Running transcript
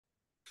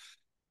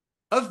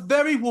A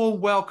very warm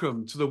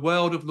welcome to the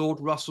World of Lord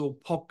Russell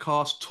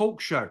podcast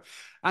talk show.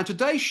 And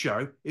today's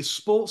show is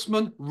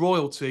Sportsmen,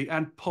 Royalty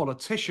and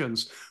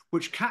Politicians,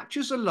 which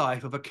captures the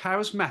life of a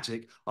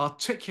charismatic,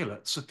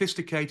 articulate,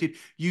 sophisticated,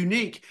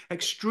 unique,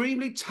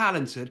 extremely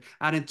talented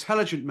and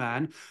intelligent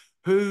man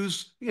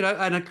who's,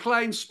 an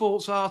acclaimed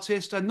sports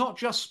artist, and not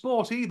just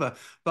sport either,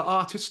 but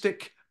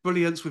artistic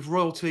brilliance with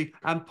royalty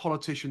and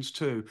politicians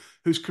too,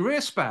 whose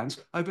career spans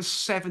over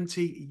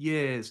 70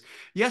 years.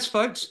 Yes,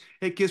 folks,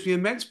 it gives me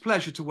immense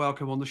pleasure to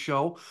welcome on the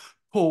show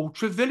Paul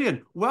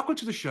Trevillion. Welcome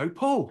to the show,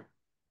 Paul.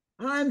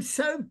 I'm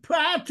so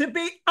proud to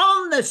be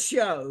on the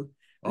show.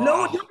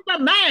 Lord, Oh. you're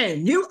the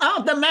man. You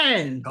are the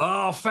man.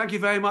 Oh, thank you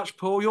very much,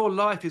 Paul. Your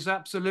life is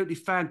absolutely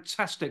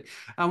fantastic.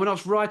 And when I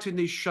was writing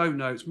these show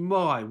notes,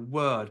 my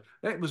word,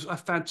 it was a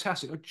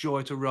fantastic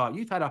joy to write.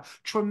 You've had a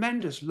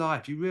tremendous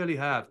life. You really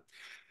have.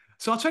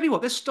 So I'll tell you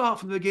what, let's start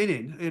from the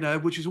beginning,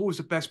 which is always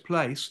the best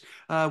place,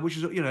 which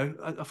is,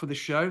 for the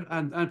show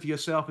and for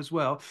yourself as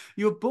well.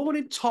 You were born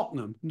in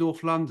Tottenham,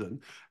 North London,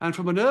 and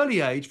from an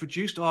early age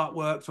produced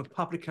artwork for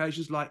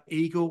publications like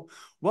Eagle,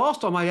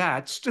 whilst I may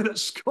add, still at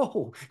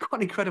school.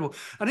 Quite incredible.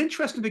 An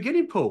interesting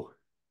beginning, Paul.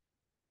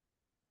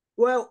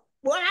 Well,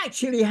 what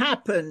actually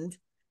happened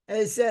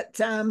is that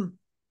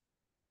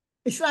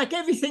it's like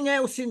everything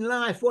else in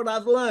life, what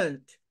I've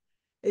learned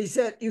is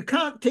that you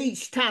can't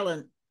teach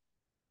talent.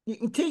 You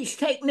can teach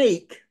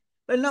technique,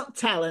 but not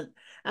talent.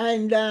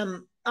 And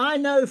I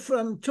know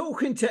from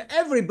talking to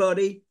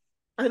everybody,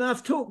 and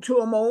I've talked to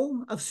them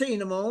all, I've seen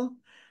them all,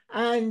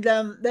 and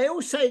they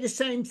all say the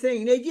same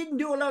thing. They didn't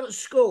do a lot at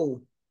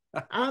school.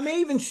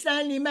 Even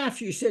Stanley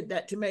Matthews said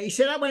that to me. He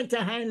said, I went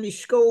to Hanley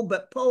School,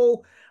 but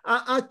Paul,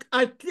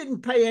 I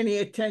didn't pay any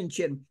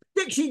attention.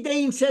 Dixie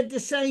Dean said the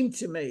same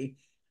to me.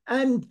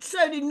 And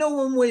so did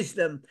Norman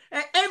Wisdom.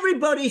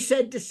 Everybody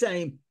said the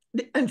same.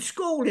 And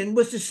schooling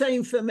was the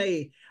same for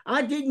me.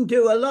 I didn't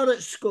do a lot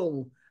at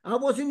school. I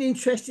wasn't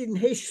interested in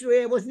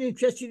history. I wasn't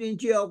interested in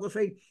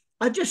geography.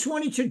 I just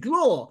wanted to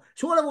draw.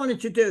 That's all I wanted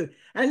to do.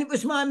 And it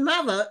was my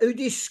mother who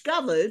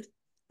discovered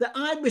that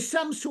I was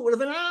some sort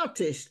of an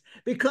artist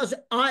because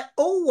I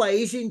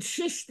always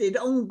insisted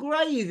on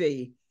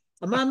gravy.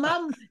 And my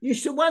mum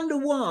used to wonder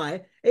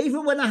why,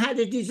 even when I had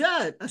a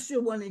dessert, I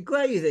still wanted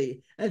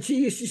gravy. And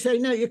she used to say,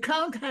 no, you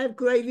can't have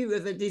gravy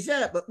with a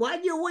dessert, but why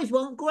do you always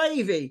want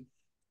gravy?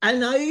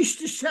 And I used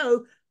to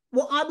show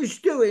what I was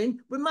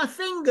doing with my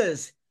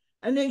fingers.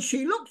 And then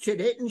she looked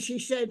at it and she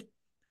said,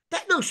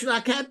 that looks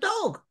like our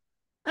dog.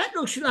 That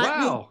looks like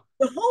Wow.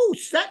 the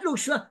horse. That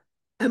looks like...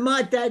 And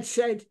my dad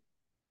said,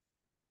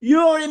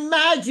 you're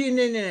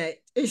imagining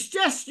it. It's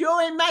just your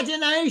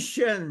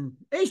imagination.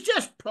 He's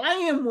just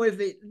playing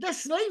with it.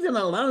 Just leave him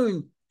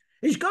alone.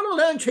 He's got to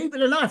learn to eat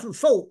with a knife and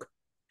fork.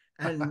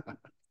 And I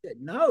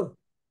said, no,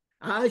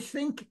 I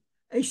think...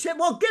 He said,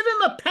 well, give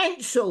him a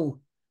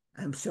pencil.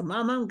 And so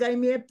my mum gave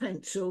me a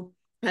pencil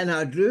and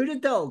I drew the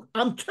dog.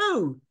 I'm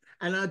two.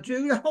 And I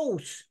drew the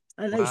horse.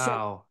 And they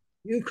said,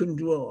 you can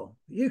draw.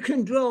 You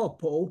can draw,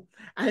 Paul.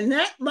 And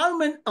that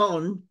moment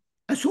on,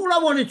 that's all I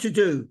wanted to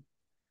do.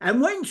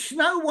 And when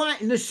Snow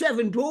White and the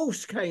Seven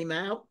Dwarfs came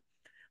out,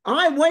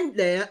 I went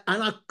there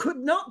and I could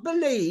not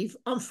believe,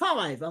 I'm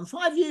 5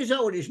 years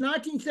old, it's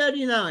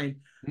 1939.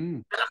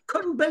 And I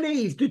couldn't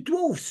believe the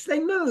dwarfs,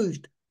 they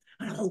moved.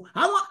 And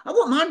I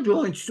want my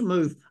drawings to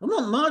move. I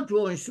want my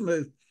drawings to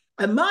move.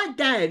 And my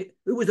dad,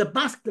 who was a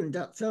bus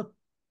conductor,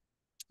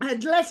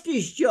 had left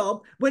his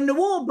job when the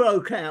war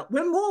broke out.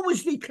 When war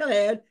was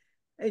declared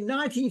in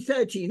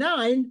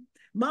 1939,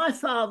 my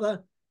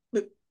father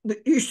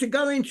used to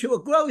go into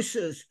a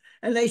grocer's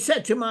and they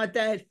said to my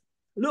dad,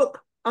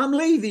 look, I'm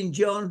leaving,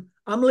 John.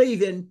 I'm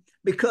leaving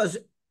because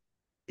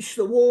it's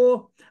the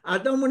war. I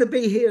don't want to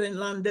be here in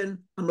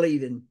London. I'm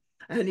leaving.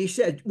 And he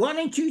said, why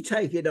don't you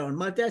take it on?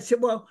 My dad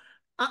said, well,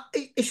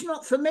 it's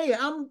not for me.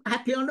 I'm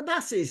happy on the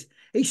buses.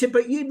 He said,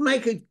 but you'd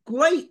make a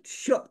great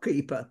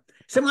shopkeeper.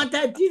 So my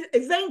dad did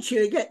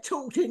eventually get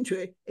talked into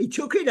it. He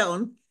took it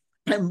on.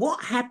 And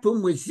what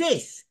happened was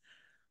this.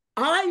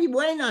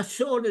 When I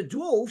saw the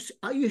dwarfs,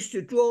 I used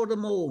to draw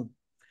them all.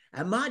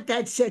 And my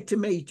dad said to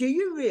me, do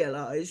you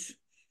realize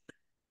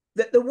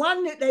that the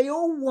one that they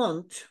all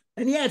want,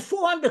 and he had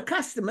 400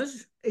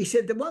 customers, he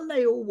said, the one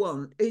they all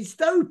want is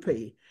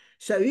Dopey.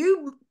 So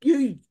you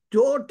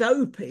draw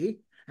Dopey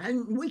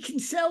and we can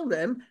sell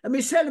them, and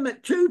we sell them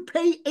at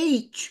 2p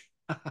each.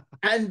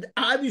 And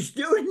I was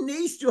doing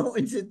these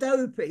drawings of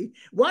Dopey,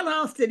 one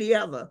after the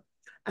other.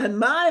 And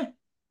my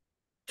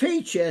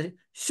teacher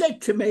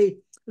said to me,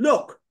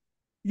 look,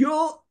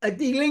 you're a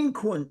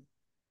delinquent.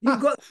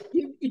 You're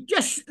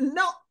just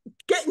not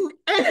getting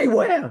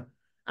anywhere.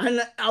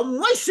 And I'm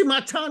wasting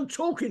my time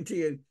talking to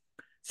you.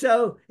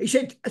 So he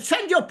said,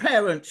 send your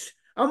parents.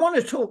 I want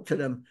to talk to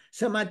them.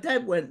 So my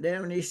dad went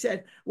there and he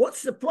said,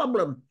 what's the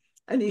problem?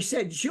 And he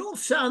said, your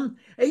son,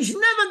 he's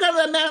never going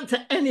to amount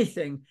to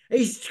anything.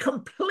 He's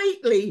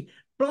completely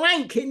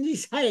blank in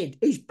his head.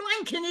 He's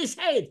blank in his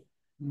head.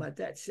 My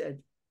dad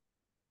said,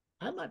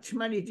 how much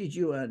money did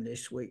you earn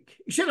this week?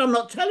 He said, I'm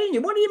not telling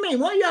you. What do you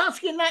mean? Why are you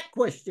asking that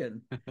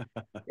question?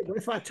 Well,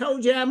 if I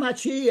told you how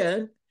much he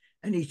earned,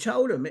 and he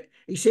told him,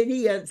 he said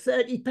he earned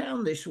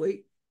 £30 this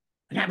week.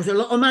 And that was a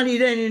lot of money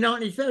then in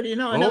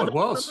 1939. Oh, That it was a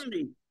lot of was.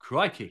 money.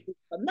 Crikey.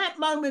 From that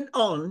moment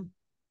on,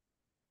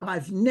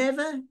 I've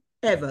never,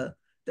 ever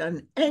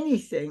done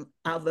anything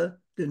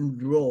other than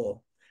draw.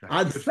 That's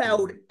I've good for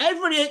failed you.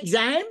 every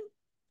exam.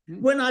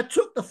 When I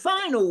took the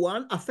final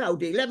one, I failed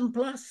the 11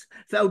 plus,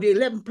 failed the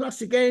 11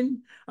 plus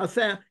again. I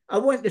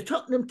went to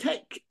Tottenham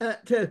Tech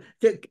to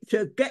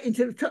get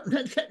into the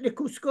Tottenham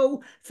Technical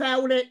School,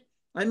 failed it.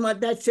 And my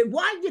dad said,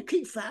 "Why do you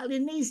keep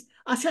failing these?"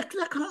 I said,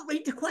 "Because I can't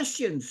read the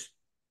questions."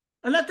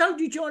 And I told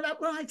you join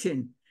up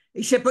writing.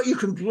 He said, "But you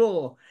can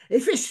draw.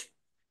 If it's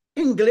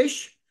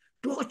English,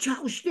 draw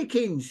Charles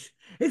Dickens.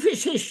 If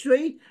it's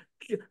history,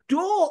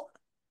 draw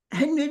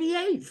Henry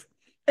VIII.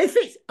 If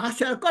it's," I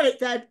said, "I've got it,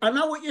 Dad. I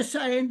know what you're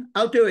saying.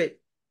 I'll do it."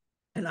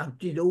 And I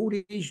did all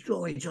these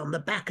drawings on the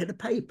back of the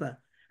paper.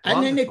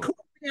 And then they Wonderful.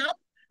 called me up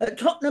at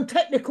Tottenham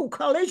Technical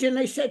College and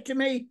they said to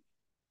me,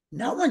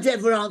 "No one's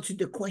ever answered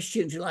the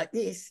questions like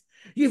this.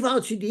 You've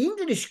answered the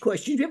English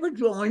questions. You've ever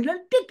drawn the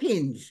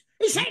Dickens.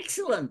 It's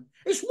excellent.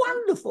 It's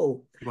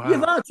wonderful.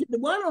 You've Wow. answered the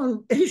one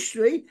on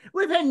history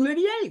with Henry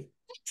VIII.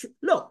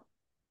 Look,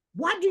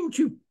 why didn't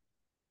you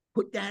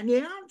put down the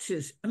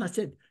answers?" And I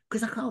said,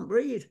 "Because I can't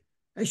read."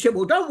 They said,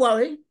 "Well, don't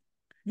worry.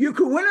 You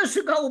can win us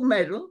a gold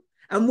medal.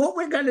 And what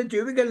we're going to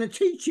do, we're going to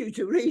teach you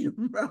to read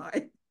and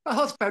write." Oh,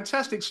 that's a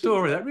fantastic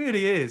story. That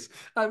really is.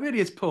 That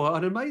really is, Paul,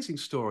 an amazing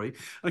story.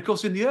 And of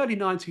course, in the early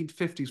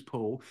 1950s,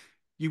 Paul,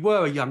 you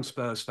were a young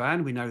Spurs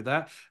fan, we know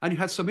that, and you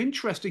had some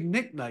interesting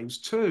nicknames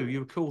too. You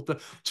were called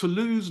the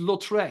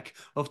Toulouse-Lautrec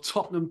of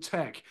Tottenham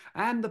Tech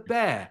and the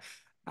Bear.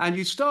 And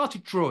you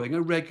started drawing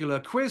a regular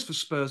quiz for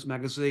Spurs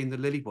magazine, the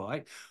Lily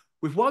White,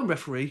 with one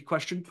referee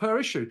question per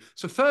issue.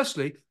 So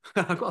firstly,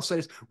 I've got to say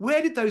this,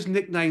 where did those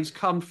nicknames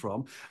come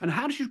from? And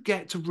how did you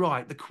get to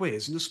write the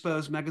quiz in the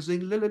Spurs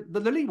magazine, the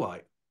Lily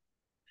White?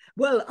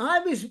 Well,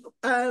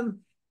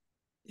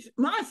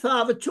 my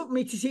father took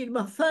me to see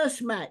my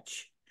first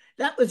match.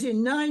 That was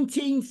in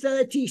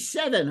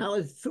 1937. I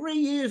was 3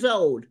 years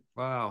old.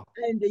 Wow.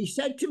 And he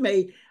said to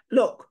me,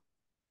 "Look,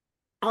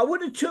 I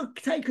would have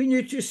taken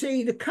you to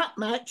see the cup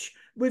match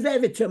with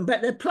Everton,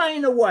 but they're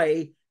playing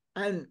away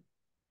and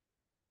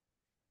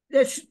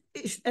they're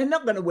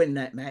not going to win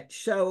that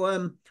match.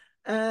 So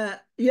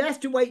you have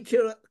to wait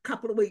till a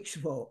couple of weeks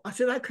for." I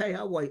said, "Okay,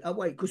 I'll wait.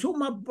 Because all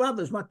my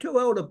brothers, my two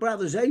older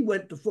brothers, they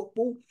went to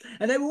football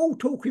and they were all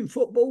talking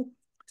football.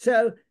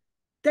 So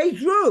they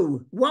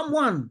drew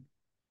 1-1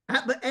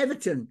 at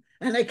Everton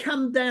and they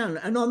come down.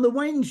 And on the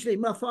Wednesday,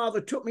 my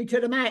father took me to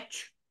the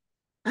match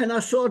and I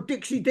saw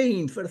Dixie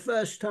Dean for the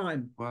first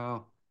time.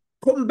 Wow.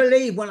 Couldn't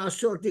believe when I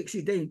saw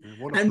Dixie Dean. Yeah,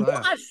 what a And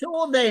what player. I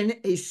saw then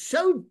is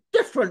so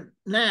different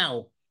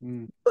now.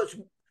 Mm. Because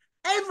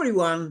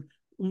everyone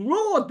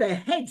roared their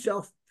heads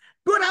off.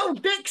 "Good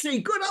old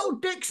Dixie, good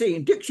old Dixie."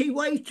 And Dixie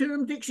waved to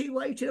them, Dixie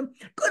waved to them.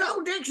 "Good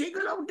old Dixie,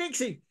 good old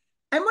Dixie."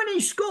 And when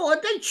he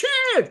scored, they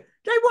cheered.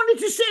 They wanted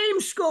to see him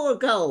score a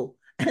goal.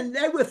 And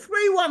they were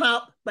 3-1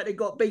 up, but they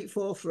got beat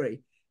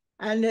 4-3.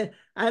 And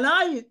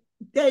I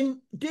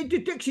then did the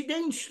Dixie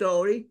Dean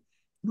story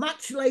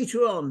much later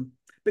on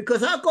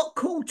because I got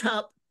caught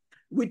up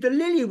with the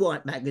Lily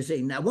White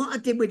magazine. Now, what I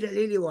did with the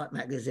Lily White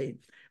magazine,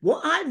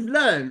 what I've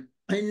learned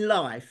in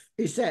life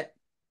is that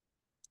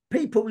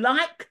people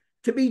like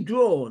to be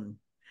drawn.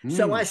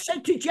 So I Mm.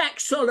 said to Jack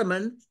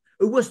Solomon,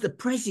 who was the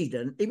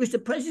president, he was the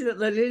president of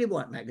the Lily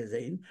White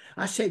magazine.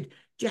 I said,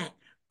 "Jack,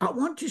 I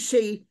want to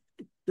see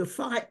the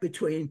fight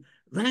between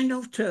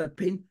Randolph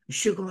Turpin and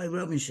Sugar Ray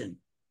Robinson."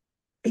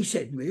 He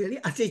said, "Really?"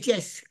 I said,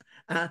 "Yes,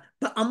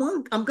 but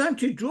I'm going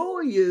to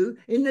draw you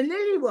in the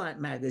Lily White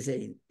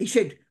magazine." He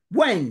said,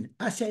 "When?"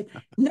 I said,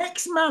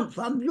 "Next month,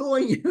 I'm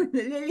drawing you in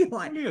the Lily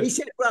White." He Brilliant.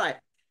 said, "Right."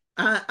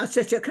 I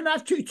said, "So can I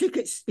have 2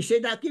 tickets?" He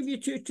said, "I'll give you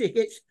 2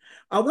 tickets."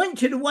 I went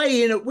to the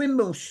weigh-in at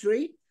Wimble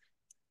Street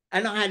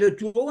and I had a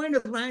drawing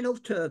of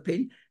Randolph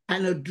Turpin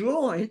and a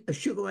drawing of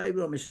Sugar Ray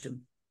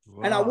Robinson.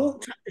 And I Wow.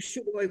 walked up to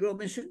Sugar Ray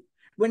Robinson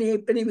when he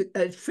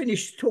had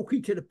finished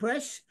talking to the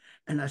press.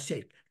 And I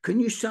said,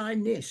 "Can you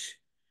sign this?"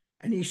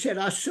 And he said,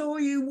 "I saw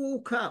you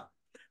walk up.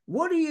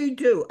 What do you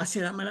do?" I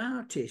said, "I'm an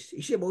artist."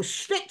 He said, "Well,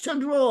 stick to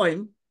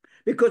drawing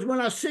because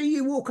when I see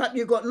you walk up,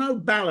 you've got no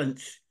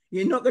balance.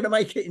 You're not going to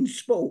make it in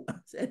sport." I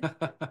said,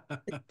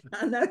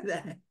 "I know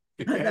that.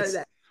 I know Yes.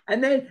 that."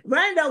 And then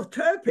Randolph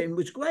Turpin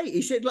was great.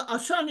 He said, "Look, I'll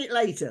sign it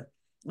later."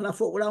 And I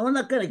thought, well, I'm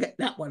not going to get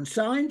that one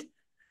signed.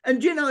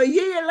 And, a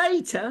year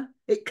later,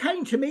 it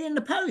came to me in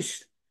the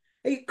post.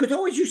 Because I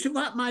always used to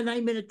write my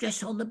name and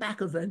address on the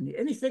back of them,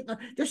 anything,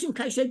 just in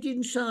case they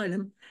didn't sign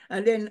them.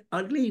 And then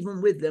I'd leave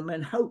them with them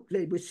and hope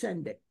they would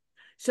send it.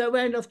 So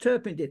Randolph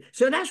Turpin did.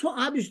 So that's what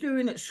I was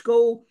doing at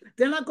school.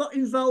 Then I got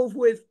involved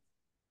with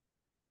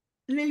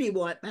Lily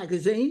White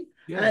magazine,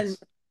 and Yes.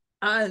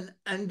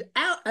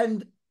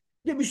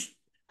 there was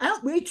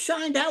we'd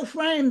signed Alf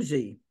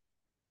Ramsey.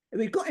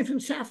 We got him from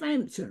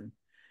Southampton,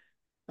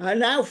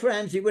 and Alf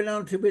Ramsey went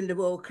on to win the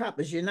World Cup,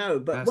 as you know.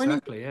 But when he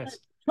Exactly. was at Yes.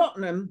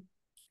 Tottenham,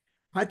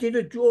 I did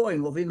a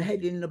drawing of him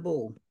heading the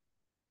ball.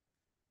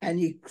 And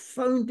he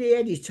phoned the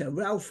editor,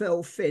 Ralph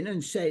L. Finn,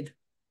 and said,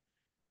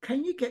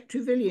 can you get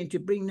Trevillion to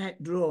bring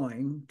that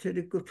drawing to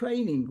the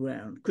training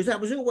ground? Because I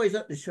was always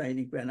at the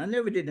training ground. I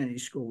never did any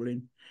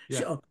schooling. Yeah.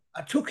 So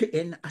I took it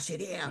in. I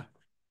said, here,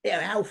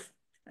 Alf.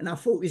 And I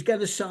thought he was going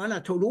to sign. I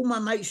told all my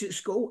mates at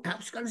school,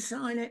 Alf's going to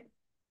sign it.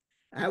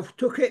 Alf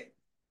took it,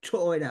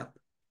 tore it up.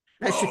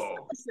 That's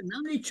the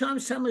only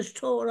time someone's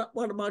tore up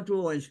one of my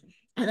drawings.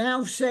 And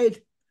Alf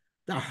said,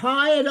 the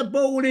higher the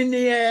ball in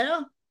the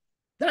air,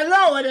 the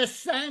lower the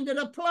standard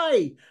of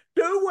play.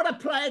 Do what a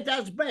player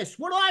does best.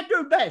 What do I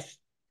do best?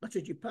 I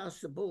said, you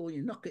pass the ball,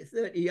 you knock it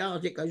 30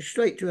 yards, it goes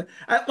straight to it.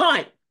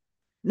 Right.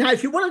 Now,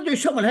 if you want to do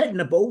someone heading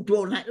the ball,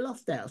 draw that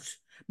loft house.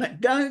 But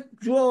don't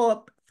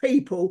draw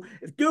people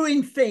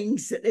doing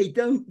things that they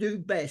don't do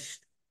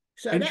best.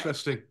 So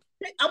interesting.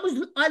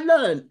 I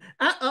learned.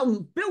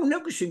 Bill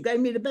Nicholson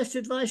gave me the best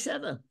advice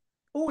ever.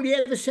 All he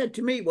ever said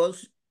to me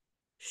was,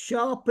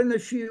 sharpen a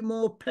few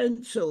more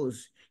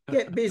pencils.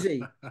 Get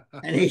busy.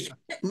 And he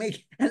kept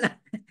me, and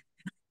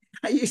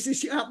I used to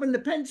sharpen the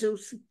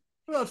pencils.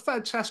 Well,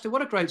 fantastic.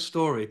 What a great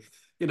story.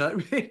 You know,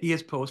 it really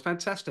is, Paul. It's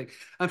fantastic.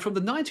 And from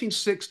the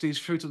 1960s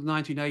through to the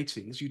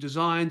 1980s, you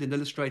designed and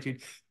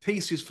illustrated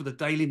pieces for the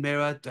Daily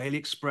Mirror, Daily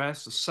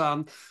Express, The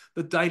Sun,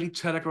 the Daily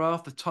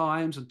Telegraph, The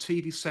Times, and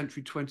TV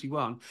Century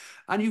 21.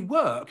 And your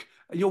work,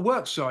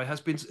 has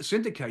been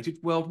syndicated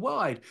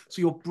worldwide.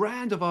 So your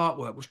brand of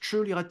artwork was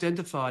truly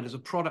identified as a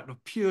product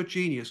of pure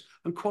genius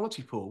and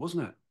quality, Paul,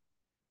 wasn't it?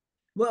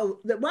 Well,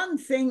 the one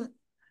thing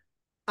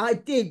I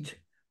did,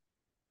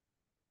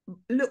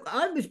 look,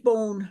 I was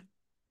born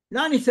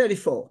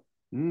 1934.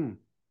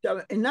 So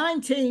in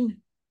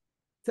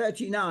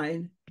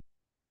 1939,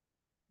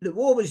 the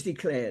war was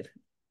declared.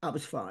 I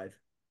was 5.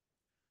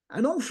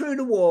 And all through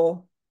the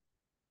war,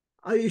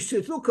 I used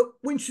to look at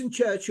Winston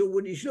Churchill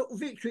with his little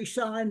victory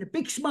sign, a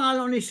big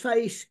smile on his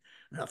face.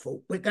 And I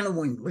thought, we're going to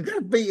win. We're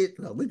going to beat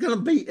Hitler. We're going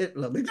to beat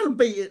Hitler. We're going to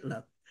beat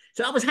Hitler.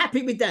 So I was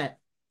happy with that.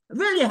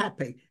 Really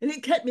happy. And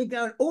it kept me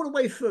going all the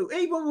way through.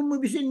 Even when we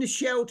was in the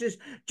shelters,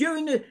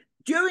 during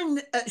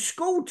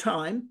school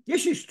time,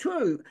 this is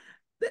true,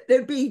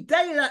 there'd be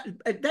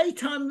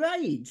daytime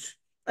raids.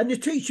 And the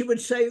teacher would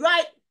say,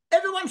 right,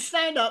 everyone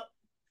stand up.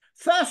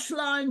 First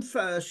line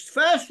first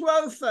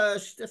row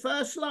first, the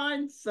first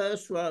line,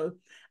 first row,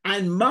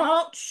 and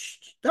march,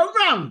 don't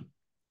run,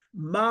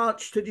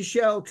 march to the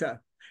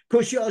shelter.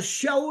 Because you're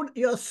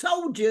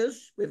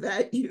soldiers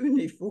without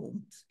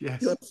uniforms.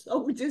 Yes. You're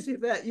soldiers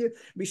without you.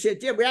 We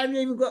said, yeah, we haven't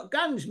even got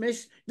guns,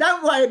 miss.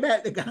 Don't worry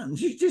about the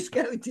guns. You just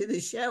go to the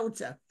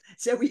shelter.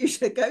 So we used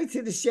to go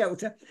to the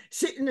shelter,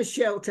 sit in the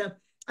shelter,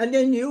 and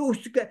then you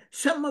also get,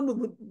 someone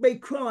would be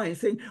crying,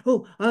 think,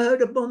 oh, I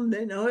heard a bomb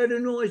then, I heard a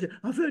noise,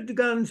 I've heard the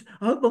guns,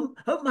 I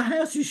hope my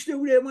house is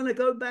still there when I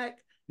go back.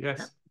 Yes.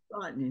 That's a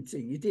frightening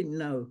thing, you didn't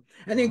know.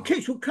 And then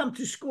kids would come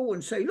to school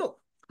and say, look,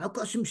 I've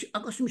got some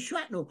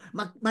shrapnel.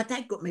 My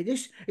dad got me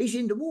this. He's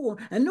in the war.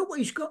 And look what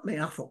he's got me.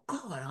 I thought,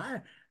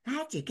 God,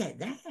 how'd you get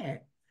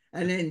that?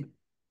 And then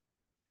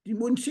you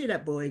wouldn't see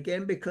that boy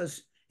again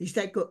because his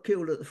dad got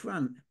killed at the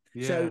front.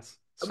 Yes,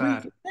 so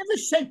sad. we never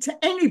said to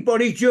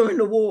anybody during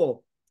the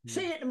war,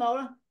 see you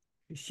tomorrow.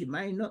 She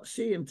may not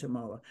see him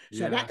tomorrow.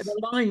 So that's the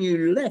line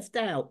you left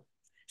out.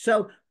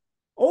 So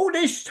all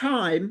this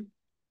time,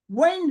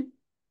 when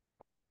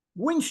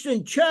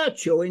Winston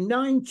Churchill in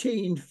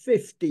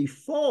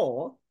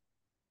 1954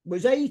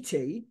 was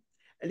 80,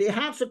 and the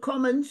House of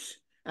Commons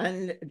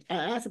and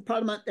House of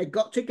Parliament, they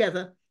got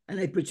together and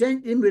they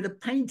presented him with a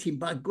painting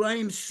by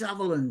Graham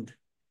Sutherland.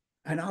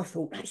 And I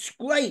thought, that's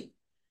great.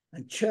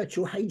 And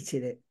Churchill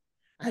hated it.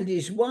 And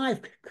his wife,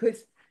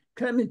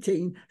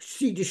 Clementine,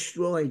 she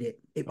destroyed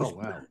it. It was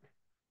bad.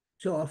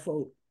 So I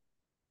thought,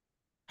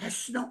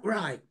 that's not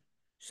right.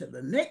 So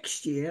the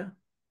next year,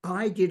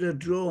 I did a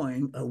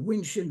drawing of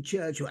Winston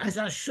Churchill as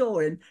I saw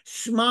him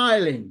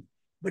smiling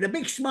with a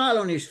big smile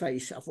on his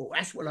face. I thought,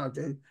 that's what I'll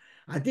do.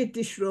 I did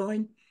this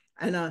drawing,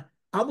 and I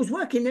was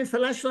working there for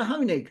Laszlo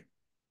Honig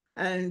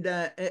and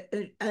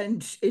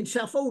in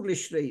South Audley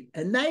Street.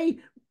 And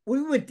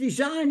we were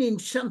designing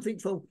something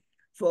for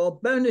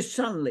Bernard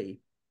Sunley.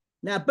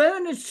 Now,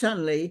 Bernard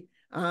Sunley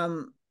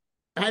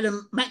had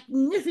a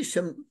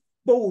magnificent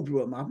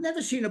ballroom. I've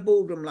never seen a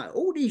ballroom like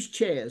all these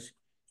chairs.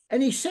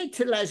 And he said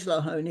to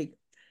Laszlo Honig,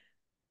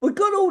 we've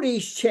got all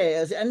these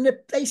chairs and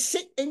they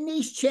sit in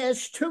these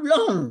chairs too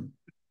long.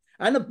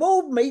 And the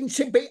board meeting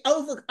should be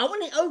over. I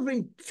want it over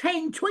in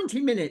 10,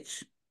 20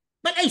 minutes.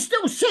 But they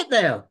still sit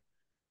there.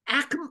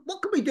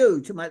 What can we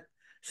do to make...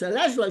 So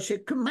Laszlo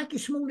said, can make a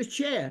smaller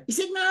chair. He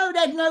said, no,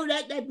 they'd know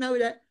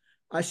that.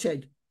 I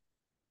said,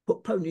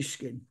 put pony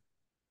skin.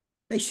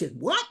 They said,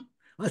 what?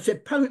 I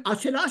said,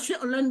 I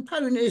sit on them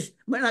ponies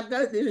when I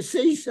go to the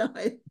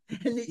seaside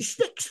and it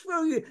sticks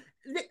through you.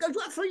 It goes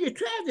right through your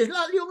trousers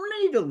like little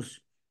needles.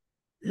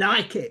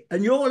 Like it.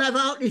 And you all have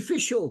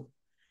artificial.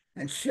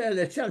 And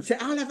Sherlock said,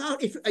 I'll have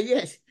artificial.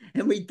 Yes.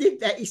 And we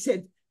did that. He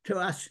said to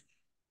us,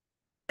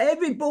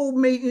 every board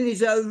meeting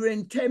is over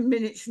in 10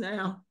 minutes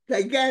now.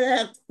 They get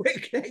out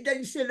quick. They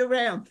don't sit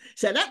around.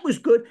 So that was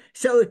good.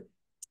 So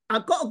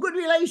I've got a good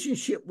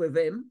relationship with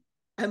him.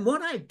 And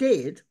what I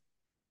did,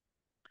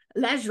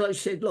 Laszlo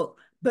said, look,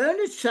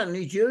 Bernard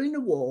Suddenly, during the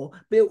war,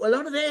 built a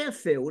lot of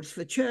airfields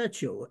for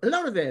Churchill, a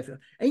lot of airfields.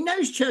 And he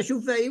knows Churchill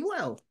very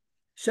well.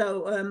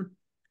 So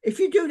if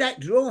you do that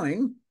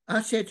drawing,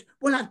 I said,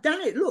 well, I've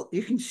done it. Look,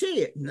 you can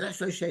see it. And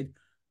Laszlo said,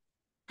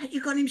 had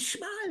you got him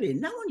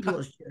smiling? No one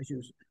draws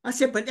Churchill's. I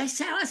said, but that's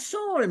how I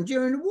saw him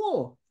during the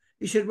war.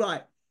 He said,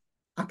 right,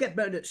 I'll get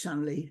Bernard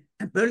Suddenly.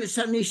 And Bernard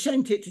Suddenly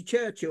sent it to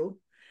Churchill.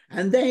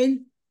 And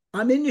then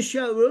I'm in the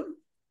showroom.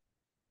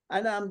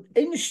 And I'm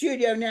in the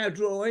studio now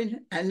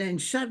drawing, and then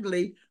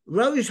suddenly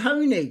Rose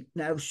Honey,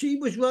 now she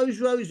was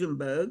Rose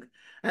Rosenberg,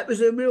 that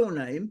was her real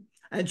name,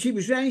 and she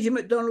was Ramsay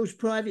MacDonald's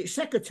private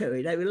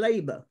secretary, they were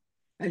Labour,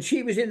 and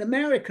she was in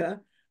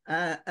America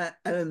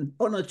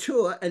on a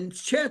tour, and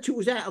Churchill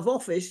was out of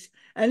office,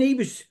 and he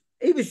was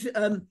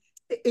on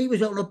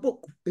a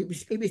book,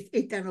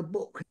 he'd done a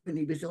book, and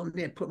he was on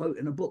there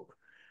promoting a book,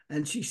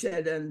 and she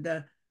said,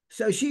 and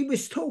so she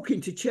was talking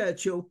to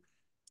Churchill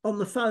on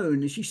the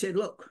phone, and she said,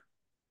 look,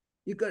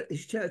 you got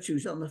his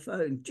Churchill's on the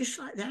phone, just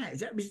like that.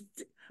 That was,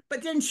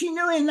 but then she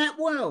knew him that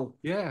well.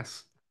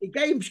 Yes. She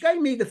gave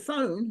me the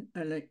phone,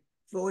 and the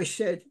voice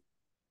said,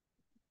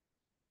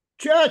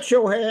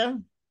 Churchill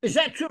here. Is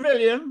that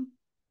Trevillion?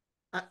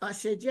 I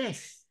said,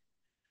 yes.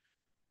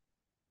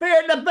 Be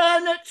at the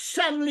Bernard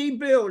Suddenly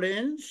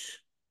buildings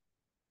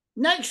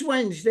next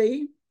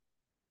Wednesday,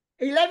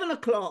 11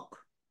 o'clock.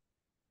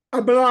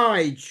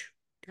 Oblige.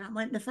 I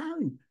went on the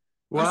phone.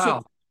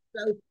 Wow.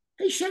 Said, so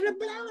he said,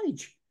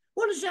 oblige.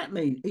 What does that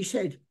mean? He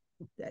said,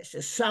 that's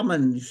a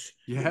summons.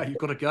 Yeah, you've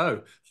got to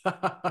go.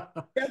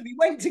 Yeah, we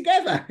went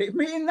together,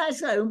 me and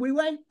Laszlo, and we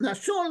went, and I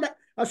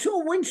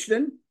saw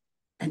Winston,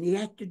 and he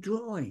had the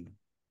drawing.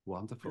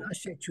 Wonderful. And I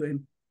said to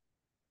him,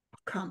 I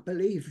can't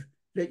believe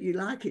that you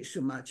like it so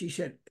much. He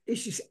said,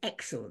 this is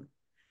excellent.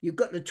 You've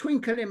got the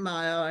twinkle in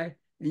my eye,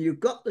 and you've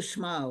got the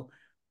smile.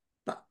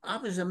 But I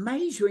was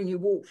amazed when you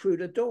walked through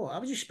the door. I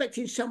was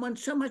expecting someone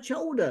so much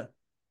older.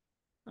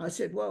 I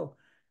said, well,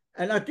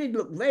 and I did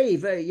look very,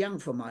 very young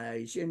for my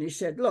age. And he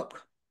said,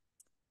 look,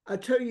 I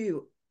tell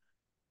you,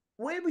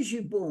 where was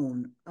you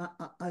born?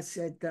 I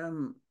said,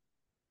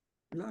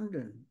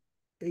 London.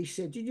 He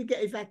said, did you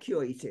get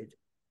evacuated?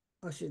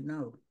 I said,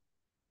 no.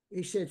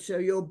 He said, so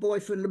you're a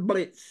boy from the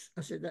Blitz?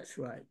 I said, that's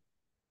right.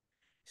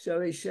 So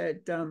he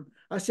said,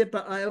 I said,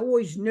 but I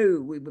always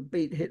knew we would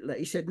beat Hitler.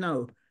 He said,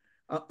 no,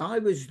 I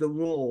was the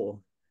raw.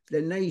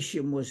 The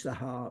nation was the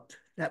heart.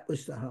 That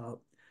was the heart.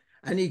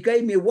 And he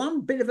gave me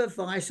one bit of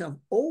advice I've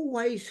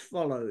always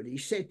followed. He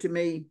said to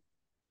me,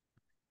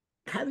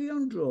 carry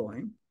on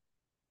drawing.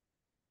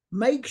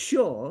 Make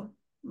sure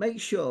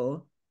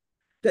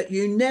that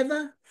you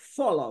never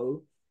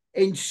follow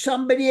in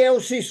somebody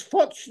else's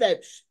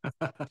footsteps.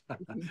 If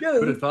you do,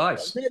 good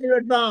advice. Never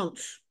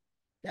advance.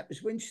 That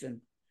was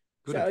Winston.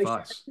 Good so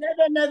advice. He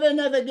said,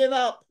 never give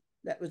up.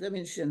 That was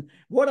Winston.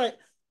 What a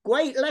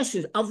great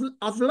lesson.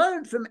 I've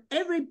learned from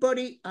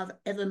everybody I've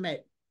ever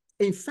met.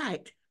 In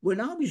fact, when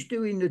I was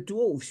doing the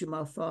dwarfs in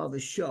my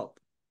father's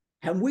shop,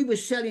 and we were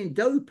selling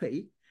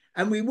dopey,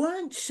 and we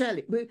weren't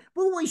selling,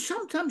 we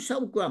sometimes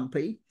sold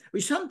grumpy,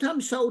 we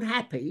sometimes sold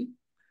happy,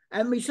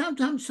 and we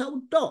sometimes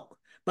sold doc,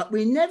 but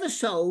we never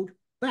sold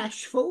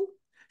bashful,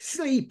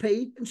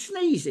 sleepy, and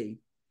sneezy.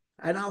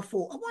 And I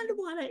thought, I wonder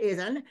why that is.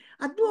 And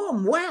I draw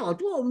them well, I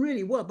draw them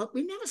really well, but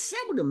we never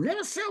sell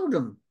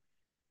them.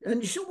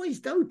 And it's always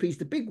dopey's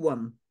the big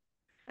one.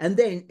 And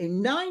then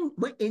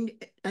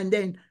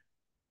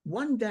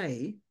one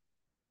day,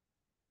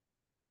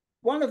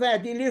 one of our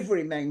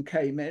delivery men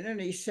came in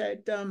and he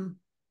said,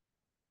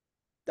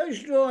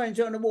 those drawings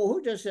on the wall,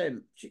 who does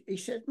them? He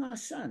said, my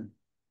son.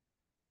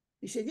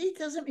 He said, he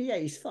doesn't, yeah,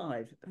 he's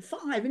 5.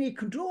 5, and he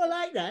can draw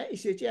like that? He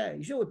said, yeah,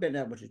 he's always been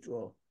able to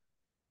draw.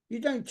 You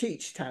don't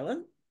teach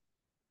talent,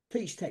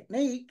 teach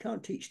technique,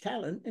 can't teach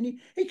talent. And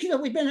he's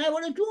always been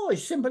able to draw,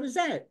 as simple as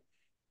that.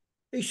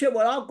 He said,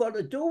 well, I've got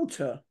a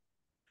daughter,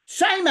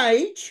 same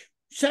age,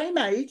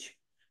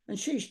 and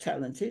she's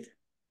talented.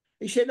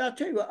 He said, I'll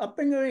tell you what, I'll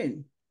bring her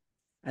in.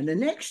 And the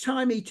next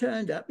time he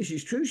turned up, this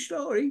is true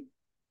story,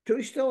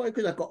 because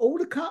I've got all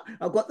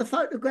I've got the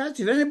photographs.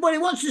 If anybody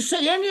wants to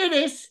see any of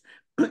this,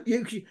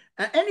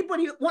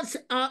 anybody wants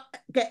to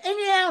get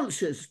any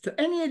answers to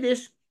any of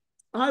this,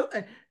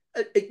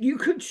 you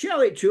could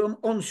show it to them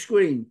on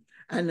screen.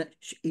 And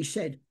he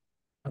said,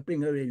 I'll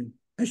bring her in.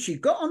 And she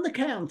got on the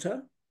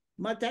counter,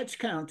 my dad's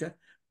counter,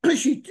 and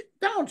she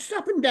danced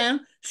up and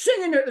down,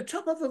 singing at the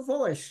top of her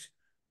voice.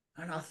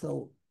 And I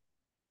thought,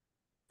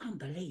 I can't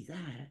believe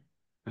that.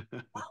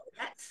 Wow,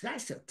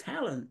 that's a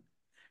talent.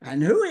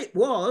 And who it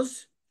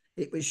was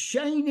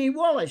Shaney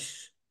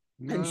Wallace.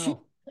 No. And she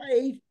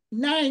played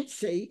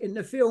Nancy in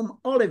the film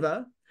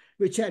Oliver,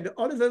 which had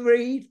Oliver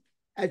Reed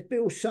as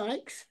Bill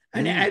Sykes,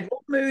 and it had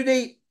Rob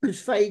Moody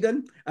as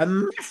Fagin, a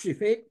massive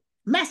hit.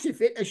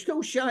 They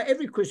still show it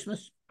every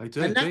Christmas. They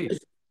do,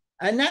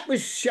 and that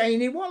was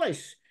Shaney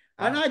Wallace.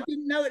 Wow. And I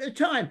didn't know at the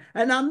time.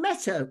 And I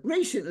met her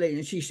recently,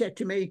 and she said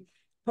to me,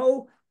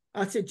 Paul,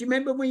 I said, do you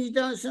remember when you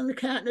danced on the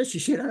counter? She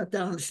said, I've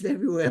danced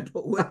everywhere,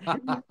 but where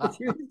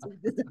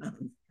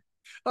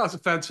That's a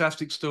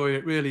fantastic story.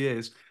 It really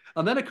is.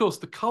 And then, of course,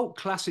 the cult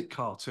classic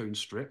cartoon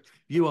strip,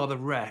 You Are the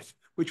Ref,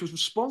 which was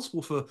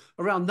responsible for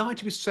around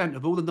 90%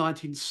 of all the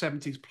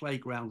 1970s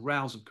playground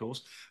rows, of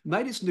course,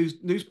 made its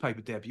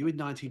newspaper debut in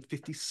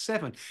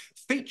 1957,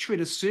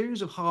 featuring a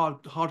series of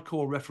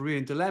hardcore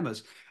refereeing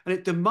dilemmas. And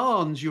it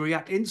demands you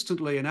react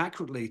instantly and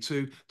accurately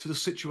to the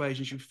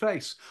situations you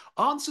face.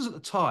 Answers at the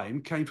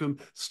time came from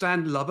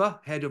Stan Lover,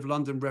 head of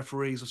London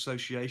Referees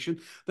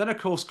Association, then, of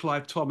course,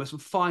 Clive Thomas,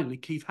 and finally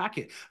Keith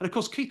Hackett. And, of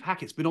course, Keith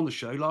Hackett's been on the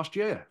show last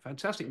year.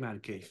 Fantastic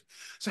man, Keith.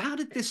 So how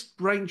did this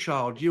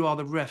brainchild, You Are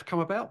the Ref, come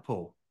about,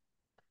 Paul?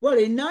 Well,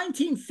 in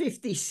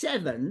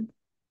 1957,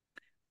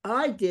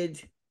 I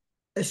did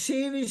a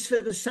series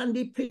for the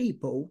Sunday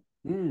People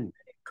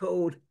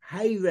called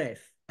Hey Ref.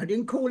 I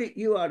didn't call it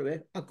You Are the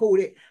Ref. I called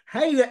it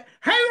Hey Ref.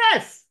 Hey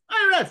Ref!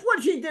 Hey Ref,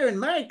 what's he doing,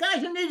 mate?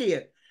 Guy's an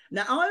idiot.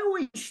 Now, I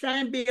always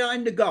stand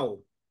behind the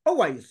goal.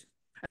 Always.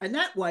 And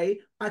that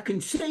way, I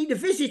can see the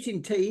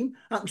visiting team.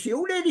 I can see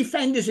all their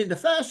defenders in the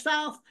first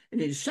half,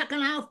 and in the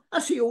second half, I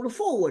see all the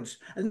forwards.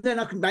 And then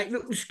I can make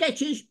little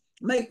sketches,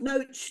 make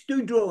notes,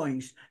 do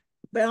drawings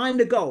behind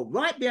the goal,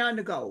 right behind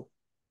the goal.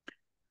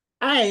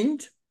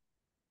 And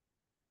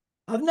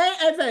I've never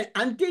ever,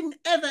 and didn't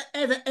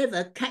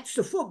ever catch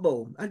the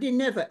football. I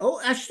didn't ever.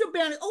 Oh, I stood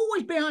behind it,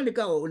 always behind the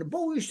goal, and the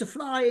ball used to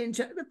fly in.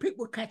 So the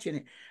people were catching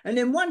it. And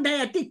then one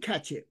day I did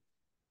catch it,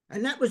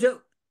 and that was at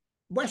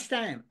West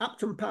Ham,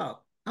 Upton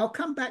Park. I'll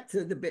come back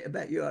to the bit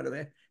about You Are the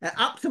Ref. At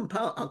Upton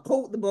Park, I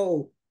caught the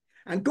ball,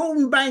 and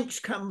Gordon Banks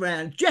come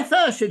round. Jeff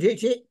Hurst had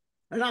hit it,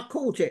 and I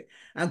caught it.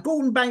 And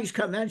Gordon Banks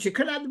come round and said,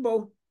 "Can I have the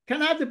ball?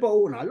 Can I have the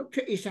ball?" And I looked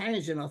at his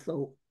hands, and I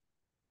thought,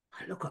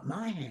 I look at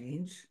my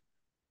hands,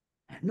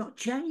 they've not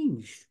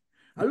changed.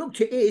 I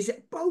looked at his,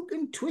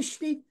 broken,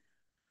 twisted.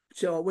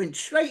 So I went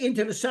straight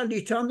into the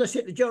Sunday Times. I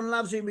said to John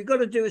Lovesley, we've got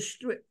to do a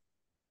strip,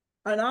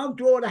 and I'll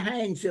draw the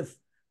hands of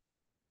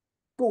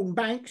Gordon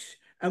Banks,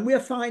 and we'll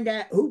find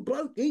out who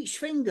broke each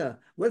finger,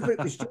 whether it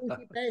was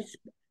Georgie Best,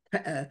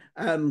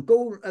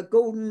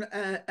 Gordon,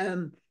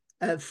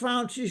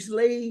 Francis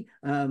Lee,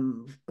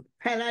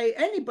 Pele,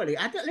 anybody.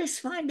 Let's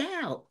find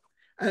out.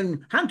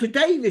 And Hunter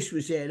Davis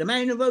was there, the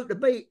man who wrote the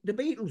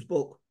Beatles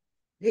book.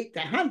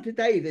 Hunter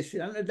Davis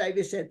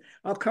said,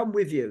 "I'll come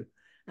with you."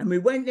 And we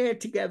went there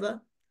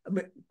together.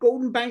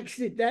 Gordon Banks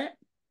did that.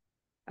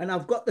 And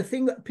I've got the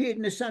thing that appeared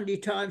in the Sunday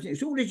Times.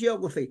 It's all the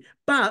geography.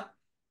 But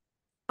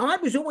I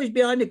was always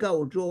behind the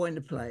goal drawing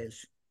the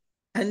players.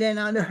 And then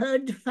I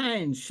heard the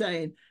fans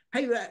saying,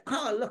 "Hey,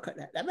 Carl, look at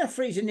that. That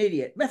referee's an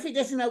idiot. Referee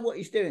doesn't know what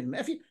he's doing."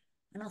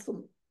 And I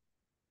thought,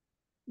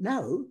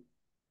 no,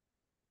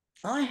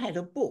 I had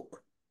a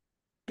book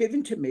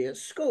given to me at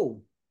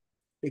school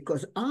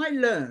because I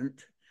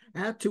learned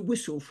how to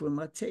whistle through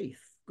my teeth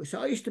because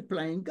I used to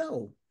play in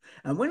goal.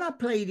 And when I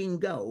played in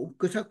goal,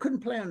 because I couldn't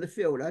play on the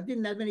field, I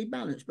didn't have any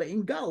balance, but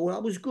in goal, I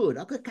was good.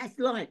 I could catch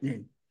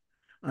lightning.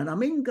 And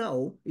I'm in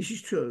goal, this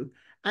is true.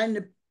 And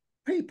the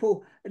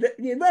people,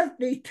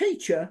 the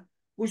teacher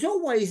was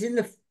always in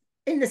the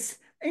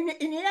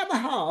other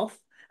half,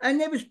 and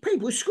there was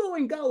people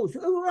scoring goals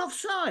who were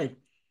offside.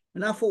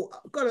 And I thought,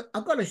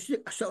 I've got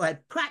to. So I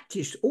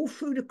practiced all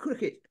through the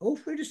cricket, all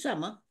through the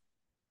summer.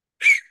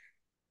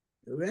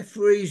 The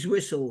referee's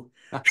whistle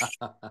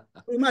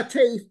through my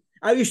teeth.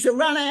 I used to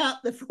run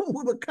out. The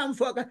forward would come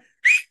for. Go,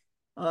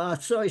 "Oh,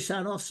 sorry,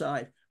 son,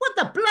 offside." What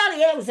the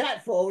bloody hell's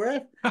that for,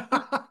 ref?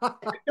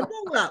 The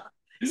ball up.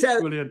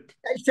 So Brilliant.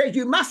 They said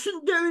you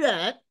mustn't do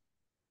that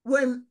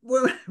when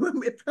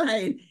we're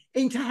playing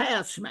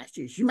inter-house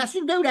matches. You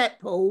mustn't do that,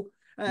 Paul.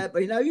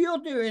 But you know you're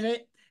doing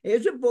it.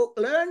 Here's a book.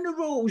 Learn the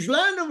rules.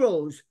 Learn the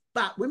rules.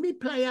 But when we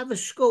play other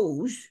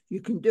schools,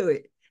 you can do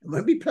it. And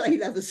when we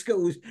played other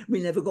schools,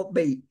 we never got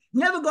beat.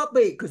 Never got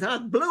beat because I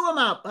blew them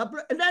up.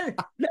 And then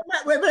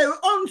whether they were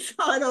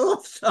onside or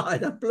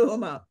offside, I blew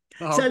them up.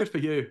 Oh, so, good for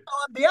you.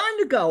 Behind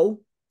the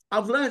goal,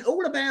 I've learned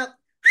all about.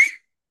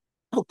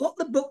 I've got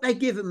the book they've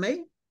given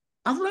me.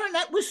 I've learned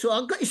that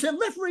whistle. It's a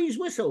referee's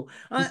whistle.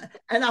 And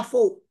I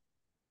thought,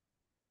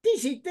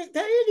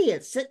 they're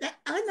idiots.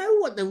 I know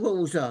what the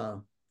rules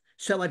are.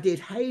 So I did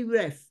Hey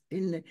Ref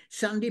in the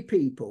Sunday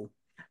People.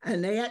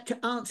 And they had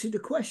to answer the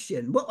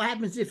question, what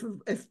happens if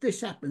this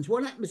happens?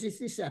 What happens if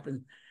this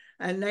happens?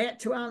 And they had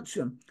to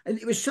answer them. And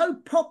it was so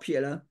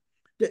popular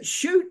that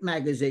Shoot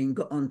magazine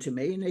got onto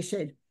me and they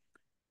said,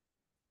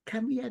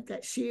 "Can we have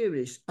that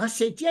series?" I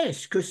said,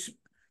 yes, because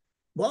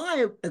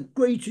I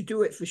agreed to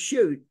do it for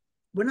Shoot.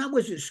 When I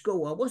was at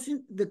school, I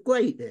wasn't the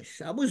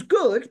greatest. I was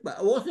good, but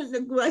I wasn't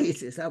the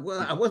greatest. I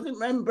wasn't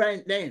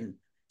Rembrandt then.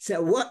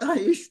 So what I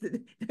used to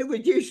do, they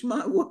would use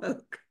my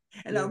work.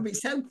 And I'd be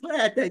so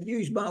glad they'd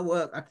use my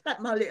work. I clap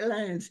my little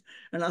hands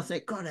and I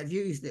think, God, I've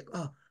used it.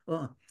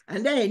 Oh.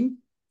 And then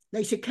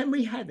they said, "Can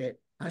we have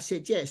it?" I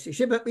said, yes. They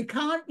said, "But we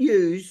can't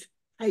use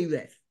Hey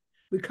Ref.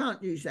 We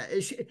can't use that.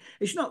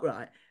 It's not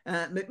right.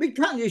 We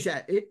can't use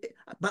that.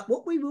 But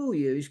what we will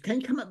use,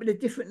 can you come up with a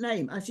different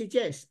name?" I said,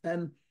 yes.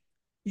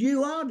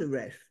 you are the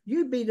ref.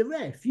 You be the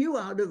ref. You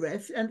are the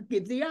ref and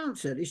give the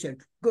answer. He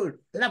said, good,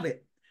 love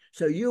it.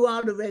 So you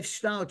are the ref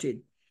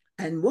started.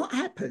 And what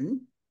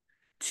happened,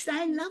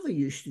 Stan Lover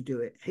used to do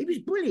it. He was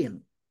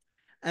brilliant.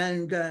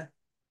 And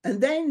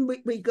then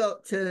we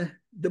got the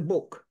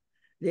book.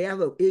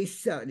 He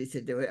started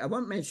to do it. I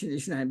won't mention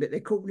his name, but they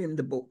called him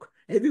the book.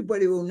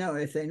 Everybody will know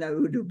if they know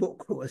who the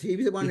book was. He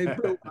was the one who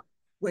blew up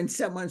when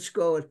someone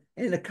scored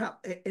in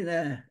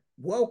a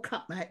World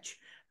Cup match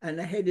and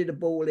they headed the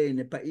ball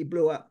in, but he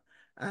blew up.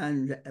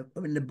 And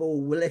when the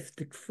ball was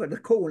left for the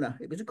corner,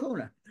 it was a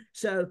corner.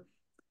 So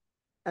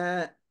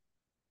I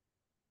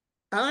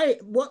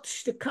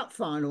watched the cup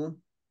final,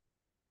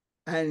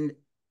 and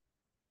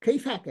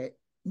Keith Hackett,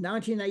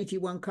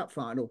 1981 cup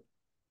final,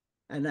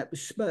 and that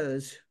was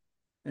Spurs,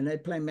 and they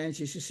played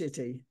Manchester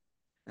City,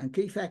 and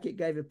Keith Hackett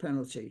gave a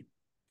penalty,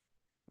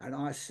 and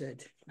I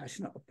said, that's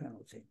not a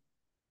penalty.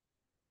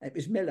 It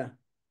was Miller,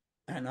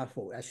 and I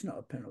thought, that's not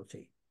a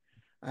penalty.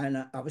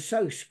 And I was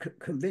so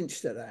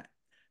convinced of that,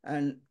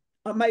 and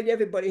I made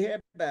everybody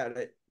hear about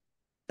it.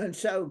 And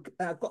so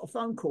I got a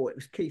phone call. It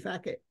was Keith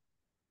Hackett.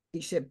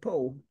 He said,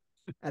 Paul,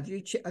 have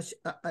you checked?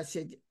 I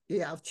said,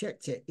 yeah, I've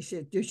checked it. He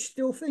said, do you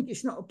still think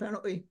it's not a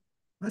penalty?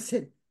 I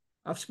said,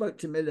 I've spoke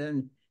to Miller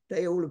and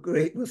they all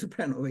agree it was a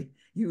penalty.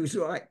 You was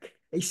right.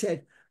 He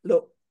said,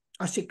 look,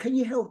 I said, can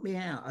you help me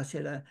out? I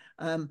said,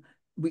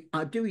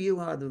 I do, you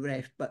are the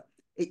ref, but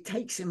it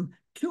takes them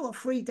 2 or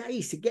 3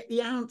 days to get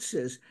the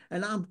answers.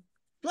 And I'm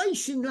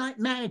racing like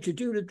mad to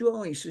do the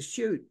drawings to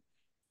shoot.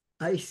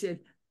 I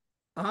said,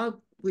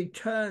 I'll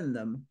return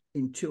them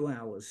in 2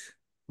 hours.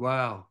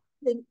 Wow.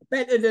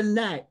 Better than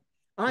that.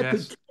 I Yes.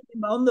 could take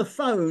him on the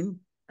phone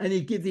and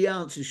he'd give the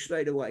answers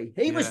straight away.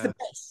 He was the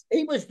best.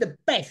 He was the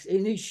best,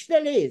 and he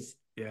still is.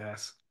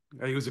 Yes.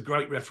 He was a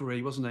great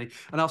referee, wasn't he?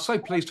 And I was so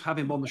pleased to have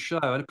him on the show.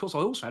 And of course, I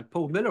also had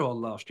Paul Miller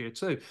on last year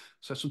too.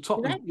 So some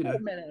Tottenham,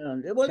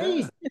 Well, yeah.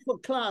 he's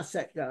different class,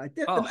 that guy.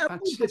 Oh, A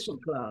fantastic.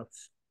 different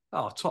class.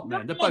 Oh, top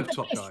men. They're both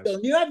top guys.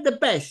 You had the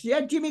best. You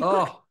had Jimmy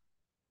Cricket.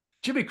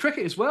 Jimmy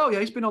Cricket as well. Yeah,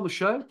 he's been on the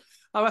show.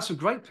 I've had some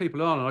great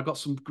people on, and I got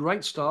some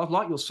great stars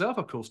like yourself,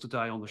 of course,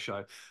 today on the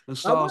show, and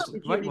stars,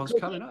 great ones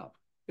coming up.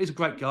 He's a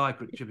great guy,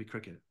 Jimmy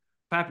Cricket.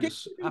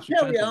 Fabulous,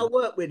 absolutely. I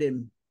worked with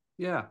him.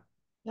 Yeah,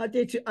 I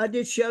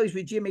did shows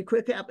with Jimmy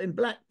Cricket up in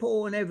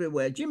Blackpool and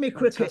everywhere. Jimmy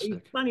Cricket, he's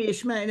the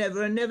funniest man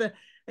ever, and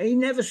he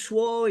never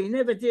swore. He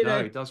never did.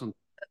 No, he doesn't.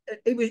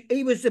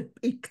 He was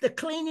the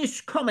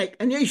cleanest comic,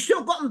 and he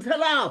still got them to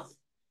laugh.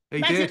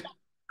 He did.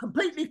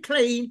 Completely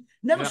clean.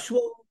 Never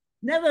swore.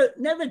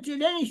 Never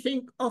did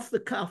anything off the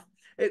cuff.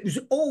 It was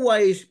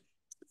always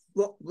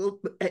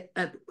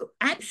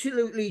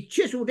absolutely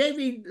chiseled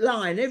every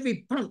line,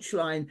 every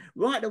punchline,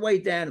 right the way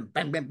down, and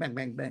bang, bang, bang,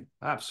 bang, bang.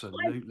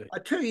 Absolutely. I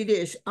tell you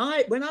this,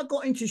 when I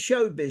got into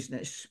show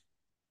business,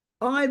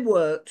 I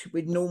worked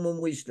with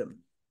Norman Wisdom.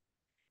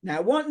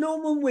 Now, what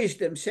Norman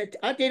Wisdom said,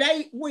 I did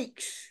 8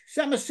 weeks,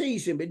 summer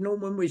season with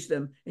Norman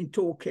Wisdom in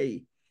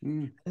Torquay.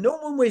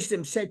 Norman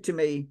Wisdom said to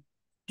me,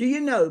 do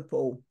you know,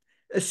 Paul,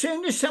 as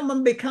soon as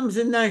someone becomes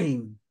a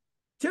name,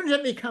 as soon as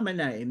they become a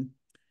name,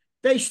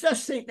 they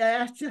just think they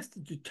have just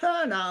to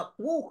turn up,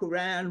 walk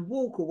around,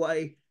 walk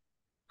away.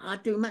 I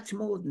do much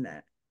more than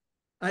that.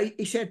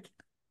 He said,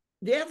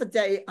 the other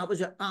day I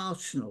was at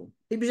Arsenal.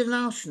 He was an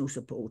Arsenal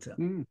supporter.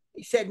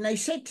 He said, and they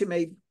said to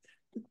me,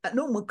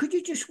 Norman, could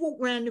you just walk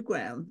around the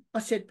ground? I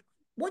said,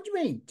 what do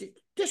you mean?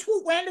 Just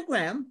walk around the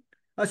ground?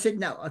 I said,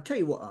 no, I'll tell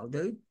you what I'll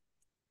do.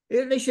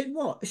 They said,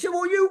 what? I said,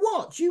 well, you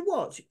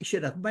watch. He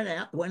said, I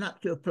went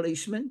up to a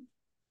policeman.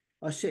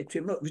 I said to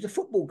him, look, it was a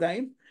football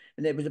game,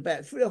 and there was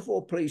about 3 or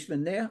 4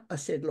 policemen there. I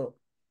said, look,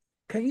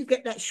 can you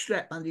get that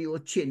strap under your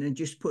chin and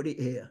just put it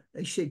here?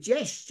 They said,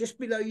 yes, just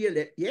below your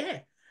lip. Yeah.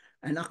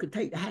 And I could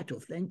take the hat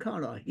off then,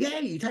 can't I? Yeah,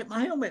 you take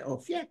my helmet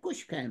off. Yeah, of course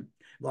you can.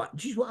 Right,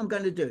 this is what I'm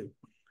going to do.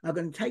 I'm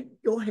going to take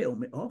your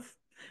helmet off.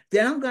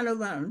 Then I'm going to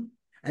run,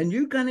 and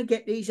you're going to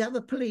get these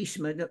other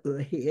policemen that are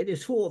here,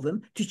 there's 4 of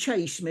them, to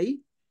chase me.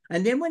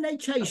 And then when they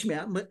chase me,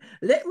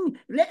 let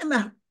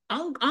them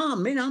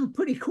I'm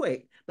pretty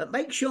quick, but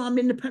make sure I'm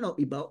in the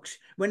penalty box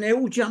when they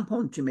all jump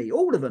onto me,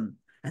 all of them.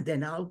 And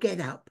then I'll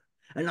get up,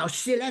 and I'll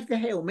still have the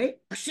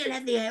helmet.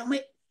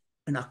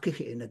 And I'll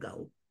kick it in the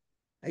goal.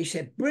 He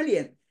said,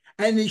 brilliant.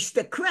 And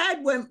the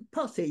crowd went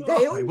potty.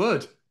 They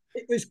would.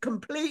 It was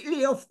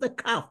completely off the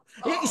cuff.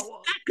 How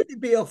could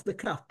it be off the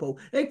cuff, Paul?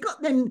 They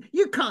got them.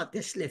 You can't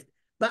just lift,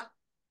 but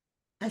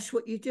that's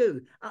what you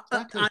do.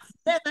 Exactly. I've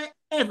never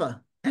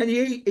ever, and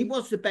he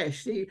was the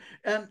best.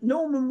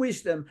 Norman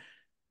Wisdom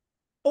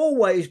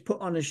always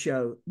put on a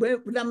show.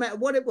 No matter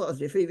what it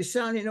was, if he was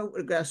signing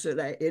autographs or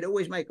that, he'd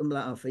always make them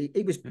laugh.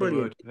 He was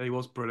brilliant. He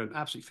was brilliant.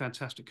 Absolutely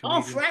fantastic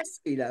comedian. Arthur,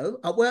 though,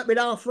 I worked with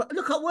Arthur.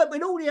 Look, I worked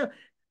with all the.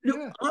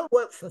 I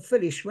worked for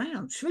Phyllis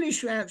Rounce.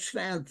 Phyllis Rounce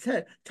found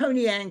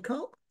Tony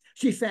Hancock.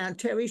 She found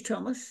Terry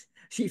Thomas.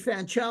 She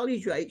found Charlie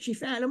Drake. She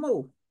found them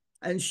all.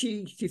 And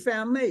she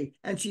found me.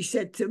 And she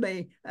said to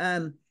me,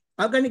 I'm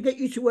going to get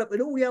you to work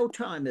with all the old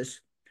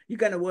timers. You're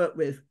going to work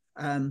with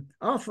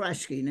Arthur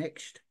Askey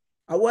next.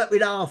 I worked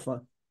with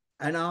Arthur.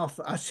 And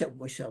Arthur, I said to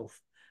myself,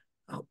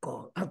 oh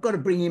God, I've got to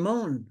bring him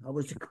on. I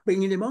was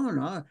bringing him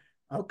on.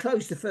 I'll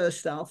close the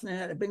first half, and then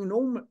I had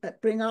to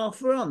bring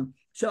Arthur on.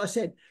 So I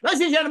said,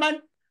 ladies and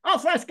gentlemen,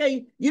 Arthur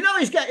Askey, you know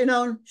he's getting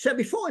on. So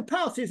before he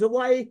passes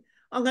away,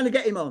 I'm going to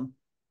get him on.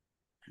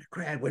 And the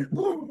crowd went,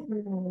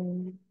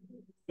 whoa.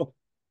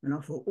 And I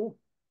thought, oh,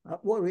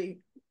 what are we?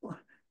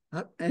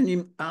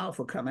 And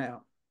Arthur come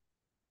out.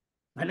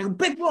 And a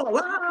big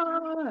roar,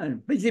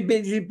 busy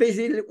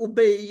little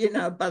bee, you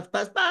know, buzz.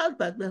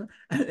 And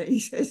he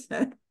says,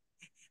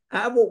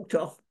 I walked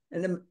off,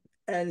 and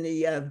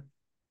the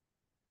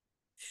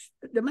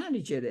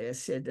manager there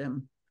said,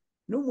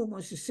 no one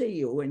wants to see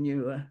you when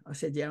you. I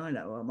said, yeah, I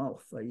know, I'm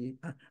off.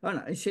 I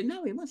know. He said,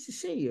 no, he wants to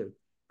see you.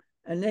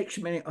 And next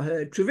minute, I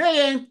heard,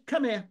 Trevillion,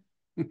 come here.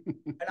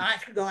 And I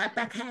had to go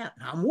back out.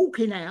 I'm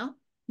walking out.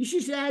 This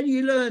is how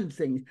you learn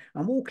things.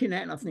 I'm walking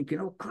out and I'm thinking,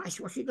 oh, Christ,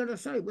 what's he going to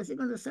say? What's he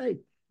going to say?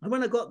 And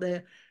when I got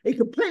there, he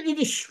completely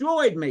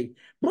destroyed me,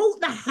 brought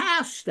the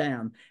house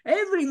down.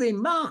 Every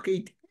remark,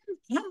 he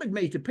hammered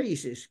me to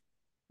pieces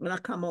when I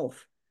come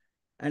off.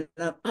 And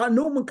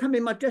Norman come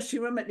in my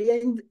dressing room at the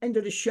end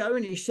of the show,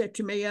 and he said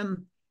to me,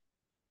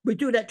 we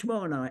do that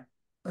tomorrow night.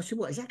 I said,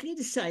 what, exactly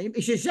the same?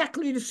 It's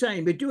exactly the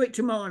same. We do it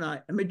tomorrow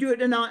night, and we do it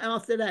the night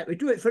after that. We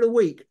do it for the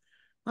week.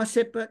 I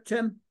said, but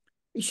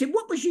he said,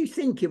 what was you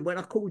thinking when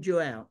I called you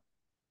out?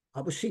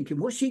 I was thinking,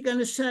 what's he going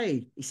to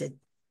say? He said,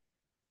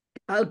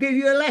 I'll give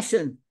you a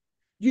lesson.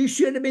 You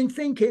should have been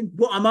thinking,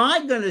 what am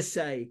I going to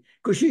say?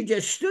 Because you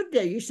just stood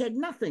there. You said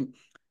nothing.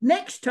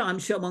 Next time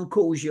someone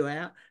calls you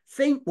out,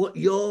 think what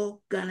you're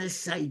going to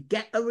say.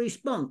 Get a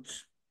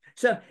response.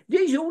 So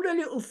these are all the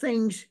little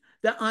things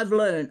that I've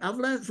learned. I've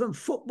learned from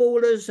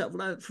footballers. I've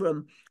learned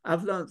from,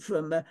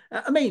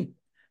 I mean,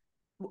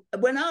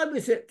 when I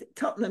was at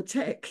Tottenham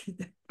Tech,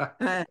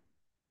 I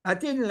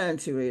didn't learn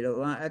to read all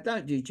right. I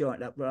don't do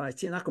joint up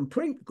writing. I can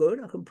print good.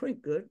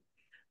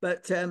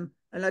 But, and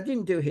I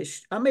didn't do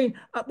history. I mean,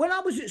 when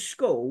I was at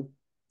school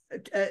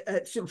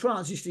at St.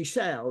 Francis de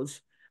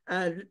Sales,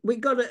 I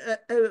moved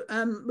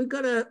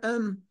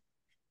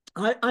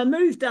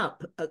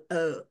up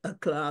a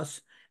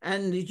class,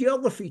 and the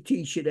geography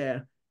teacher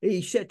there,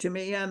 he said to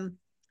me,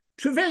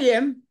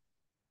 Trevillion.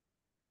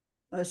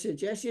 I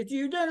said, yes. He said,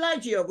 you don't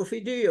like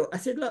geography, do you? I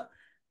said, look,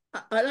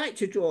 I like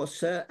to draw,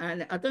 sir,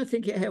 and I don't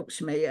think it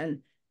helps me. And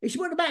he said,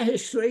 what about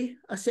history?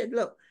 I said,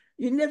 look,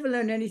 you never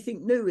learn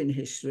anything new in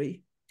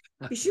history.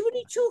 He said, what are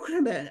you talking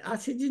about? I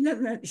said, you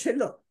never learn. He said,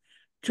 look,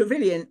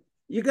 Trevillion,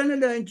 you're going to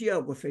learn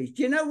geography.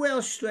 Do you know where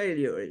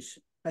Australia is?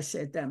 I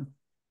said,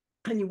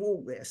 can you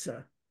walk there,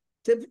 sir?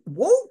 He said,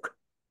 walk?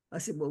 I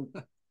said, well,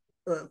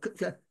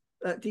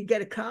 do you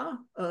get a car?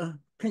 Can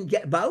you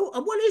get a boat?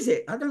 What is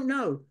it? I don't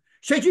know.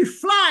 He said, you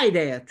fly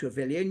there,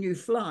 Trevillion, you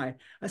fly.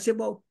 I said,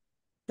 well,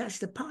 that's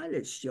the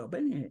pilot's job,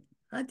 isn't it?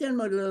 I don't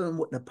want to learn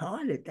what the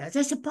pilot does.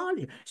 That's a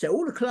pilot. So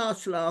all the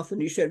class laughed,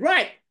 and he said,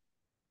 right,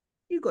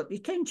 you got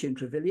detention,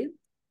 Trevillion.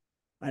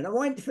 And I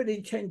went for the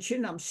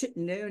detention. I'm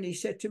sitting there, and he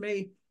said to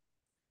me,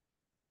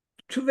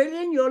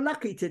 Trevillion, you're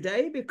lucky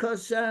today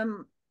because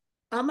I'm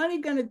only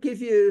going to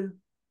give you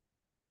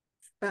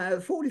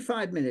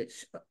 45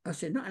 minutes. I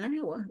said, not an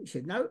hour. He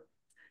said, no,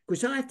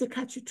 because I have to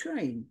catch a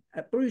train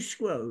at Bruce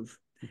Grove,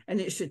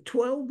 and it's a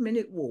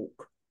 12-minute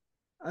walk.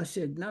 I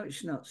said, no,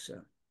 it's not,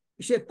 sir.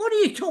 He said, what are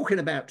you talking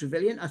about,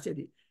 Trevillion? I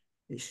said,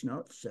 it's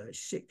not, sir.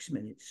 It's 6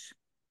 minutes.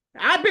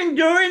 I've been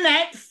doing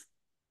that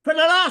for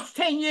the last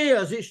 10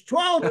 years. It's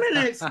 12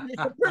 minutes. And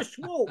it's a brisk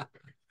walk.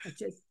 I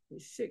said,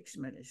 it's 6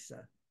 minutes,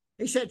 sir.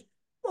 He said,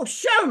 well,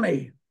 show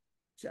me.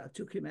 So I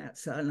took him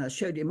outside and I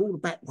showed him all the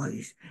back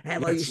ways.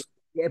 How I used to,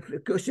 yeah,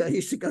 because I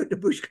used to go to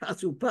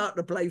Bushcastle Park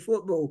to play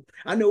football.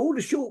 I know all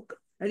the short.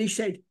 And he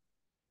said,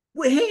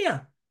 we're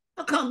here.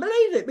 I can't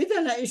believe it. We've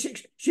done that in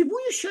 6. He said, will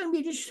you show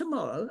me this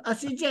tomorrow? I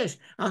said, yes.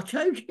 I'll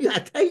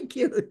take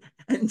you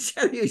and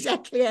show you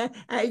exactly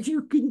how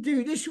you can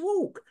do this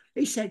walk.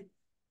 He said,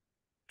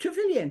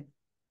 Trevillion.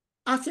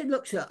 I said,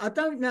 look, sir, I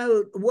don't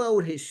know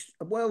world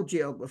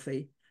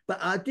geography, but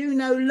I do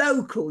know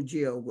local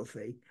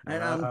geography.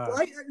 And I'm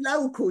great at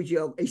local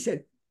geography. He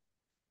said,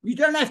 you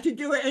don't have to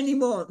do it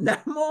anymore. No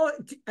more.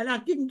 And I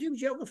didn't do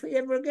geography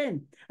ever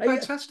again.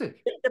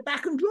 Fantastic. Get the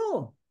back and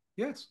draw.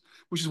 Yes,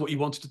 which is what you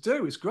wanted to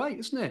do. It's great,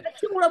 isn't it?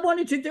 That's all I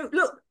wanted to do.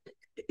 Look,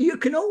 you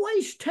can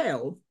always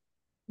tell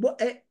what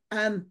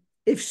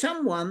if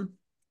someone.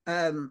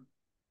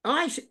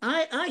 I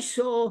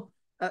saw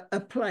a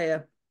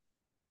player,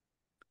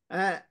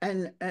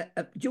 and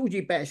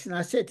Georgie Best, and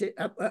I said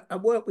I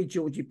worked with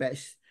Georgie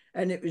Best,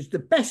 and it was the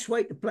best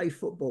way to play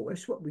football.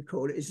 That's what we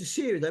call it. It's a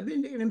series. I've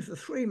been doing him for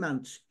 3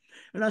 months,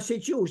 and I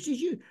said, George,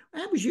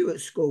 how was you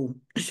at school?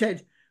 He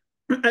said,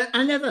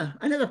 I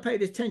never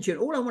paid attention.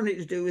 All I wanted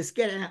to do was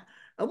get out.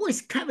 I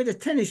always carried a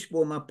tennis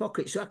ball in my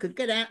pocket so I could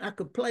get out and I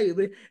could play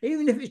with it,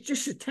 even if it's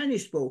just a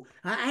tennis ball.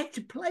 I had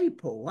to play,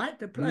 Paul. I had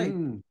to play.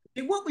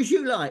 What was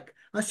you like?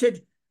 I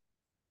said,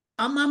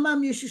 And my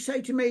mum used to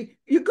say to me,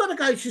 "You've got to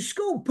go to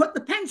school, put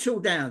the pencil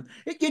down.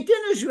 Your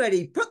dinner's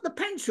ready, put the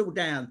pencil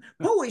down.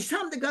 Paul, it's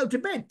time to go to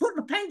bed, put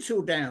the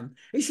pencil down."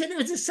 He said it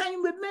was the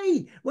same with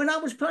me when I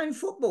was playing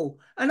football.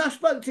 And I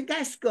spoke to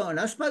Gascoigne,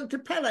 I spoke to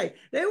Pele.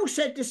 They all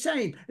said the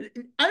same.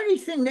 The only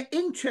thing that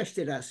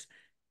interested us,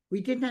 we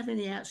didn't have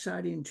any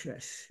outside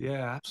interests.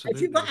 Yeah, If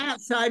you've got absolutely.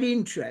 outside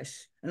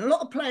interests, and a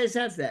lot of players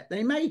have that,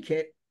 they make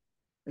it,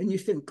 and you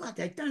think, God,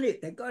 they've done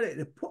it, they've got it,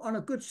 they've put on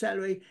a good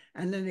salary,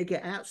 and then they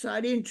get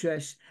outside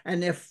interest,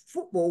 and their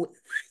football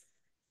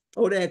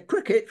or their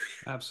cricket,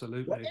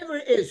 Absolutely. whatever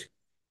it is.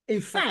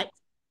 In And fact,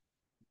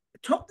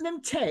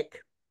 Tottenham Tech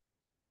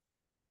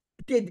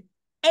did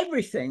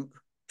everything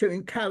to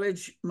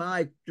encourage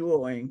my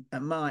drawing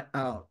and my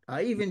art.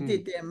 I even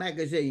did their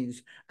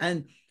magazines.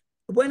 And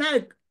when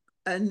in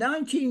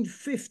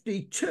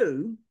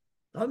 1952,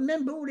 I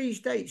remember all these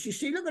dates. You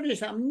see, look at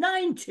this. I'm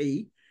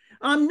 90.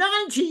 I'm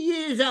 90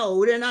 years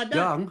old, and I don't.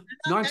 young,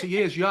 90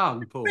 years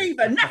young, Paul.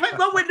 Beaver, nothing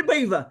wrong with the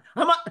beaver.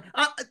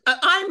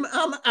 I'm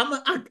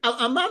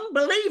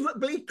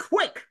unbelievably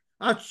quick.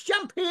 I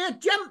jump here,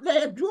 jump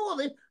there, draw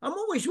this. I'm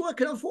always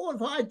working on 4 or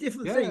 5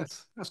 different things.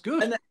 Yes, that's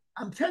good. And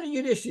I'm telling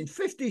you this, in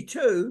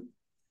 52,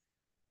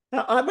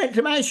 I went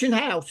to Mansion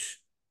House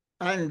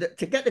and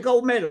to get the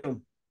gold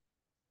medal.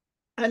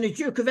 And the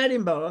Duke of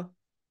Edinburgh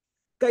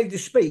gave the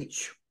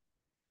speech.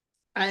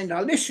 And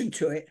I listened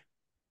to it.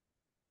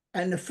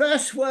 And the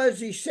first words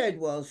he said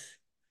was,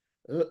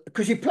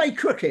 because he played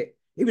cricket.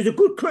 He was a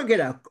good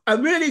cricketer, a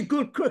really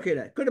good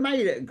cricketer, could have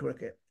made it in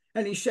cricket.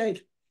 And he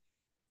said,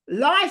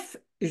 life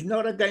is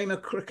not a game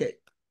of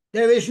cricket.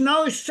 There is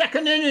no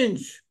second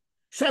innings.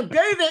 So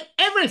give it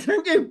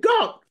everything you've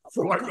got.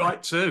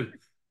 Right too.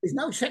 There's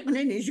no second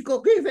innings. You've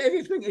got to give it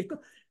everything you've got.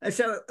 And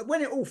so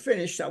when it all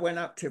finished, I went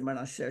up to him and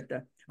I said,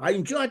 I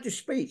enjoyed the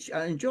speech.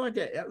 I enjoyed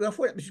it. I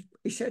thought it was,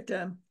 he said,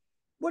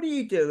 what do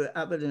you do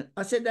other than,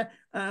 I said,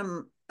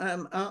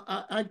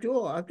 I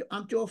draw.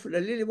 I draw for the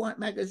Lily White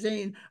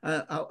magazine.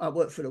 I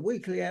work for the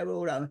Weekly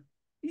Herald.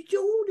 You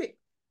do all it.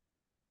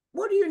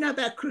 What do you know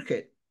about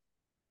cricket?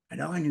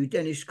 And I knew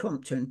Dennis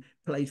Compton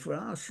played for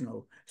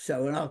Arsenal.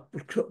 So and I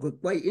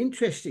took great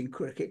interest in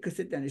cricket because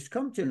of Dennis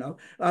Compton.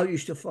 I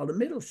used to follow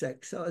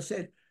Middlesex. So I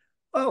said,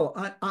 oh,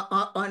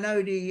 I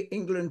know the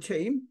England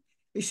team.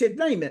 He said,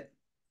 name it.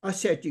 I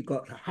said, you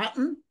got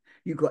Hutton,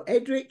 you got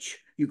Edrich,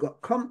 you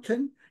got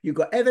Compton, you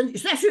got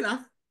Evans. That's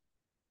enough.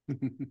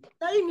 Name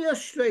the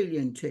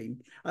Australian team.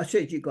 I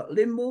said, you got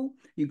Limwell,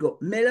 you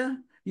got Miller,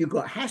 you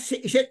got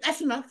Hassett. He said,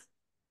 that's enough.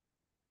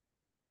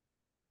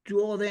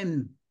 Draw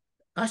them.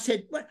 I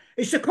said, well,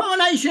 it's the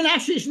Coronation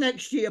Ashes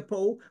next year,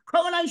 Paul.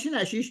 Coronation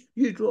Ashes,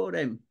 you draw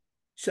them.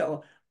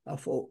 So I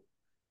thought,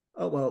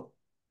 oh, well.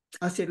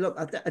 I said, look,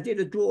 I did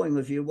a drawing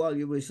of you while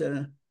you was,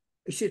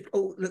 he said,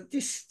 oh, look,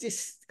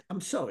 this,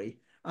 I'm sorry.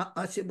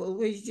 I said, well,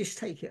 will you just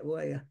take it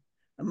away?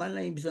 And my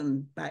name's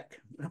on back.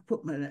 I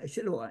put my, he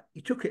said, all right,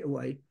 he took it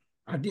away.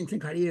 I didn't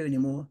think I'd hear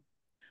anymore.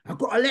 I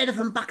got a letter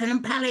from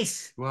Buckingham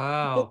Palace.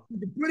 Wow. It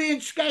was a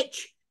brilliant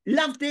sketch.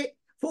 Loved it.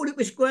 Thought it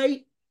was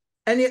great.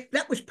 And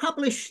that was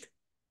published.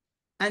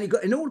 And it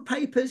got in all the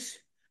papers.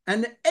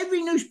 And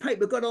every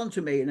newspaper got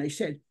onto me and they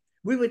said,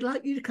 we would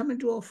like you to come and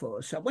draw for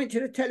us. So I went to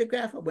the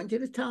Telegraph, I went to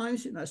the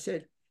Times, and I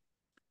said,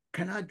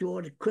 can I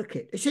draw the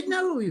cricket? They said,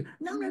 no. We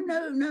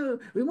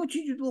want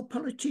you to draw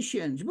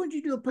politicians. We want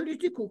you to do a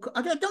political,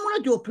 I don't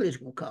want to do a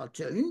political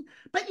cartoon,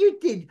 but you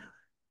did.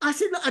 I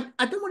said, look,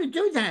 I don't want to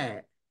do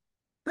that.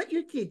 But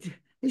you did.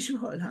 His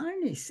Royal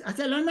Highness. I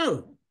said, I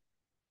know.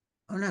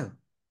 Oh, no.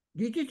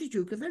 You did the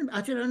Duke of Edinburgh.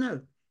 I said, I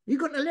know. You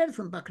got a letter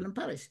from Buckingham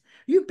Palace.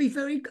 You'd be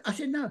very, I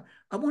said, no,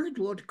 I want to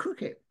draw the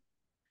cricket.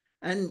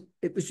 And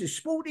it was a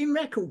Sporting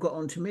Record got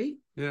onto me.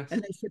 Yes.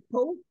 And they said,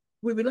 Paul,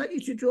 we would like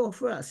you to draw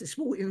for us a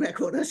Sporting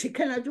Record. I said,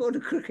 can I draw the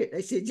cricket?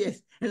 They said,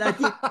 yes. And I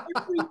did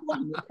every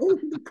one, all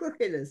the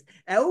cricketers,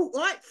 all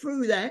right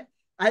through that.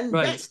 And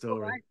Great that's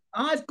story. right.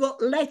 I've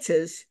got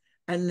letters.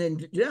 And then,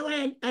 you know,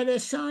 I had a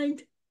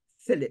signed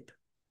Philip.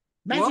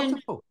 Imagine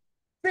Wonderful.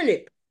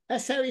 Philip.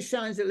 That's how he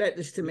signs the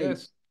letters to me.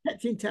 Yes.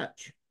 Kept in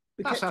touch.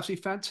 That's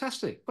absolutely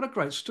fantastic. What a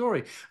great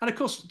story. And of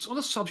course, on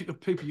the subject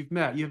of people you've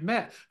met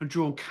and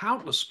drawn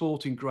countless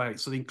sporting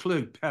greats that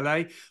include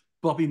Pele,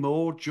 Bobby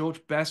Moore,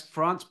 George Best,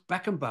 Franz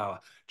Beckenbauer,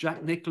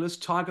 Jack Nicklaus,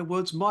 Tiger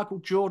Woods, Michael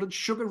Jordan,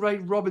 Sugar Ray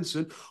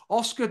Robinson,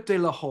 Oscar De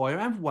La Hoya,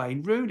 and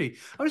Wayne Rooney.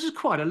 Oh, this is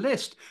quite a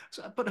list.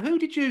 But who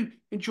did you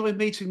enjoy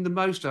meeting the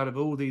most out of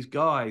all these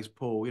guys,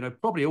 Paul? You know,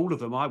 probably all of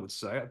them, I would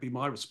say. That'd be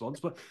my response.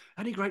 But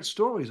any great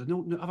stories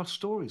and other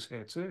stories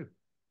here too?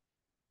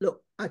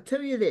 Look, I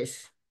tell you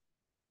this.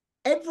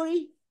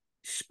 Every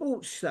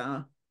sports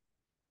star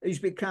who's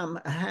become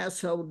a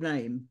household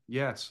name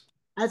Yes.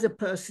 has a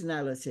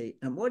personality.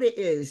 And what it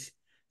is,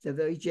 they're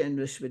very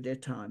generous with their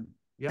time.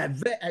 Yeah.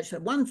 That's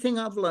one thing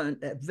I've learned.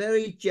 They're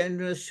very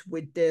generous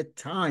with their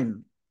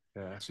time.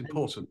 Yeah, that's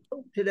important.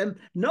 Talk to them,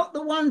 not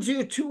the ones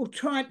who are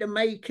trying to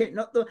make it,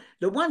 not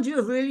the ones who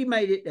have really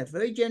made it. They're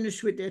very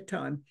generous with their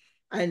time.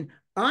 And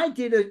I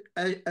did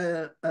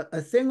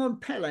a thing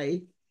on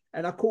Pele,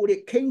 and I called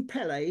it King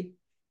Pele.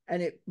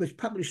 and it was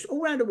published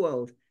all around the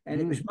world.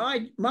 And it was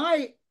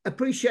my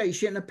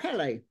appreciation of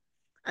Pele.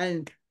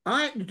 And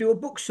I had to do a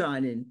book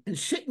signing, and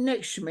sitting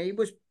next to me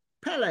was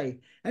Pele,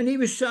 and he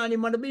was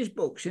signing one of his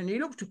books, and he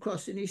looked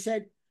across and he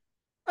said,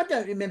 I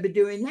don't remember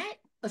doing that.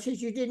 I said,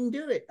 you didn't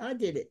do it. I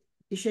did it.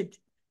 He said,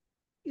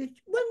 when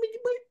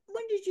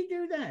did you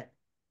do that?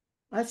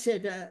 I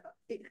said,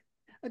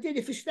 I did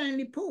it for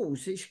Stanley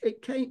Paul's.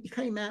 It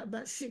came out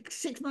about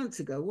six months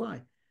ago.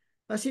 Why?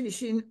 I said,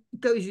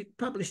 goes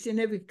published in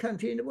every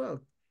country in the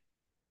world.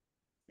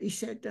 He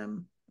said,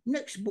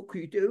 next book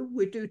you do,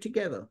 we'll do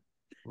together.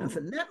 Oh. And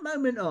from that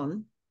moment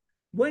on,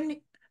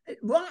 right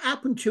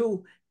up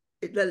until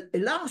the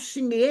last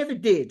thing he ever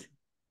did,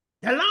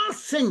 the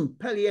last thing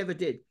Pele ever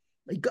did,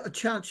 he got a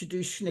chance to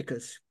do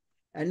Snickers.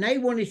 And they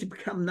wanted to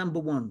become number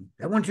one.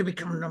 They wanted to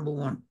become number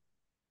one.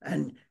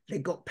 And they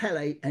got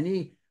Pele,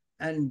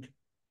 and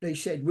they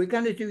said, we're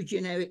going to do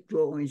generic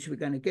drawings. We're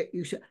going to get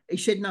you. He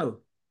said, no,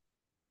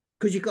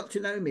 because you got to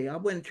know me.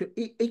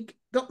 He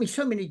got me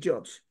so many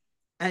jobs.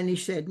 And he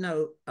said,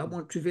 no, I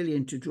want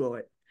Trevillion to draw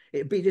it.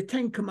 It'd be the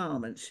 10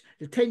 commandments,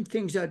 the 10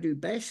 things I do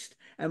best.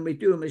 And we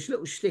do them as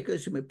little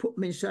stickers, and we put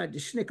them inside the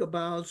Snicker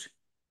bars.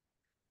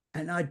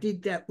 And I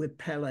did that with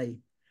Pele.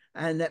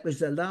 And that was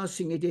the last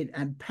thing he did.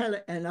 And Pele,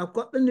 and I've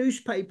got the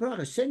newspaper.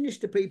 I send this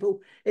to people.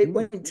 It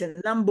went to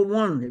number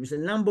one. It was the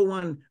number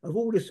one of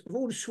all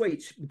the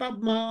sweets,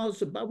 above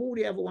Mars, above all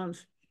the other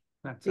ones.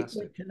 Fantastic. It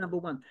went to number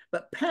one.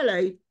 But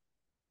Pele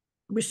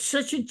was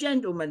such a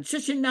gentleman,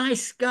 such a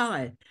nice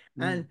guy,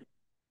 and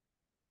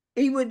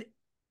he would.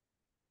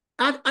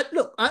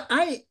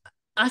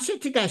 I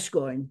said to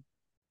Gascoigne,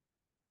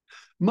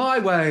 My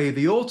Way,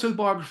 the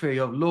autobiography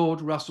of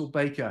Lord Russell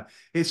Baker.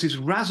 It's his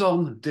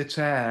raison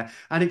d'etre,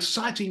 an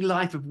exciting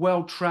life of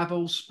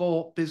well-travel,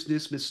 sport,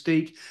 business,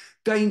 mystique,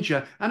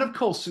 danger, and of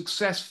course,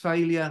 success,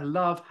 failure,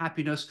 love,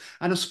 happiness,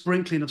 and a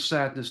sprinkling of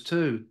sadness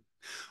too.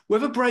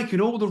 Whether breaking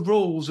all the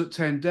rules at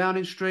 10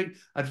 Downing Street,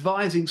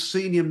 advising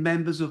senior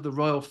members of the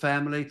royal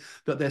family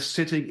that they're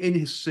sitting in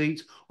his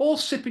seat, or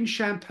sipping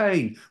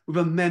champagne with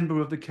a member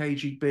of the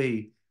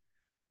KGB,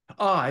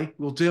 I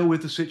will deal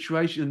with the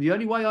situation in the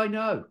only way I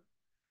know.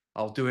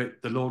 I'll do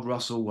it the Lord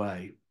Russell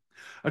way.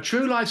 A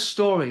true life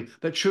story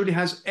that truly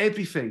has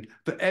everything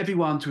for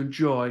everyone to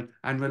enjoy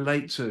and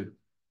relate to.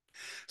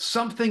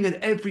 Something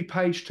at every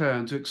page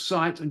turn to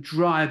excite and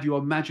drive your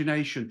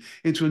imagination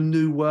into a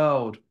new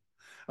world.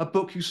 A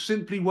book you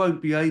simply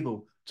won't be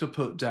able to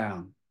put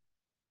down.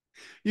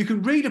 You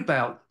can read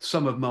about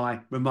some of my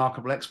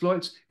remarkable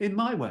exploits in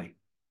My Way.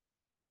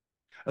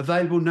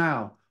 Available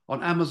now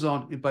on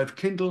Amazon in both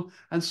Kindle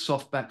and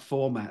softback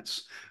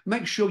formats.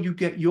 Make sure you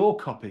get your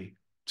copy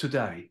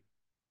today.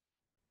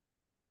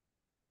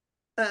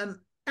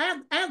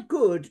 How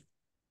good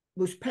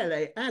was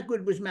Pele? How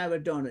good was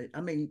Maradona?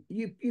 I mean,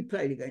 you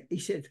played again. He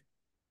said,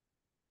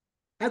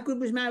 how good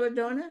was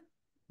Maradona?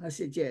 I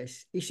said,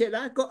 yes. He said,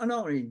 I got an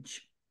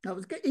orange. I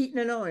was eating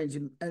an orange,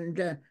 and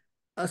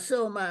I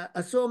saw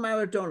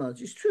Maradona.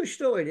 It's a true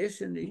story,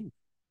 this. And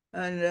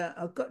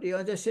I got the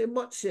orange. I said,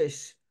 what's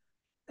this?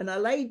 And I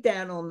laid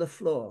down on the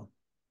floor.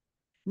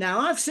 Now,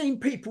 I've seen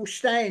people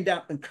stand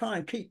up and try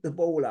and keep the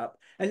ball up,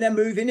 and they're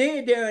moving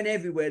here, there, and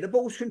everywhere. The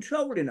ball's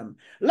controlling them.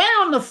 Lay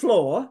on the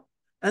floor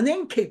and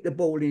then keep the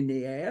ball in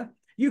the air.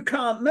 You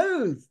can't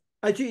move.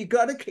 You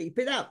got to keep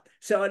it up.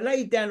 So I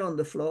laid down on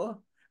the floor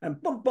and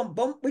bump, bump,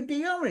 bump with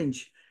the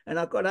orange. And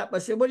I got up. I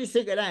said, what do you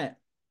think of that?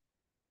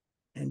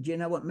 And do you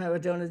know what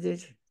Maradona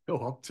did? Go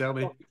on, tell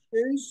me.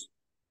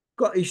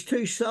 Got his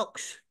 2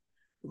 socks,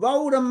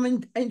 rolled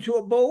them into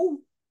a ball,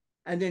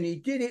 and then he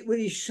did it with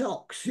his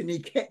socks, and he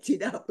kept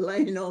it up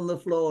laying on the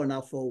floor. And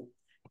I thought,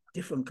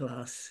 different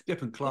class.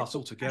 Different class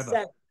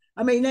altogether.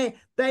 I mean,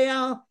 they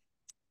are,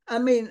 I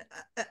mean,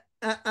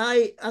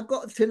 I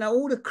got to know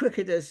all the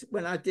cricketers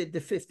when I did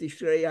the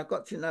 53. I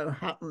got to know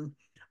Hutton.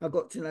 I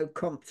got to know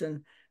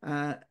Compton.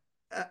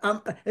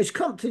 As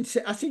Compton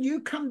said, I said,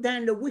 you come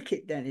down the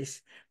wicket,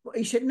 Dennis. But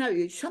he said,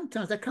 no,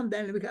 sometimes I come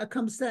down the wicket. I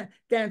come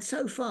down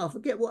so far, I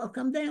forget what I've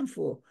come down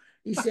for.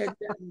 He said,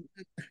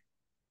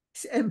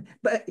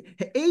 but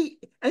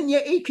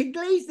yet he could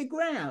leave the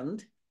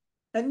ground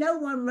and no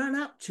one ran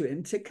up to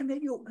him to come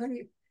in,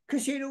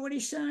 because he'd already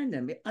signed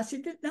them. I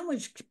said, no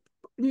one's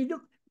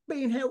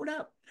being held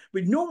up.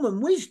 With Norman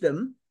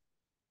Wisdom,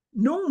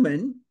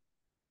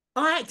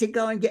 I had to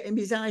go and get him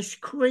his ice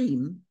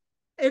cream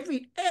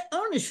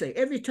honestly,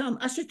 every time.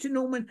 I said to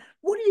Norman,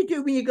 what do you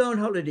do when you go on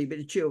holiday with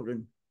the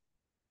children?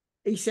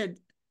 He said,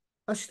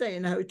 I stay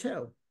in a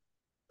hotel.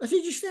 I said,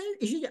 you stay?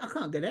 He said, I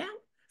can't get out.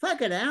 If I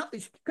get out,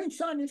 it's, can you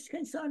sign this,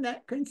 can you sign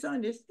that, can you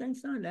sign this, can you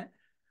sign that?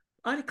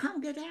 I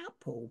can't get out,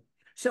 Paul.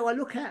 So I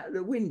look out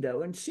the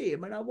window and see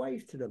him, and I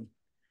wave to them.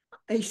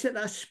 And he said,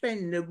 I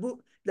spend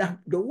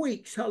the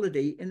week's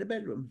holiday in the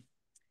bedroom.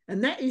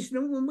 And that is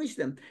Norman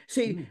Wisdom.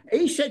 See,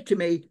 he said to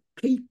me,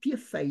 keep your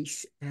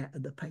face out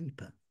of the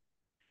paper.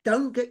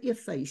 Don't get your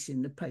face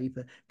in the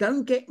paper.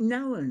 Don't get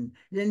known.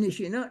 Then if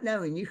you're not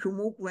known, you can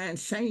walk around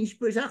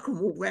Sainsbury's. I can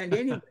walk around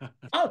anywhere.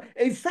 Oh,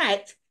 in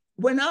fact,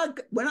 when I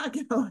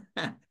go,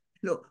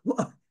 look,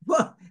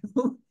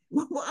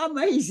 what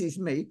amazes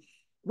me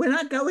when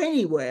I go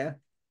anywhere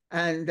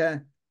and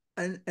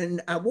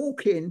I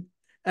walk in.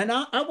 And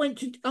I went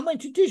to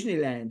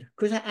Disneyland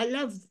because I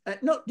love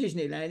not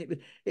Disneyland.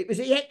 It was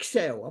the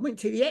XL. I went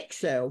to the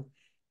XL,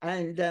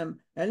 and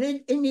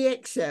in the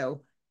XL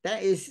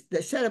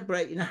they're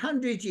celebrating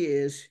 100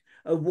 years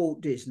of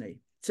Walt Disney.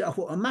 So I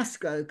thought I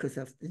must go because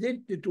I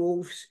did the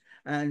dwarfs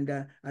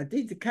and I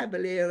did the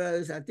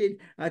Caballeros. I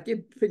did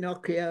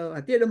Pinocchio.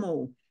 I did them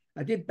all.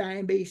 I did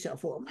Bambi. So I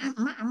thought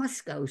I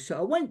must go. So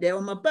I went there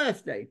on my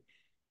birthday,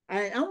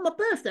 and on my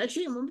birthday,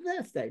 actually on my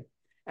birthday.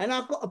 And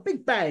I've got a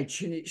big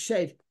badge and it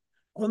said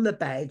on the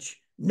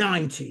badge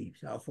 90.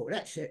 So I thought,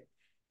 that's it.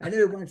 And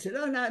everyone said,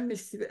 oh no,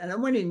 Mr. And I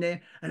went in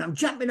there and I'm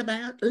jumping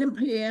about,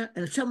 limping here,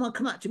 and someone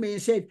come up to me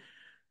and said,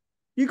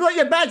 you got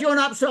your badge on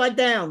upside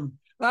down.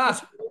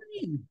 Ah.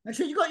 I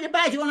said, you got your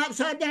badge on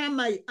upside down,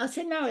 mate. I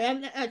said, no,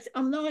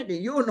 I'm 90.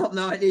 You're not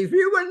 90. If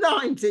you were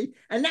 90,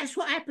 and that's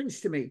what happens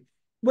to me.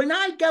 When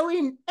I go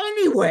in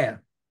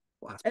anywhere,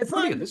 well, that's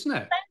brilliant, isn't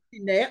it?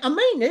 In there, I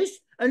mean this,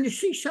 and you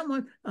see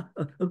someone,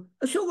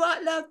 it's all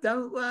right, love,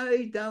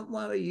 don't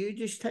worry, you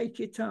just take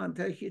your time.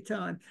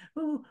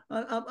 Oh,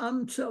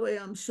 I'm sorry,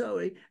 this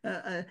is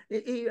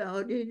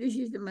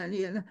the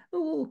money, and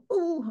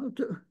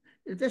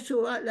that's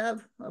all right,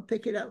 love, I'll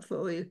pick it up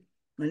for you.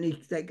 And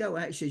they go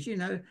out, he says, you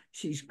know,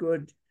 she's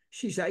good,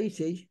 she's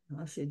 80.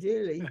 I said,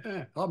 really?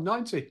 I'm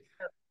 90.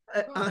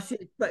 I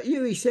said, but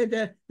you, he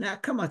said, now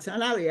come on,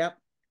 son, hurry up.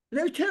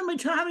 They tell me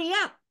to hurry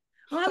up.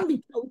 I'm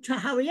being told to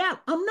hurry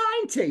up. I'm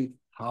 90.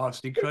 Oh, it's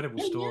an incredible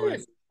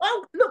story.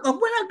 Oh, look, when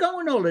I go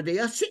on holiday,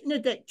 I sit in a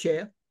deck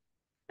chair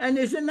and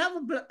there's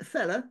another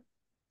fella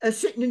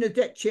sitting in a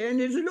deck chair and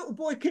there's a little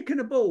boy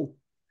kicking a ball.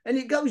 And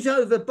it goes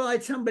over by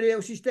somebody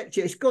else's deck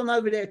chair. It's gone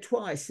over there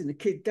twice and the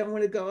kid don't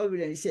want to go over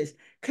there. And he says,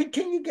 can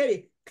you get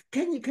it?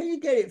 Can you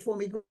get it for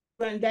me,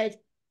 granddad?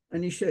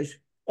 And he says,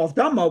 I've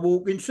done my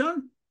walking,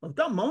 son. I've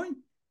done mine.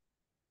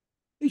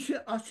 I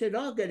said,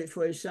 I'll get it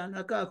for you, son.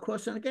 I go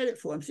across and I get it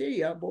for him. See,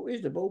 yeah,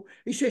 here's the ball.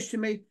 He says to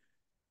me,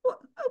 what?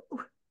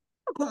 I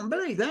can't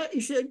believe that.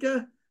 He said,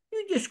 you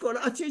just got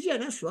it. I said, yeah,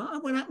 that's right. I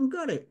went up and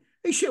got it.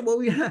 He said,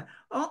 well, yeah,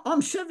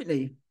 I'm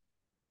 70.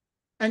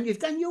 And you've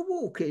done your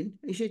walking?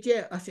 He said,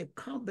 yeah. I said,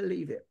 can't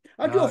believe it.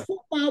 I do a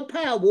 4-mile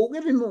power walk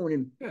every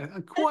morning. Yeah,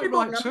 and quite every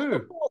right too. I'm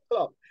up at 4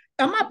 o'clock.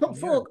 I'm up at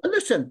 4.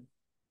 Listen,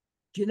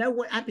 do you know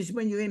what happens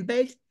when you're in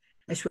bed?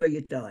 That's where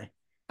you die.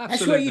 Absolutely.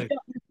 That's where you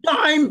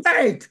die in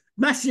bed.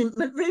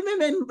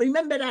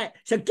 Remember that.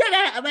 So get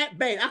out of that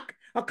bed.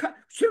 As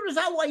soon as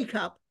I wake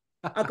up,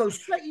 I go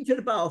straight into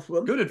the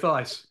bathroom. Good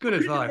advice. Good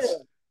advice.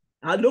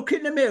 I look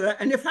in the mirror,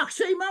 and if I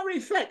see my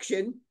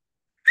reflection,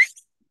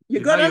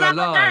 you got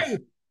another day.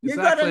 You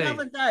got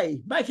another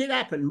day. Make it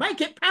happen. Make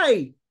it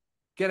pay.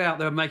 Get out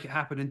there and make it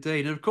happen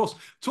indeed. And of course,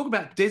 talk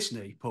about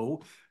Disney,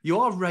 Paul. You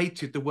are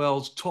rated the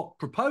world's top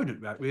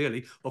proponent,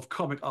 really, of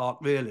comic art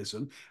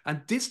realism.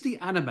 And Disney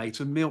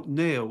animator Milt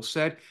Neal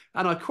said,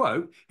 and I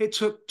quote, it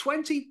took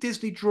 20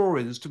 Disney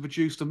drawings to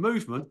produce the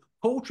movement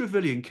Paul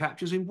Trevillion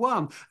captures in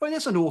one. I mean,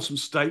 that's an awesome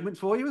statement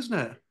for you, isn't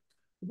it?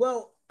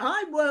 Well,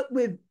 I worked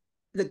with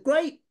the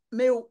great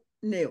Milt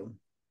Neal.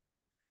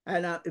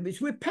 And it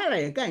was with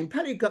Pele again.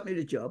 Pele got me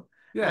the job.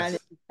 Yes.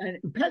 And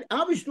Pele,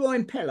 I was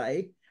drawing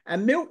Pele,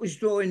 and Milt was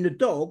drawing the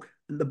dog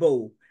and the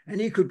ball, and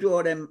he could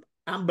draw them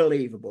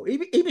unbelievable.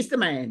 He was the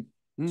man.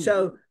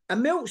 So,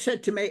 and Milt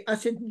said to me, I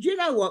said, do you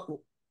know what,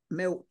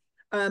 Milt?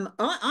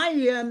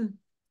 I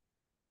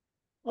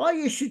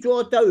used to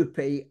draw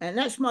Dopey, and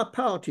that's my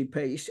party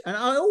piece, and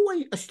I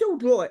still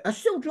draw it. I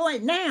still draw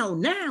it now,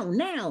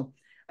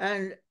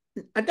 and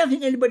I don't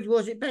think anybody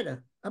draws it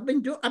better. I've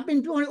been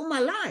drawing it all my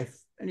life.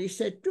 And he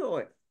said, draw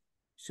it.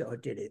 So I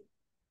did it.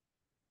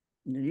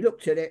 And then he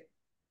looked at it.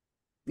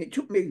 It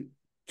took me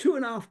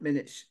 2.5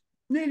 minutes,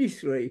 nearly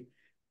 3.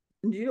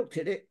 And he looked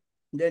at it.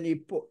 And then he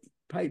put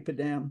paper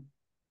down.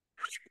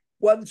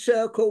 One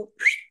circle,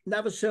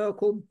 another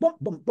circle, bump,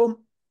 bump,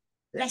 bump.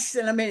 Less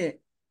than a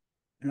minute.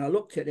 And I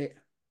looked at it.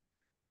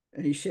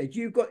 And he said,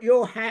 you've got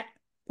your hat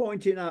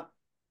pointing up.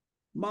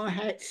 My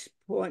hat's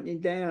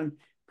pointing down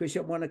because I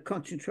want to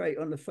concentrate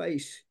on the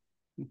face.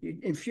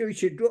 In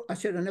future, I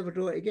said, I'll never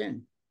draw it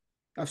again.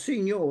 I've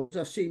seen yours,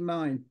 I've seen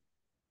mine.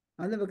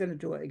 I'm never going to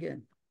do it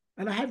again.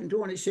 And I haven't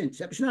drawn it since.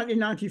 That was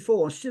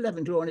 1994. I still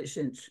haven't drawn it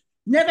since.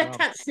 Never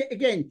touched it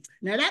again.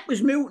 Now, that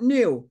was Milt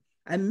Neal.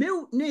 And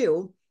Milt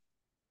Neal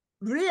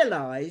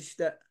realised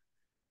that,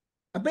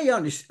 I'll be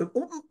honest,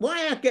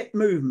 why I get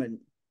movement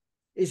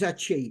is I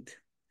cheat.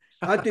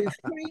 I do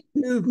 3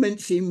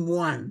 movements in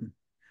one.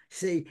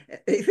 See,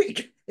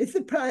 if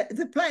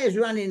the player's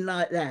running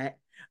like that,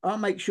 I'll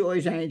make sure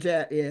his hand's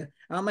out here.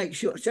 I'll make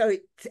sure. So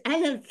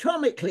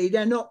anatomically,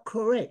 they're not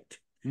correct.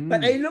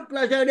 But they look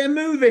like though they're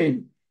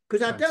moving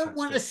because I don't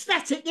want a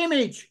static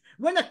image.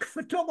 When a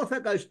photographer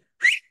goes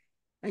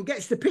and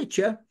gets the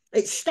picture,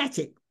 it's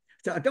static.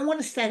 So I don't want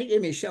a static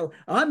image. So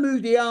I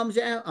move the arms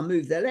out. I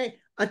move the leg.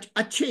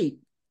 I cheat.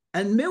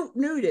 And Milt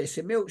knew this.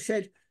 And Milt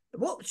said,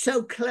 what's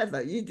so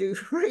clever? You do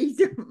 3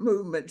 different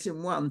movements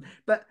in one.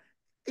 But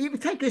it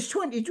would take us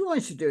 20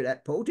 drawings to do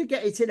that, Paul, to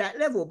get it to that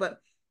level. But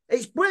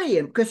it's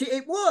brilliant because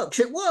it works.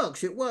 It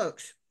works. It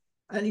works.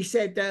 And he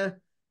said,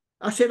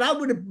 I said, I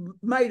would have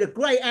made a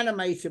great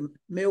animator,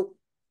 Milt.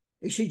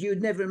 He said,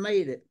 you'd never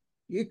made it.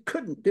 You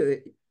couldn't do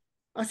it.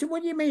 I said,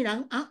 what do you mean?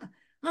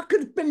 I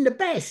could have been the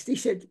best. He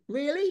said,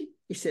 really?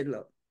 He said,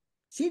 look,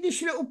 see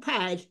this little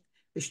pad?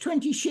 There's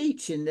 20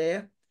 sheets in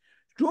there.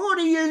 Draw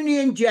the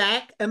Union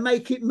Jack and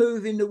make it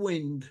move in the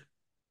wind.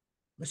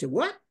 I said,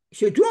 what? He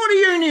said, draw the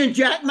Union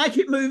Jack, make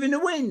it move in the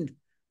wind.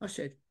 I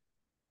said,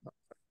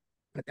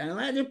 I don't know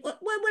how to,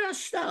 where would I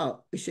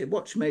start? He said,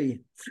 watch me.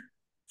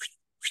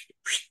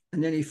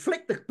 And then he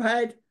flicked the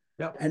pad,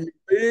 yep, and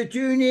the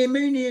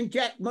Union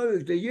Jack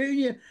moved. The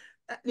Union,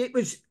 it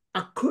was,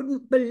 I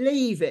couldn't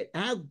believe it,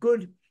 how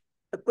good.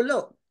 But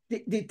look,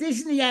 the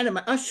Disney anime,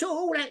 I saw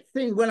all that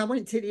thing when I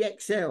went to the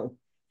XL.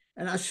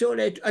 And I saw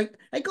they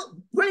got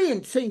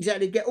brilliant things how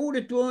they get all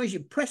the drawings. You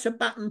press a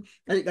button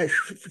and it goes.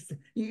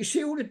 You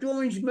see all the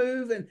drawings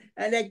move and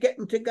they get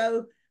them to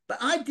go. But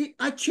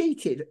I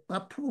cheated. I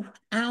pulled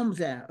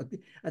arms out.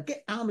 I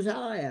get arms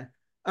higher.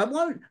 I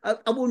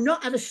will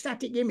not have a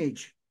static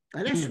image.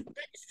 And that's the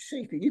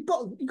secret. You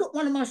got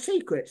one of my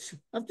secrets.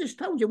 I've just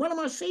told you one of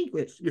my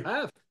secrets. You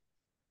have.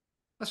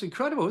 That's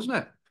incredible, isn't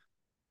it?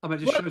 I mean,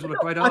 it just shows what a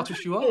great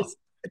artist you are.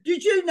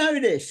 Did you know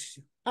this?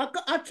 I'll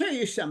tell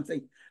you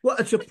something. What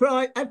a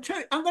surprise.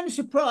 I'm going to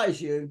surprise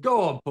you.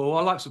 Go on, Paul.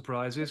 I like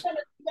surprises. You're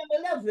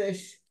going to love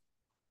this.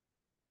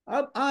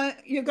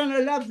 You're going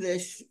to love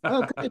this.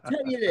 I'm going to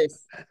tell you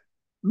this.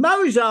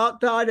 Mozart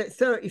died at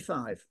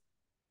 35.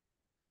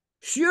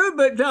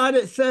 Schubert died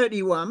at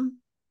 31.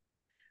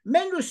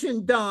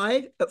 Mendelssohn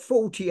died at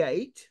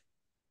 48.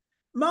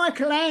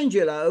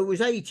 Michelangelo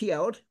was 80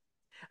 odd.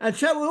 And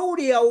so were all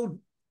the old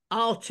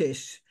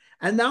artists.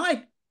 And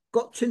I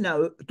got to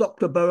know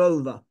Dr.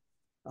 Barova.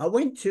 I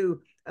went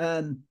to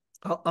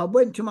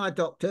my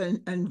doctor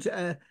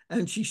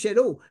and she said,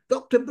 oh,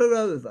 Dr.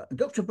 Barova.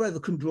 Dr.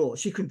 Barova can draw.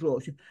 She can draw.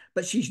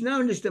 But she's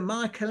known as the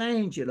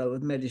Michelangelo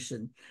of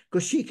medicine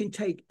because she can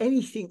take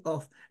anything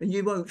off and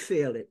you won't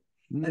feel it.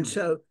 And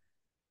so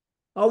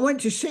I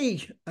went to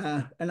see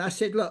and I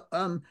said, look,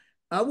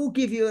 I will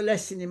give you a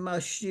lesson in my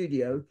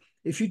studio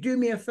if you do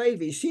me a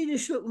favor. You see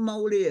this little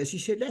mole here? She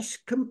said,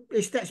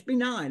 that's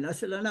benign. I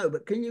said, I know,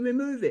 but can you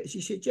remove it? She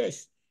said,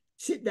 yes.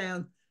 Sit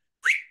down.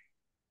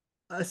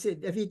 I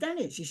said, have you done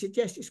it? She said,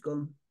 yes, it's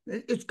gone.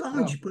 It's gone.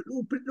 Wow. She put a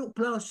little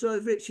plaster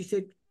over it. She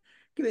said,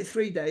 give it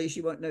 3 days,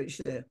 you won't notice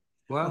there.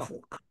 Wow. I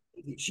thought,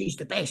 she's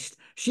the best.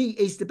 She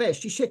is the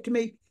best. She said to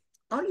me,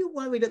 are you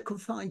worried at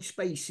confined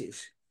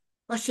spaces?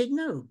 I said,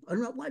 no,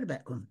 I'm not worried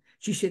about them.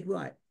 She said,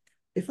 right,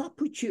 if I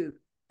put you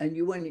and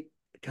you went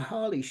to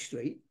Harley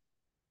Street,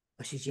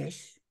 I said,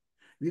 yes,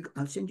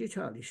 I'll send you to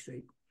Harley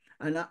Street.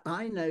 And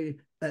I know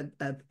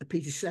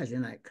Peter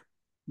Slazenak.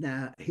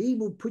 Now, he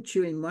will put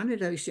you in one of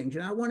those things.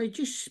 And I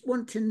just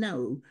want to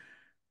know,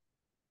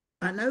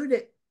 I know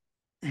that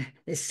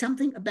there's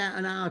something about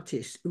an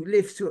artist who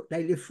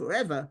they live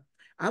forever.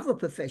 Other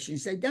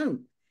professions, they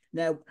don't.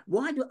 Now,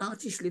 why do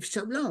artists live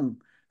so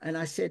long? And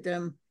I said,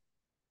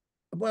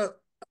 well,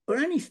 the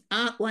only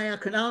way I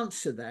can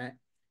answer that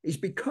is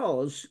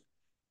because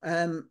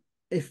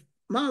if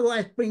my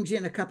wife brings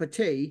in a cup of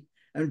tea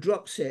and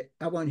drops it,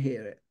 I won't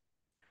hear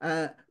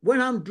it.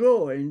 When I'm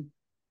drawing,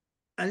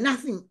 and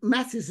nothing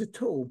matters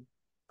at all.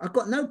 I've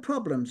got no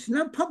problems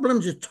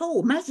at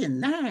all. Imagine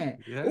that.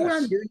 Yes. All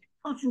I'm doing is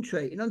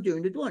concentrating on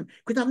doing the drawing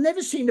because I've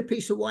never seen a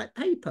piece of white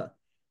paper.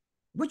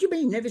 What do you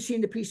mean, never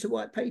seen a piece of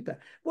white paper?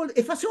 Well,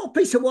 if I saw a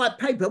piece of white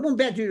paper, I wouldn't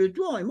be able to do the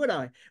drawing, would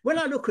I? When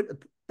I look at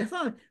if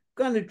I'm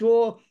going to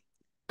draw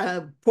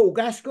Paul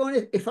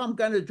Gascoigne, if I'm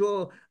going to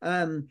draw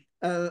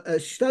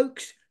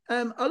Stokes,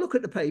 I look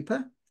at the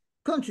paper,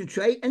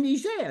 concentrate, and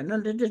he's there,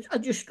 and I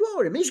just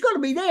draw him. He's got to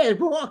be there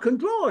before I can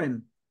draw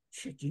him.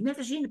 She said, you've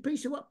never seen a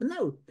piece of what?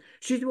 No.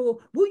 She said, well,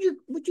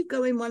 would you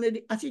go in one of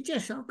the... I said,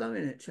 yes, I'll go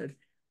in it. So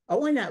I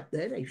went out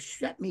there, they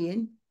strapped me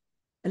in,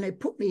 and they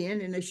put me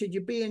in, and they said,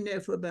 you'll be in there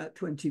for about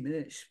 20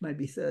 minutes,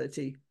 maybe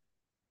 30.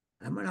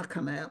 And when I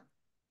come out,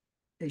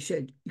 they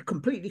said, you're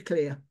completely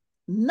clear.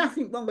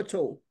 Nothing wrong at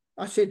all.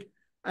 I said,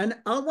 and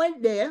I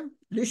went there,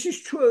 this is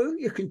true,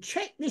 you can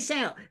check this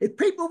out. If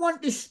people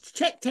want this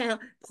checked out,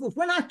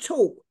 when I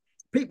talk,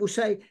 people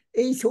say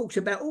he talks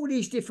about all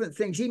these different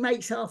things. He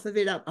makes half of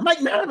it up. I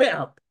make none of it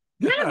up.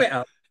 None of it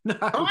up. No.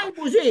 I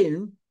was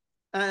in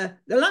the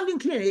London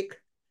Clinic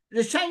at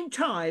the same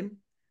time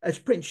as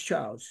Prince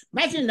Charles.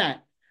 Imagine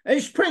that.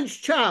 It's Prince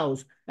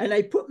Charles. And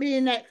they put me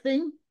in that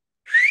thing.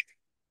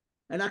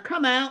 And I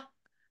come out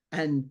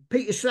and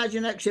Peter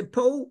Slazenak said,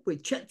 Paul, we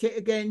checked it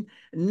again.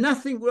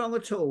 Nothing wrong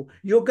at all.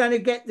 You're going to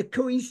get the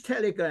Queen's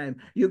telegram.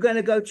 You're going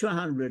to go to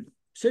 100.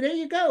 So there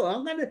you go.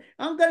 I'm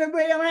gonna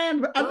be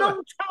around a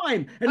long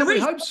time, and we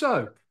hope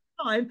so.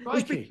 Time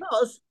is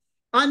because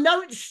I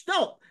don't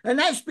stop, and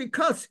that's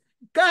because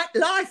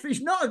life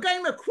is not a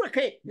game of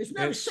cricket. There's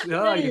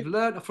no. You've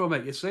learned from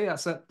it. You see,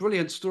 that's that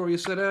brilliant story you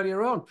said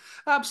earlier on.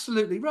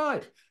 Absolutely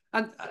right.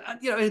 And,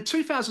 in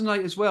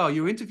 2008 as well,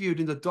 you were interviewed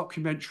in the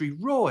documentary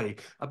Roy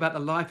about the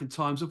life and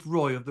times of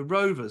Roy of the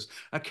Rovers,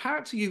 a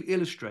character you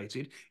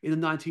illustrated in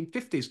the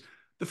 1950s.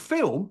 The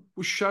film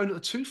was shown at the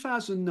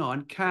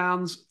 2009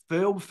 Cannes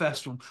Film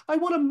Festival.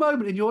 What a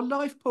moment in your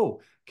life,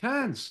 Paul.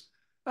 Cannes.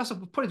 That's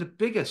probably the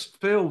biggest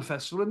film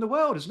festival in the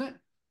world, isn't it?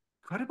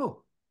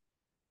 Incredible.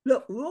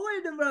 Look, Roy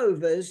of the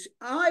Rovers,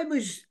 I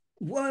was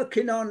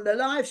working on the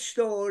life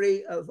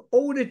story of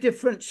all the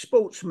different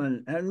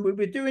sportsmen, and we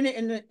were doing it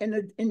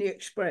in the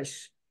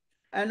Express.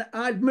 And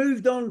I'd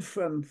moved on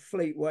from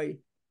Fleetway,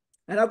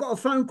 and I got a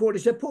phone call. They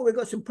said, "Paul, we've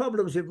got some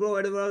problems with Roy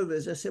of the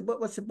Rovers." I said,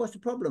 what's the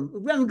problem?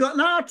 We haven't got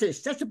an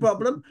artist. That's the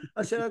problem.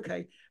 I said,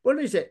 "Okay, what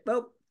is it?"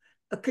 "Well,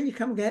 can you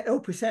come and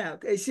help us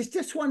out? It's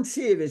just one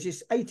series.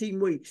 It's 18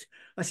 weeks.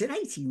 I said,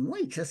 18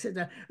 weeks? I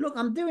said, "Look,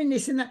 I'm doing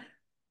this and that."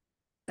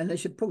 And they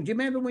said, "Paul, do you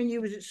remember when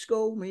you was at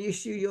school, when you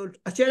used to your..."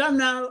 I said, "Oh,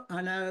 no,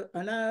 I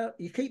know.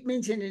 You keep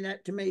mentioning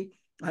that to me.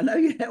 I know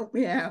you helped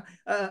me out.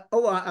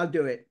 All right, I'll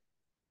do it."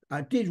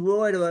 I did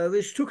Roy the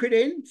Rovers, took it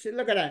in, said,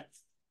 "Look at that."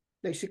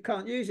 They said,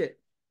 "Can't use it."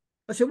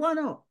 I said, "Why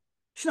not?"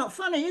 "It's not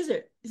funny, is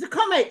it? It's a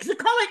comic. It's a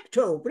comic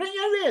tool. But don't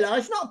you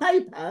realise it's not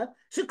paper?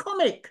 It's a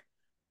comic."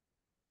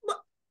 But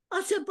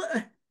I said,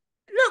 "But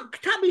look,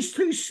 Tubby's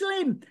too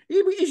slim.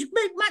 He's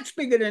big, much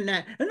bigger than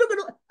that. And look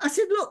at..." I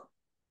said, "Look,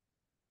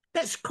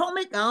 that's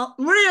comic art,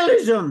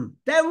 realism.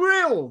 They're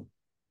real.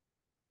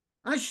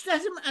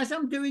 As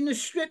I'm doing the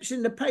strips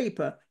in the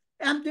paper,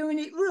 I'm doing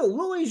it real.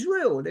 Roy's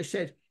real." They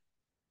said,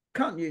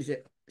 "Can't use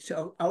it."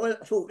 So I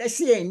thought, that's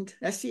the end.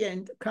 That's the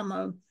end. Come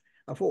home.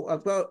 I thought,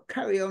 I've got to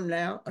carry on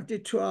now. I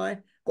did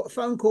try. Got a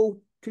phone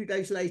call 2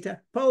 days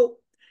later. "Paul,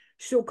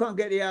 still can't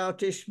get the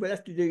artist. We'll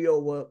have to do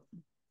your work.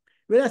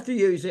 We'll have to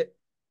use it."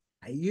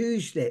 I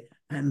used it.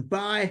 And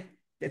by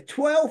the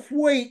 12th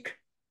week,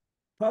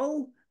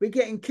 Paul, we're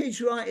getting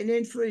kids writing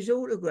in for his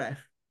autograph.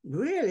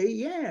 "Really?"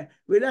 "Yeah.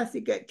 We'll have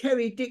to get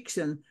Kerry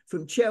Dixon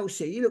from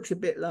Chelsea. He looks a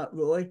bit like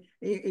Roy.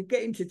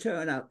 Get him to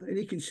turn up and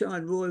he can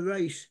sign Roy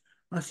Race."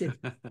 I said,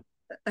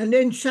 and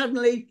then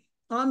suddenly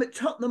I'm at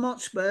Tottenham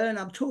Hotspur and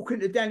I'm talking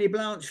to Danny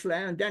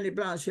Blanchflower, and Danny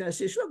Blanchflower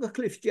says, "Look at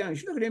Cliff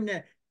Jones. Look at him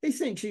there. He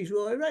thinks he's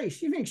Roy Race.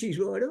 He thinks he's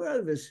Roy the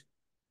Rovers."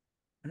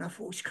 And I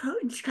thought,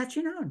 it's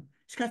catching on.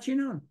 It's catching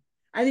on.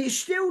 And it's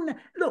still...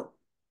 Look,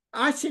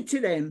 I said to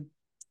them,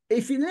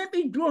 if you let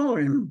me draw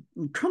him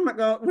in comic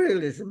art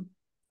realism,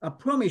 I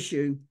promise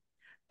you,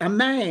 a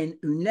man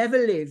who never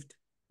lived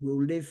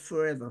will live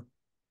forever.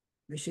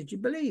 They said, "You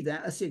believe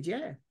that?" I said,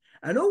 "Yeah."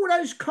 And all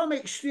those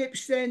comic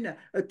strips then,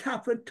 a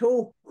Tupper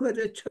Talker,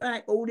 the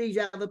Track, all these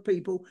other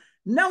people,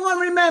 no one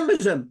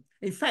remembers them.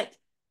 In fact,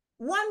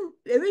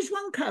 there is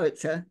one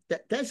character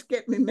that does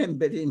get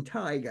remembered in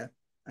Tiger.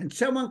 And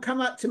someone come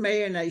up to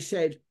me and they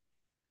said,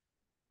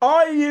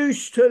 "I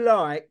used to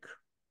like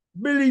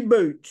Billy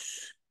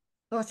Boots."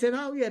 I said,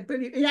 "Oh, yeah,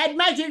 Billy. He had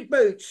magic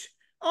boots.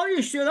 I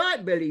used to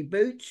like Billy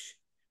Boots.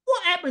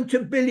 What happened to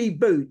Billy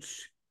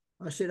Boots?"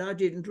 I said, "I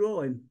didn't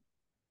draw him."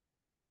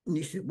 And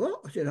he said,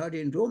 "What?" I said, "I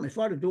didn't draw him. If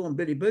I'd have drawn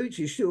Billy Boots,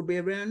 he'd still be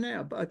around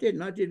now. But I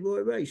didn't. I did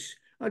Roy Race.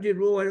 I did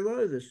Roy the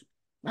Rovers.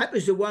 That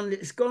was the one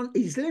that's gone.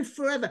 He's lived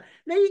forever."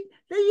 They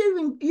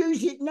even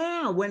use it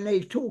now when they're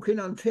talking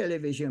on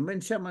television.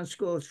 When someone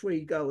scores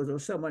 3 goals or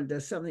someone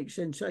does something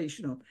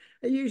sensational,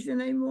 they use the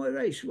name Roy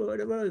Race, Roy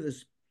the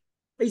Rovers.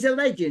 He's a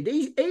legend.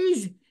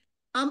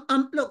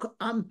 Look,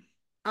 I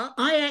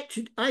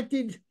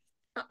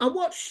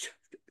watched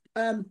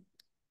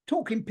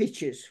Talking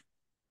Pictures.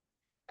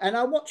 And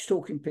I watched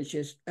Talking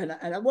Pictures, and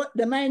what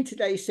the man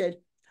today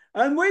said,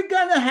 "And we're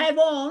going to have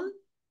on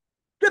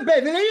the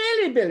Beverly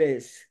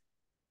Hillbillies."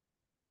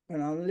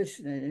 And I'm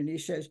listening, and he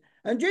says,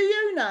 "And do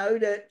you know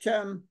that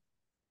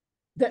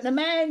that the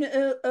man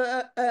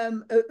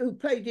who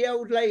played the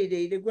old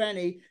lady, the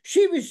granny,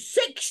 she was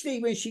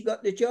 60 when she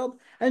got the job,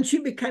 and she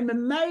became a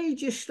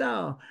major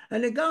star.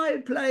 And the guy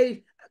who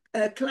played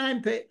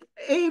Clampett,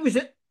 he was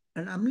a..."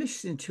 And I'm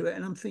listening to it,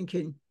 and I'm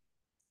thinking,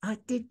 I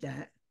did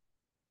that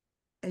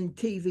in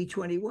TV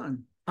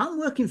 21. I'm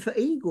working for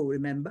Eagle,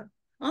 remember?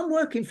 I'm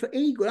working for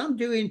Eagle.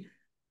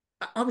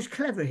 I was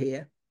clever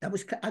here.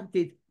 I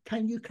did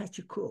Can You Catch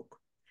a Crook?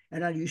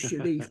 And I used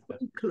to leave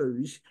 3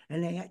 clues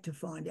and they had to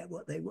find out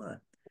what they were.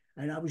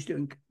 And I was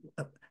doing,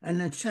 and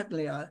then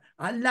suddenly I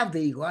loved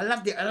Eagle. I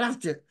loved it.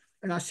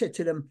 And I said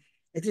to them,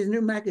 "There's a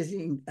new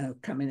magazine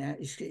coming out.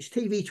 It's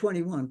TV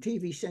 21,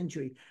 TV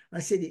Century." I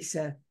said, it's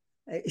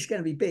going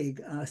to be big.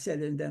 I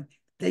said, and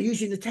they're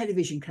using the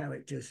television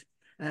characters.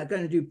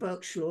 Going to do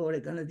Berkshire, they're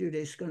going to do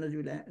this, going to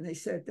do that. And they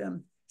said,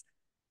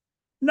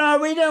 "No,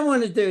 we don't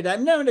want to do that.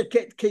 No, the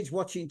kids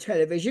watching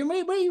television.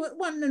 We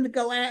want them to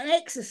go out and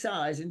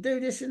exercise and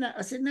do this and that."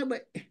 I said, "No,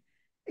 but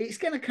it's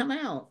going to come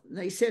out." And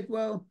they said,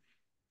 "Well,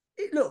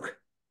 look,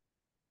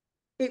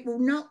 it will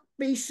not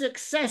be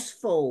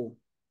successful."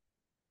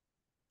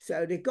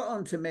 So they got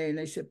on to me and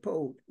they said,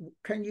 "Paul,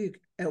 can you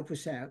help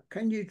us out?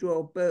 Can you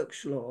draw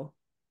Berkshire?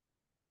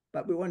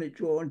 But we want it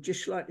drawn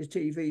just like the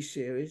TV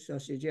series." I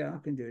said, "Yeah, I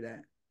can do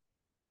that."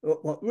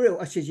 "What, real?"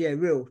 I said, "Yeah,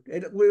 real. They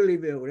look really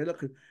real. They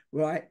look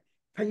right.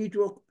 Can you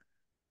draw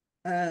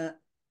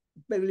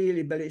Beverly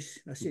Hillbillies.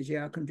 I said,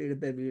 yeah, I can do the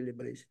Beverly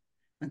Hillbillies.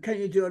 And can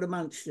you do the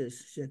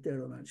Munsters? She said,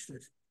 do the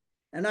Munsters.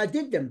 And I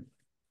did them.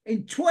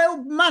 In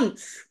 12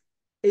 months,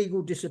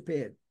 Eagle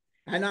disappeared.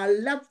 And I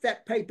loved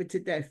that paper to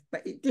death,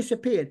 but it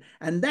disappeared.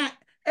 And that,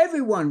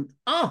 everyone,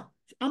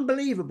 it's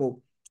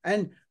unbelievable.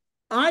 And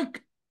I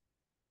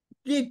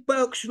did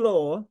Burke's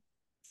Law,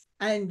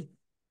 and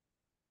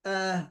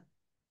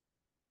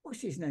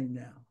what's his name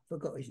now?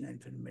 Forgot his name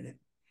for a minute.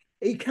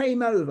 He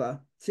came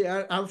over. See,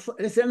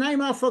 it's a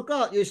name I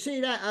forgot. You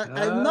see that?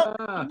 I'm not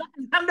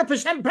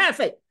 100%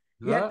 perfect.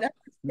 Yeah,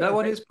 no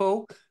one is,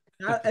 Paul.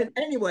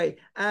 Anyway,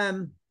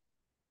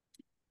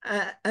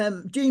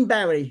 Gene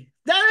Barry.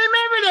 Don't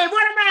remember it.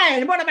 What a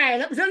man! What a man!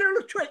 That was a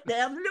little trick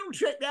there.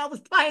 I was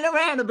playing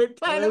around a bit.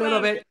 A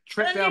little bit.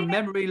 Trip down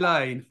memory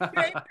lane.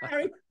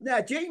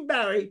 Gene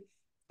Barry.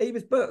 He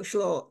was Burke's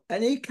Law,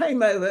 and he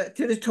came over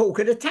to the talk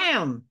of the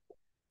town.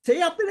 See,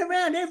 I've been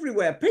around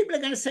everywhere. People are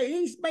going to say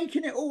he's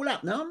making it all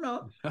up. No, I'm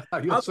not.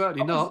 You're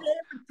certainly not.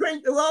 I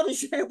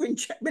was there when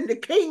the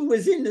King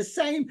was in the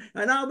same,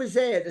 and I was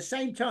there at the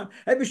same time.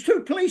 There was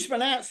 2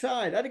 policemen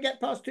outside. I had to get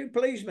past 2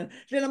 policemen.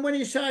 Then I went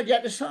inside. You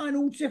had to sign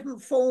all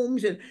different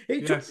forms, and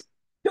it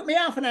took me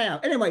half an hour.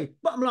 Anyway,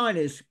 bottom line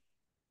is,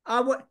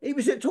 he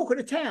was at Talk of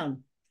the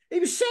Town. He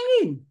was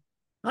singing.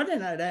 I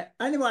didn't know that.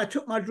 Anyway, I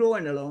took my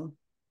drawing along.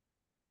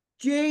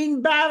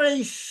 Gene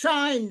Barry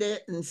signed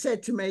it and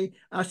said to me,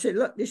 I said,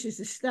 look, this is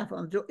the stuff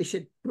I'm doing. He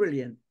said,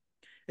 brilliant.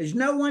 There's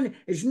no one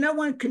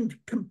can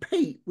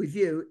compete with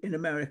you in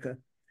America.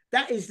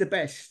 That is the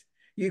best.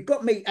 You've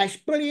got me. That's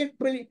brilliant,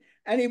 brilliant.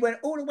 And he went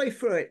all the way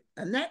through it.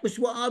 And that was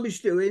what I was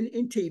doing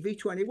in TV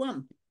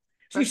 21.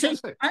 So you see,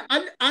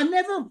 I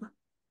never,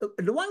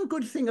 the one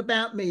good thing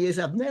about me is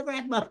I never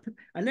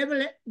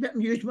let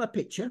them use my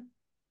picture.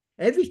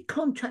 Every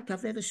contract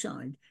I've ever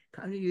signed,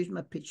 I only use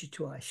my picture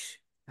twice.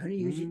 I only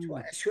use it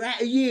twice. Throughout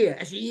a year,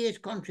 as a year's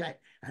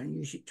contract, I only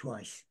use it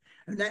twice.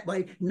 And that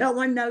way, no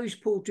one knows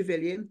Paul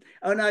Trevillion.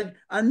 And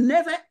I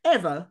never,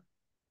 ever,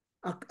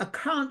 I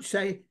can't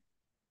say,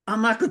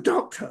 I'm like a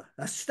doctor.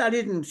 I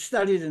studied and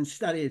studied and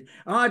studied.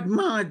 I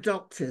admire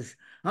doctors.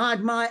 I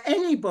admire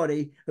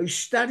anybody who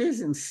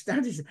studies and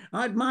studies.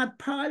 I admire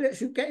pilots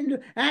who get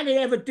into, how they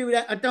ever do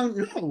that, I don't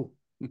know.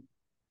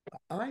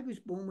 I was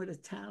born with a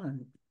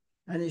talent.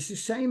 And it's the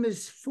same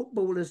as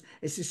footballers.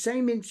 It's the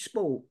same in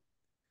sport.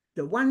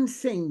 The one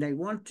thing they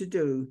want to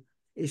do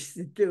is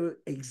to do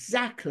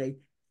exactly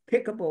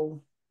pick a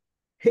ball,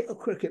 hit a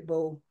cricket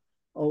ball,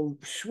 or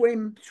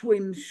swim.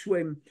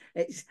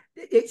 There's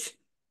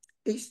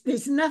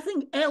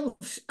nothing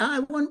else I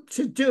want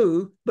to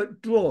do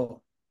but draw.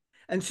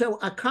 And so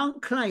I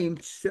can't claim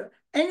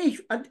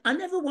I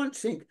never once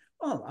think,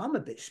 oh, I'm a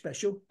bit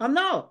special. I'm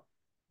not.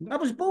 I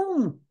was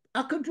born.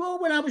 I could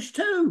draw when I was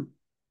 2.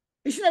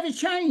 It's never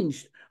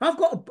changed. I've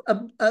got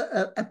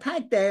a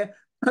pad there.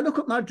 I look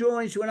at my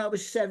drawings when I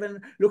was 7.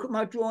 Look at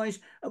my drawings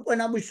when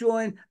I was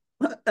drawing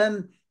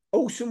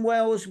Orson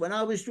Welles, when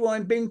I was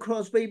drawing Bing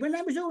Crosby, when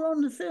they was all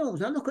on the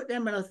films. I look at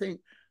them and I think,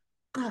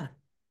 God,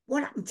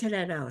 what happened to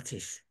that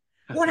artist?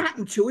 What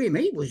happened to him?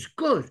 He was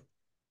good.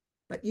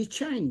 But you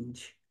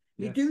change.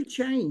 You do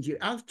change.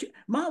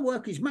 My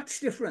work is much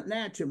different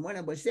now to when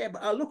I was there,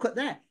 but I look at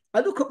that.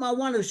 I look at my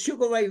one of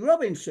Sugar Ray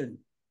Robinson.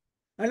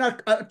 And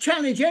I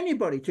challenge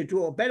anybody to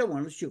draw a better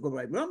one than Sugar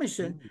Ray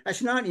Robinson.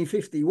 That's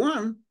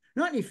 1951.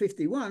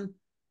 1951,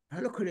 I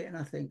look at it and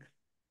I think,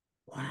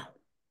 wow,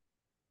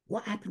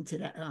 what happened to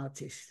that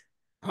artist?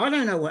 I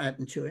don't know what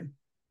happened to him.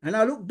 And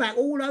I look back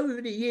all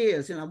over the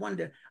years and I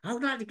wonder, I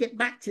would like to get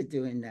back to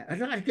doing that. I'd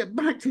like to get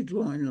back to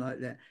drawing like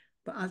that.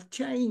 But I've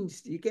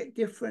changed. You get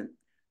different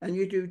and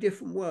you do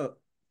different work.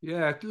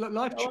 Yeah,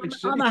 life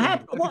changes. I'm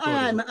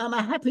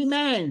a happy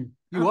man.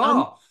 You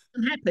are.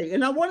 I'm happy.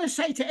 And I want to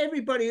say to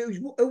everybody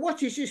who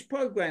watches this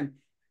program,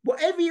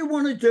 whatever you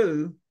want to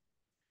do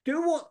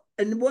what.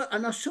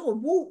 And I saw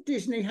Walt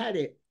Disney had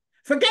it.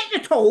 Forget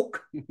the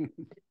talk.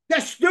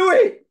 Just do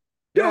it.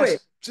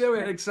 Do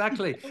it,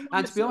 exactly.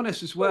 And to be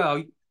honest as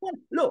well.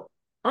 Look,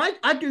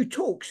 I do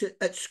talks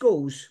at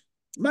schools,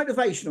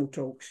 motivational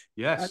talks.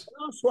 Yes. And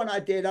the last one I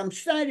did, I'm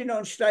standing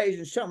on stage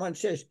and someone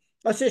says,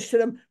 I says to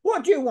them,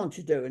 what do you want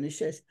to do? And he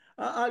says,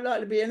 I'd like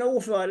to be an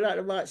author. I'd like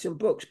to write some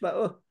books,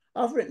 but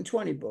I've written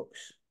 20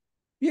 books.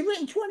 You've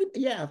written 20?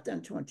 Yeah, I've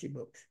done 20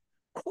 books.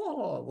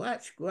 Oh,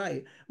 that's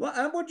great.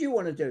 What do you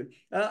want to do?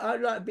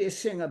 I'd like to be a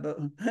singer, but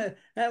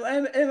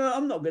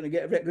I'm not going to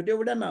get a record deal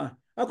with them, am I?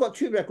 I've got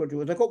 2 record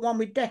deals. I've got one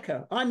with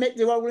Decca. I met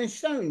the Rolling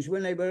Stones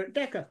when they were at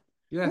Decca.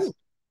 Yes. Oh,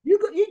 you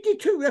did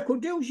 2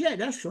 record deals? Yeah,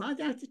 that's right.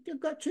 I've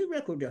got 2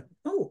 record deals.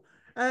 Oh,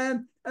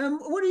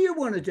 what do you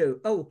want to do?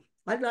 Oh,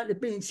 I'd like to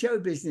be in show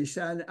business,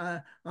 and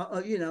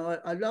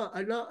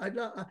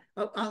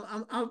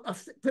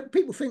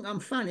people think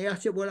I'm funny. I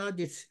said, well, I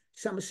did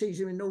Summer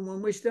Season in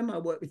Norman Wisdom. I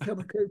worked with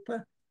Thomas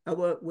Cooper. I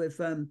worked with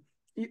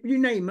you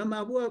name them.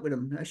 I worked with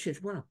them. I said,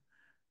 well,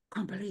 I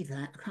can't believe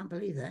that. I can't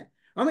believe that.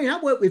 I mean, I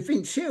worked with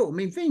Vince Hill. I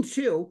mean, Vince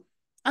Hill.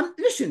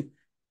 Listen,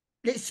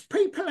 there's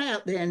people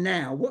out there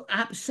now. What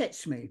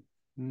upsets me?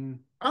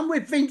 I'm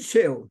with Vince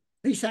Hill.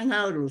 He sang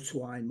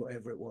Swine,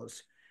 whatever it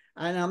was.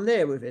 and I'm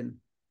there with him.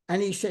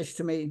 And he says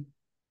to me,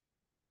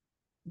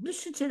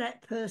 listen to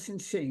that person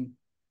sing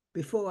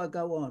before I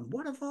go on.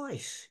 What a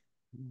voice.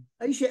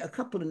 He's hit a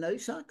couple of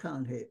notes I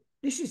can't hit.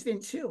 This is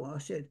Vince Hill. I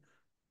said,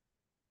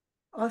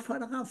 I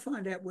can't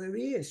find out where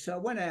he is. So I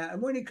went out,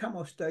 and when he come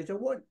off stage, I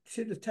went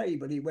to the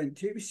table he went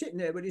to. He was sitting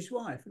there with his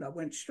wife, and I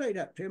went straight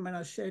up to him and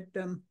I said,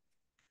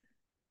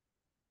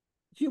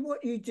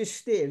 what you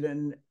just did?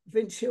 And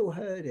Vince Hill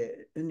heard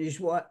it, and his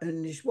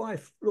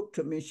wife looked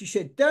at me and she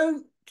said,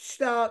 don't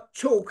start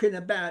talking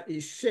about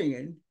his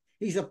singing.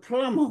 He's a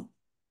plumber.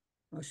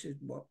 I said,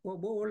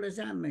 what does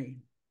that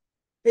mean?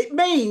 It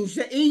means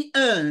that he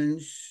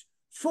earns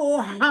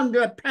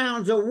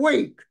 £400 a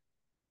week.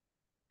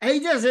 He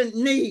doesn't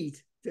need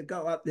to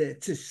go up there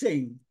to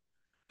sing.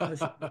 I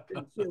said,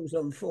 Vince Hill's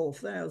on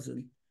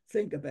 4,000.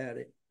 Think about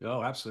it.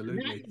 Oh,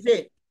 absolutely. And that's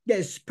it.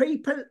 There's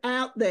people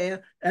out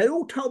there, they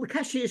all told me,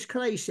 Cassius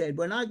Clay said,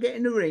 when I get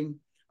in the ring,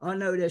 I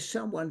know there's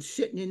someone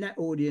sitting in that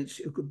audience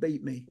who could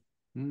beat me.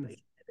 But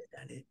he's never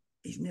done it.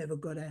 He's never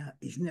got out.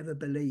 He's never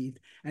believed.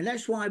 And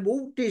that's why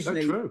Walt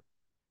Disney. So true.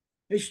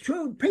 It's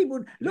true.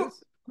 People, look,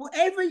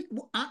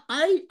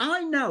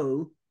 I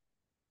know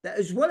that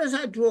as well as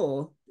I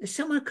draw, there's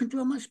someone who can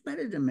draw much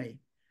better than me.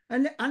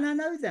 And I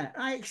know that.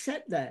 I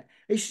accept that.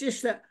 It's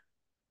just that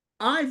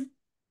I've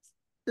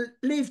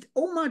lived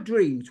all my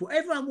dreams,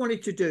 whatever I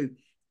wanted to do.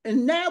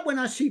 And now when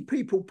I see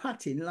people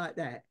putting like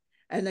that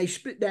and they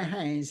split their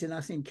hands, and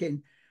I'm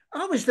thinking,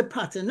 I was the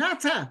putter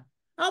nutter.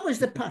 I was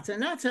the putter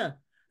nutter.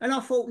 And I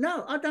thought,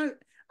 no,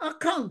 I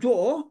can't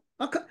draw.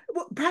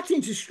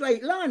 Putting's a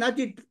straight line. I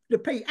did the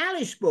Pete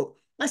Alice book.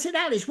 I said,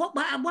 Alice,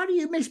 why do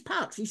you miss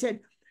putts? He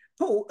said,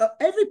 Paul,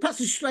 every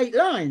putt's a straight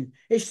line.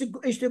 It's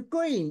the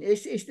green.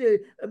 It's the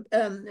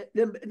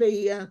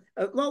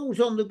rolls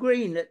on the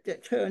green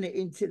that turn it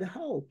into the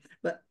hole.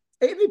 But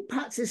every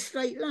putt's a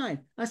straight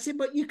line. I said,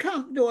 but you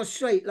can't do a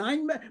straight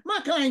line.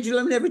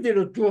 Michelangelo never did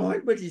a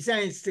drawing with his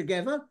hands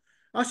together.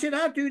 I said,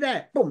 I'll do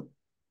that. Boom.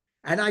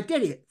 And I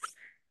did it.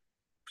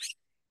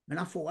 And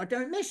I thought, I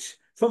don't miss.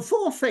 From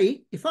 4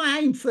 feet, if I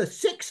aim for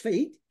 6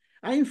 feet,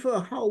 I aim for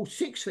a hole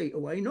 6 feet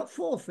away, not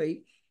 4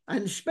 feet.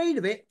 And the speed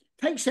of it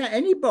takes out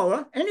any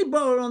borrower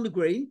on the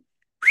green,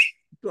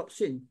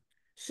 drops in.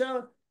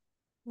 So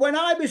when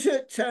I was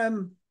at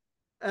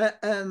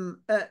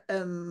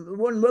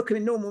one working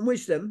in Norman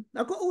Wisdom,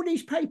 I got all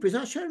these papers.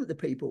 I showed them to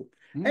people.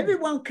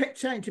 Everyone kept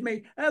saying to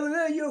me,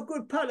 "Oh, you're a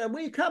good putter.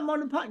 Will you come on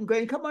the putting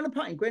green? Come on the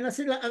putting green." I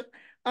said,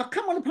 "I'll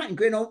come on the putting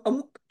green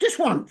just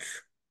once,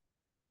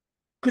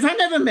 because I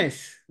never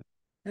miss."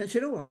 And I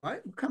said, "All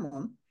right, well, come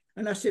on."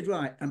 And I said,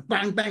 "Right," and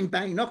bang, bang,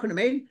 bang, knocking them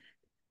in.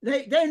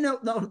 They're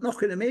not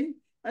knocking them in.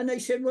 And they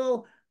said,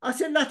 well, I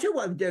said, that's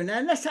what I'm doing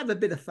now. Let's have a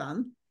bit of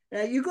fun.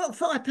 You got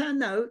a £5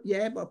 note?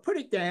 Yeah, but I'll put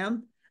it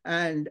down.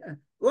 And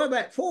what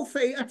about 4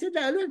 feet? I said,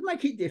 no, let's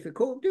make it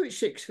difficult. Do it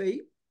 6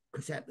 feet.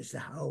 Because that was the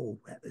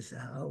hole. That was the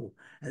hole.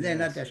 And then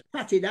I just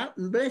patted up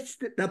and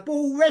the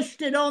ball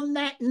rested on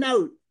that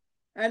note.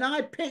 And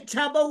I picked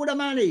up all the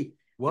money.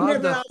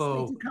 Wonderful. Never asked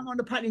me to come on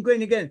the putting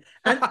green again.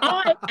 And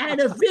I had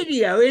a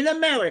video in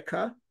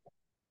America.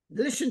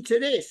 Listen to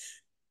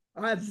this.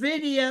 I have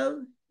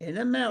video in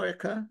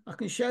America. I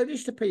can show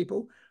this to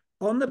people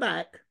on the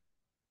back.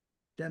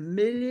 The $1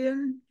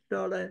 Million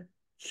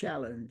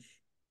Challenge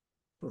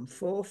from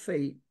 4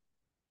 feet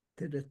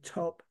to the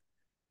top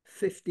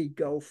 50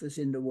 golfers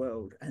in the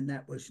world. And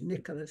that was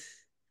Nicholas,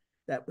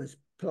 that was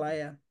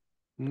Player,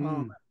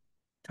 Palmer,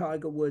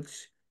 Tiger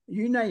Woods,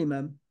 you name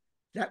them.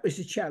 That was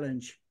the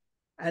challenge.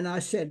 And I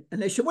said,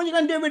 and they said, what are you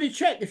going to do with the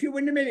check if you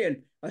win the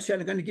million? I said,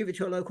 I'm going to give it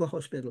to a local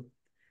hospital.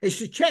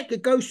 It's a check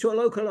that goes to a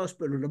local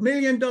hospital, $1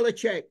 million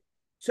check.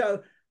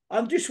 So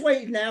I'm just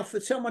waiting now for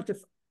someone to...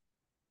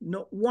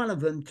 Not one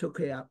of them took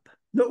it up.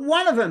 Not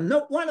one of them.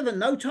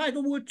 No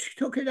Tiger Woods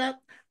took it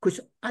up, because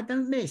I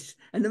don't miss.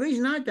 And the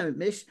reason I don't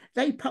miss,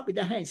 they putt with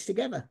their hands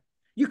together.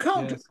 You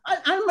can't... Yes.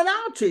 I'm an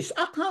artist.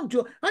 I can't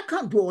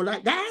draw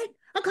like that.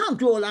 I can't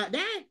draw like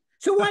that.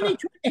 So why do you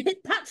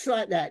hit putts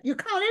like that? You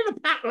can't hit a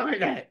putt like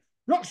that.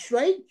 Not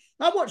straight.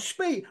 I watch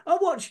Speed. I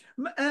watch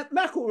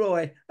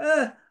McIlroy.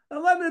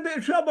 I'm having a bit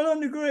of trouble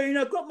on the green.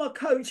 I've got my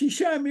coach. He's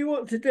showing me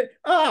what to do.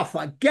 Oh,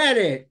 forget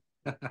it.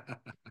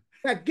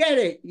 Forget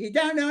it. You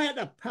don't know how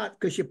to putt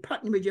because you're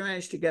putting with your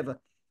hands together.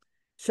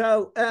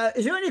 So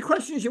is there any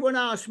questions you want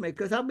to ask me?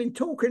 Because I've been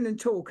talking and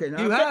talking.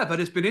 You have,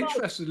 and it's been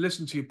interesting to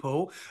listen to you,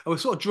 Paul. And we're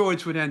sort of drawing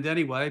to an end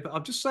anyway, but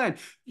I'm just saying,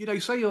 you know, you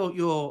say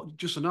you're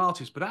just an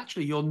artist, but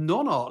actually your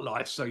non-art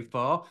life so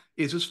far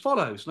is as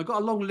follows. And I've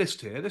got a long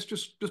list here. Let's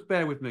just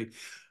bear with me.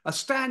 A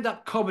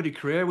stand-up comedy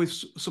career with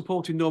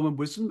supporting Norman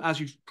Wisdom, as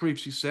you've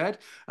previously said,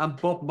 and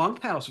Bob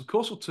Monkhouse, of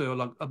course, or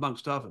two,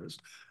 amongst others.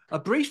 A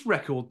brief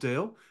record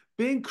deal,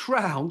 being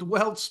crowned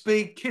world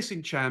speed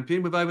kissing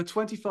champion with over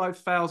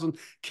 25,000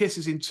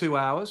 kisses in 2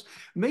 hours,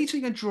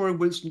 meeting and drawing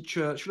Winston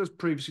Churchill, as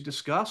previously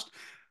discussed,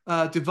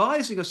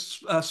 devising a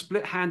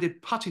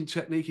split-handed putting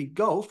technique in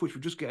golf, which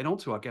we're just getting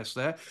onto, I guess,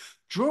 there,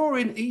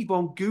 drawing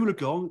Yvonne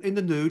Goolagong in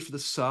the nude for the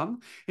Sun,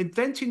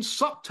 inventing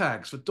sock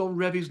tags for Don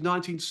Revie's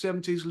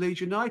 1970s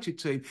Leeds United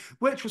team,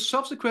 which was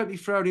subsequently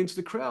thrown into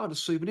the crowd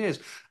as souvenirs,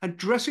 and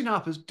dressing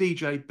up as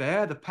DJ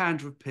Bear, the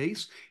Panda of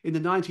Peace, in the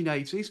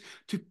 1980s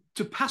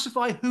to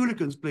pacify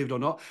hooligans, believe it or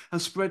not,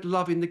 and spread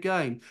love in the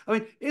game. I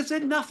mean, is there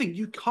nothing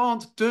you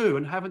can't do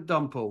and haven't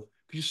done, Paul?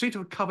 Because you seem to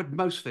have covered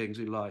most things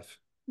in life.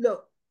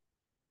 Look,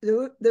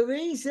 the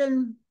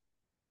reason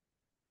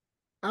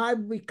I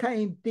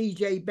became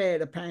DJ Bear,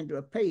 the Panda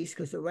of Peace,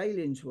 because the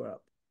railings were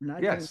up. And I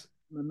came Yes.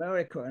 from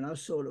America and I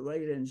saw the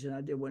railings and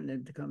I didn't want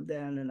them to come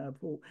down. And I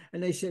thought,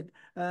 and they said,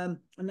 I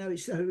know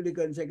it's the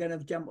hooligans, they're going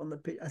to jump on the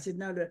pitch. I said,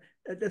 no,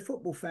 the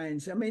football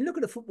fans. I mean, look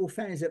at the football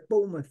fans at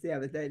Bournemouth the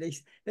other day.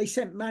 They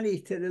sent money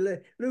to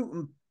the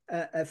Luton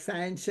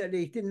fans so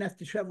they didn't have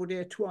to travel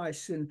there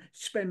twice and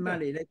spend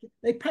money. Yeah.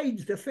 They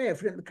paid the fare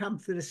for them to come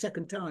for the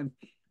second time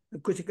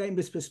because the game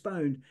was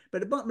postponed. But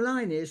the bottom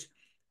line is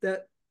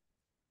that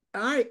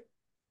I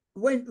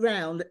went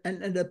round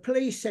and the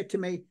police said to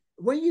me,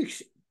 when you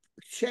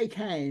shake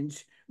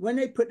hands, when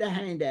they put their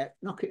hand out,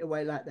 knock it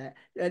away like that.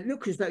 It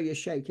looks as though you're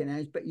shaking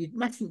hands, but you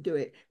mustn't do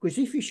it because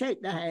if you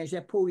shake their hands,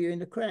 they'll pull you in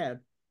the crowd.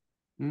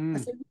 I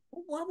said,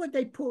 why would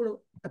they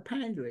pull a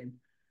panda in?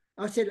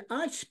 I said,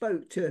 I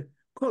spoke to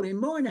Colin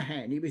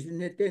Moynihan. He was in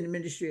the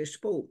Ministry of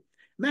Sport.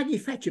 Maggie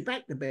Thatcher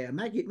backed the bear.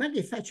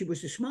 Maggie Thatcher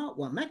was the smart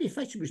one. Maggie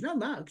Thatcher was no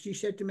mark. She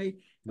said to me,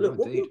 look,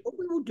 what we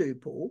will do,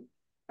 Paul,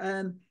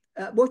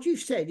 what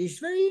you've said is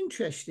very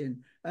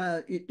interesting.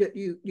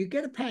 You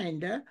get a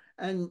panda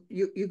and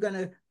you're going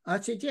to, I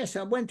said, yes,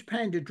 I went to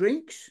Panda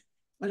Drinks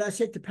and I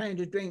said to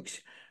Panda Drinks,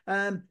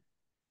 how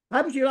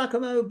would you like a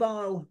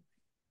mobile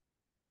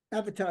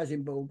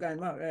advertising board going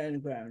right around the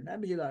ground? How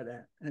would you like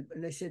that? And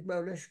they said,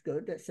 well, that's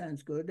good. That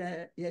sounds good.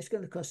 Yeah, it's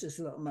going to cost us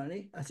a lot of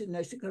money. I said, no,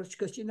 it's going to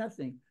cost you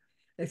nothing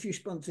if you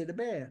sponsor the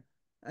bear.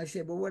 I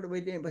said, well, what are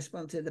we doing by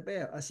sponsor the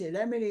bear? I said,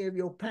 how many of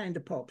your panda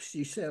pops do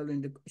you sell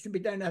in the... I said, we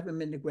don't have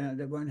them in the ground.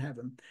 They won't have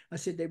them. I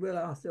said, they will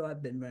after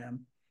I've been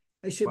round.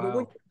 They said, wow. Well,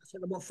 what? I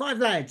said, I want 5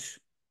 lads.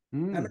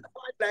 And 5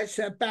 lads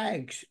have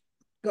bags.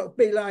 Got to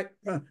be like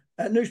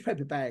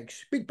newspaper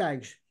bags, big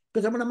bags.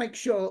 Because I want to make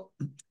sure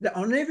that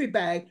on every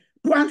bag,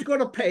 one's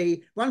got a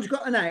P, one's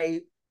got an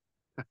A.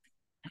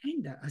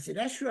 Panda. I said,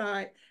 that's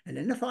right. And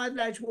then the 5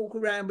 lads walk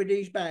around with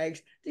these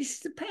bags. This is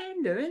the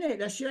panda, isn't it?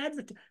 That's your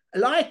advertising.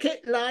 Like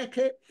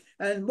it.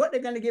 And what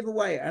they're going to give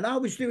away. And I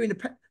was doing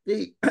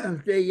the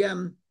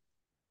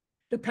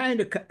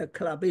Panda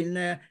Club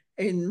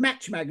in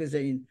Match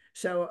magazine.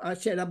 So I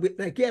said,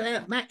 they get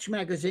out Match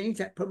magazines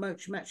that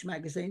promotes Match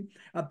magazine.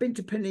 I've been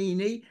to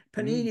Panini.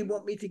 Panini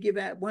want me to give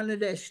out one of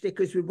their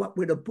stickers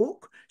with a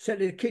book. So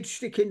the kids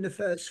stick in the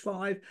first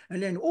 5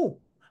 and then,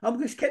 I'm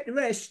going to get the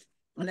rest.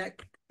 And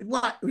that,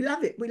 right, we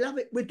love it. We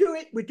do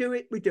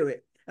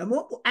it. And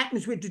what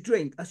happens with the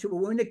drink? I said,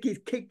 well, when the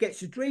kid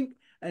gets a drink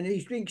and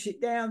he drinks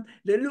it down,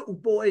 the little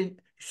boy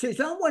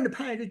says, I want to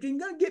pay the drink.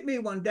 Go get me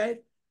one, Dad.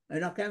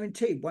 And I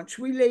guarantee, once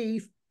we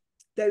leave,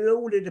 they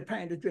ordered a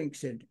pound of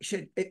drinks in. He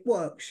said, it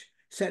works.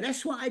 So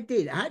that's what I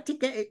did. I had to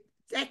get it,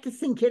 I had to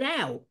think it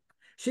out.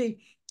 See,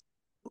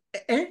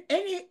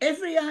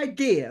 every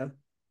idea,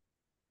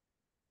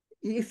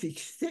 if you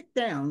sit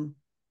down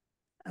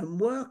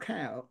and work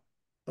out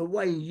a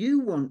way you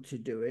want to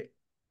do it,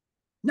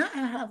 not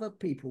how other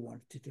people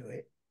want to do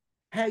it,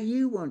 how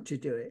you want to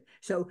do it.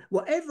 So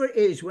whatever it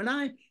is, when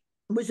I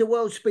was a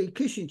world speed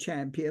kissing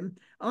champion,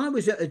 I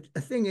was at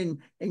a thing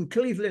in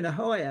Cleveland,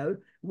 Ohio,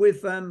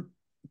 with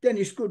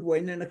Dennis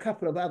Goodwin and a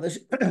couple of others,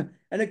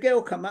 and a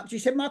girl come up. She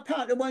said, my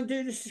partner won't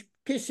do this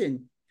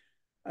kissing.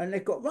 And they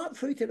got right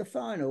through to the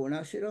final. And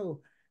I said,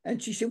 oh.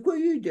 And she said, will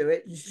you do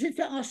it? And she said,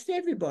 I asked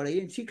everybody.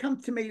 And she come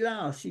to me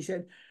last. She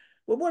said,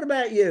 well, what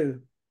about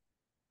you?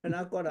 And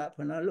I got up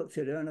and I looked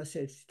at her and I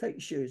said, take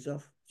your shoes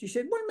off. She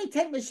said, what do you mean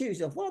take my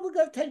shoes off? What are we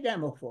going to take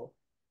them off for?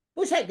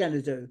 What's that going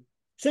to do?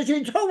 So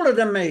she's taller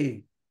than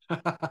me.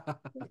 That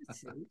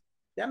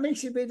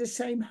makes you be the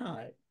same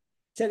height.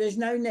 So there's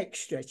no neck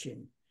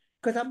stretching.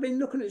 Because I've been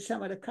looking at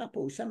some of the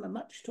couples, some are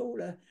much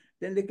taller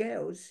than the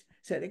girls.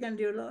 So they're going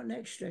to do a lot of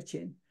neck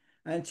stretching.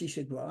 And she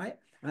said, right.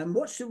 And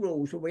what's the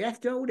rules? Well, we have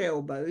to hold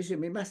elbows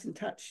and we mustn't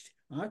touch.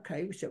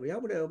 Okay, so we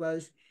hold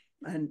elbows.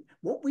 And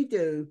what we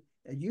do,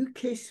 you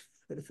kiss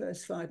for the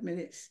first 5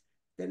 minutes,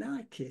 then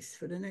I kiss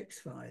for the next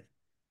 5.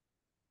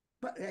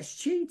 But that's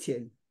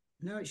cheating.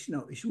 No, it's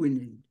not. It's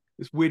winning.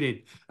 It's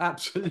winning.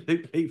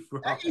 Absolutely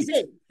right. That is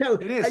it. So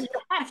it is. You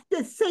have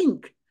to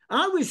think.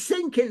 I was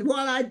thinking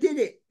while I did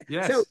it.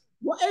 Yes. So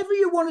whatever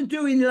you want to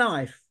do in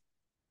life,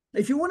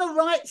 if you want to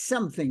write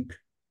something,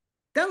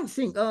 don't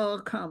think, oh,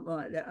 I can't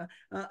write that.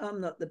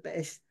 I'm not the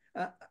best.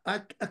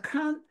 I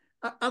can't.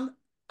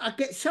 I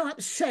get so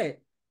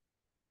upset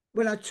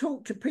when I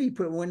talk to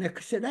people when they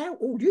said,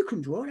 "Oh, you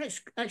can draw.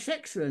 That's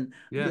excellent."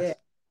 Yes. Yeah.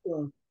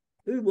 Well,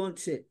 who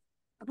wants it?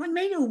 What do you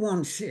mean who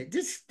wants it?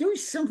 Just do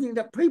something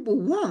that people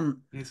want.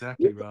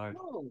 Exactly right.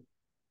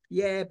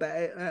 Yeah,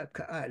 but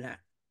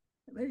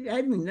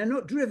Edmund, they're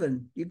not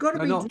driven. You've got to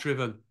They're be not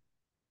driven.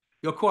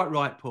 You're quite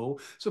right, Paul.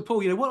 So,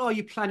 Paul, what are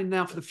you planning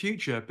now for the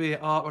future, be it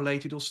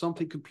art-related or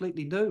something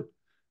completely new?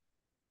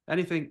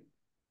 Anything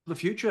for the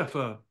future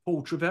for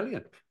Paul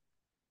Trevillion?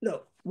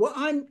 Look, what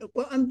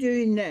I'm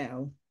doing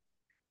now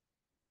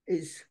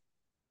is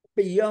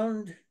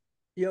beyond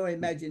your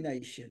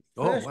imagination.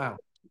 Oh, First, wow.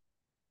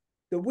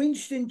 the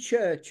Winston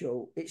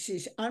Churchill, it's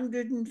his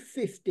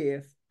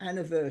 150th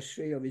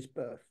anniversary of his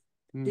birth.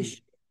 Mm.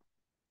 This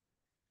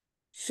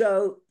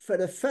So for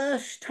the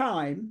first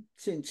time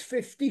since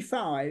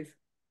 55,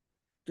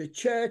 the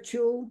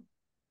Churchill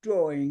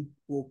drawing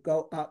will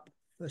go up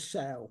for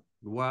sale.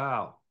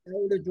 Wow.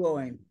 Sell the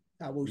drawing.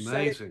 I will sell it.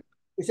 Amazing.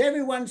 Because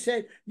everyone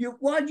said,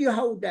 why do you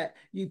hold that?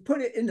 You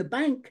put it in the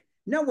bank,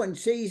 no one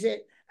sees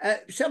it.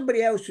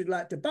 Somebody else would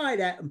like to buy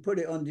that and put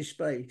it on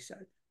display.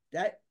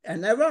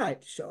 And they're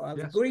right. So I've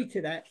agreed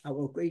to that. I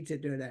will agree to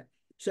do that.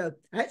 So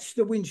that's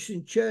the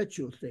Winston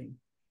Churchill thing.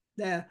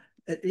 Now,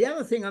 the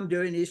other thing I'm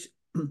doing is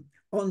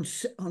on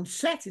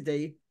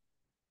Saturday,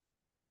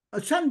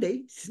 or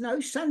Sunday,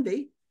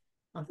 Sunday.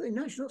 I think,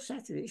 no, it's not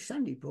Saturday, it's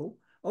Sunday, Paul.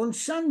 On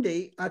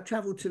Sunday, I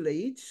travel to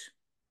Leeds,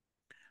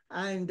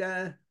 and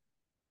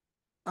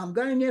I'm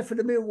going there for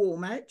the Millwall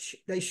match.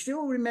 They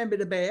still remember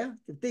the bear,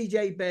 the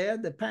DJ Bear,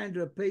 the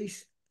pounder of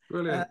peace.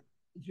 Brilliant.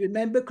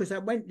 Remember, because I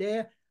went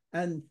there,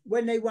 and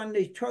when they won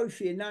the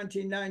trophy in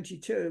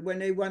 1992, when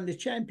they won the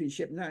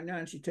championship in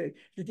 1992,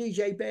 the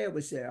DJ Bear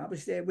was there. I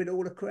was there with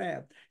all the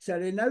crowd. So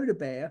they know the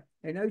bear,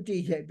 they know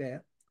DJ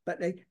Bear, but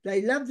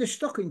they love the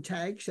stocking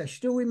tags. They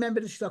still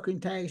remember the stocking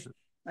tags,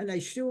 and they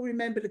still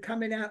remember the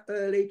coming out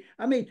early.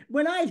 I mean,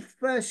 when I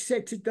first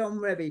said to Don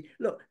Revie,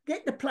 look,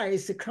 get the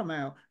players to come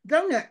out,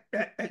 don't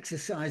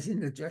exercise in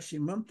the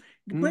dressing room,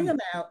 bring them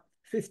out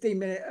 15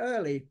 minutes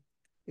early.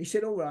 He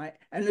said, all right.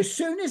 And as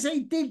soon as they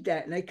did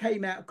that and they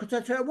came out, because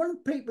I said, I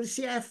want people to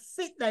see how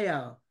fit they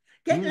are.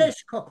 Get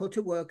Les Cocker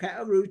to work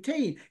out a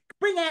routine.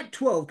 Bring out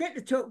 12. Get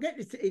the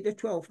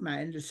 12th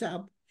man, the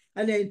sub.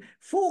 And then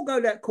 4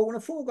 go that corner,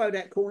 4 go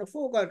that corner,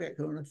 4 go that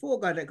corner, 4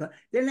 go that corner.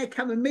 Then they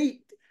come and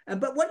meet.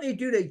 But what they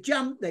do, they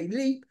jump, they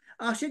leap.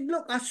 I said,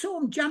 look, I saw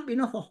them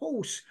jumping off a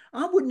horse.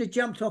 I wouldn't have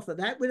jumped off of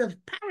that with a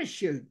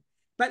parachute.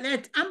 But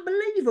they're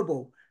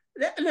unbelievable.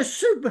 They're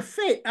super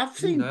fit. I've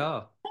seen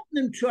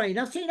Tottenham train.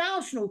 I've seen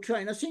Arsenal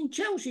train. I've seen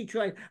Chelsea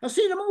train. I've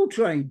seen them all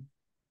train.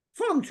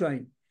 Fulham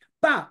train.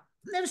 But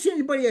I've never seen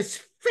anybody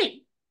as fit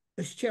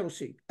as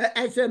Chelsea,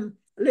 as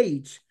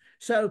Leeds.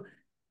 So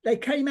they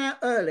came out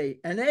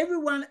early and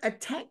everyone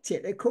attacked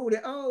it. They called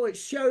it, oh,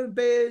 it's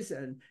showbiz,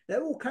 and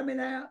they're all coming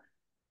out.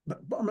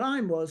 But bottom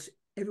line was,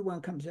 everyone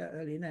comes out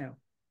early now.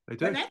 They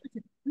do.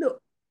 Look,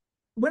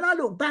 when I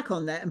look back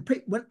on that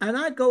and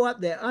I go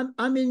up there,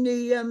 I'm in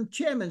the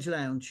chairman's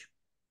lounge.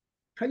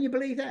 Can you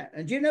believe that?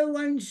 And do you know who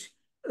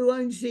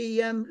owns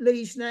the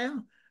Leeds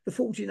now? The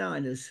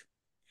 49ers.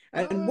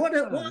 And what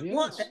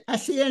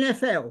that's the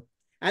NFL.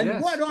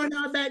 And what do I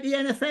know about the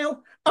NFL?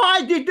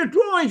 I did the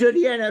drawings of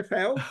the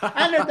NFL.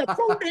 And at the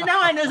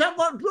 49ers, I've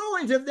got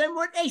drawings of them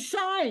what they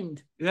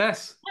signed.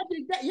 Yes. I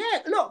did that.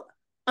 Yeah, look,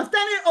 I've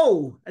done it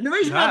all. And the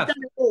reason I've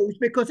done it all is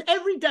because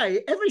every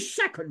day, every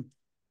second,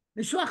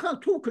 it's like I'm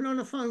talking on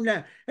the phone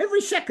now. Every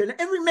second,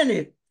 every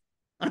minute,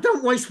 I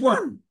don't waste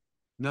one.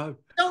 No,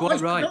 quite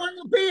right. I don't want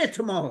to be here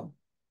tomorrow.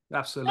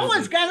 Absolutely. No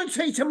one's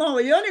guaranteed tomorrow.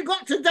 You only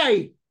got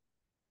today.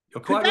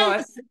 You're quite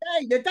right.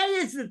 The day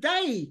is the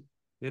day.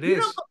 It you is.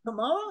 Don't got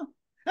tomorrow.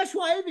 That's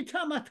why every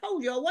time I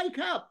told you, I wake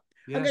up.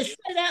 I get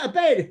straight out of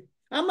bed.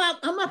 I'm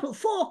up at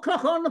 4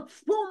 o'clock on the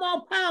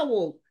 4-mile power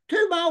walk.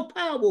 2-mile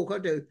power walk I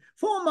do.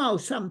 4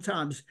 miles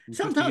sometimes.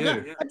 Sometimes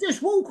I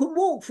just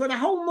walk for the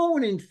whole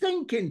morning,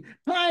 thinking,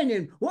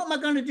 planning, what am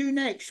I going to do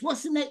next?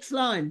 What's the next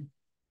line?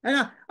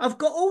 And I've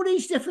got all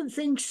these different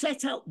things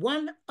set up,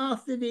 one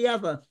after the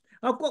other.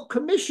 I've got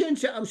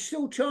commissions that I'm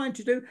still trying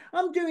to do.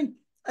 I'm doing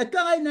a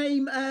guy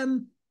named,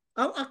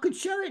 I could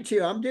show it to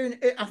you. I'm doing,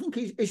 I think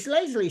it's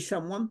Leslie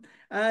someone,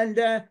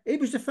 and he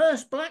was the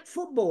first black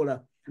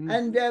footballer.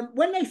 And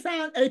when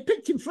they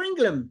picked him for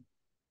England,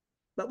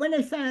 but when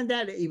they found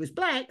out that he was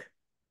black,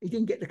 he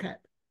didn't get the cap.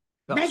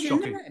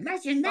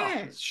 Imagine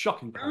that. It's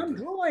shocking. I'm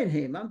drawing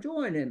him.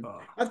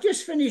 Oh. I've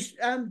just finished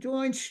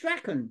drawing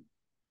Strachan.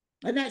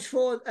 And that's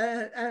for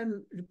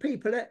the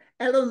people at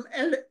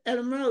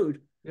Ellen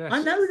Road. Yes.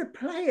 I know the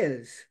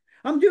players.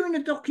 I'm doing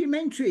a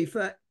documentary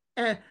for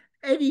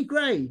Eddie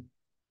Gray.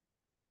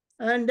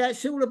 And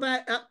that's all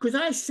about, because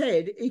I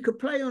said he could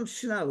play on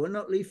snow and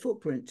not leave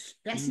footprints.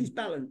 That's his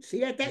balance.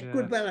 He had that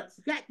good balance,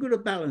 that good a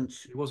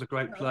balance. He was a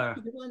great player.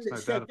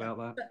 No doubt about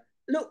that. But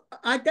look,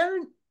 I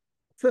don't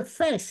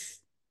profess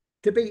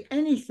to be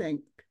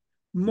anything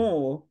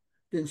more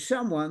than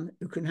someone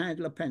who can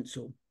handle a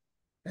pencil.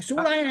 That's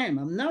all I am.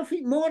 I'm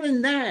nothing more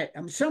than that.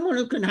 I'm someone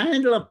who can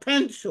handle a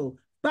pencil.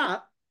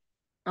 But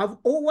I've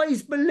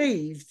always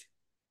believed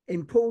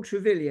in Paul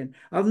Trevillion.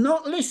 I've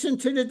not listened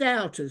to the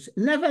doubters.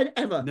 Never,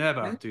 ever.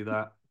 Never do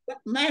that. But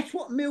that's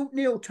what Milt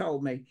Neal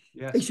told me.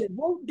 Yes. He said,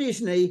 Walt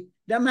Disney,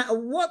 No matter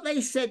what they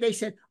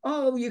said,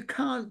 oh, you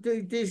can't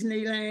do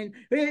Disneyland.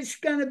 It's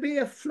going to be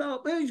a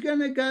flop. Who's going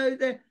to go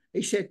there?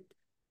 He said,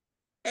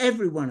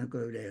 everyone will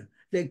go there.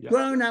 The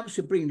grown-ups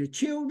will bring the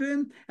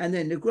children, and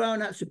then the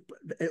grown-ups,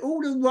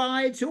 all the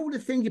rides, all the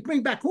things, you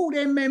bring back all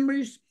their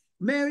memories,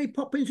 Mary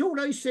Poppins, all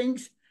those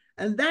things.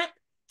 And that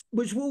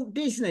was Walt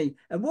Disney.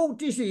 And Walt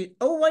Disney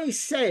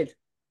always said,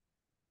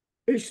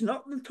 it's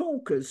not the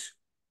talkers,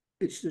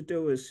 it's the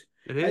doers.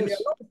 It And is.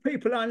 a lot of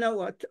people I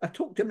know, I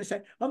talk to them and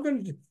say, I'm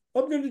going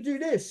to do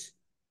this.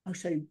 I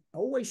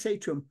always say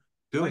to them,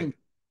 Do when? it.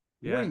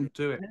 Yeah, When?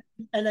 do it.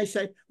 And they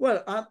say,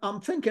 well, I'm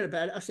thinking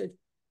about it. I said,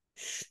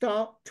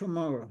 start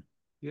tomorrow.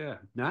 Yeah,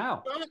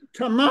 now. Start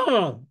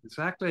tomorrow.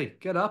 Exactly.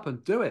 Get up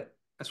and do it.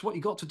 That's what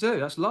you got to do.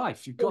 That's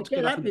life. You've got to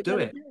get up and do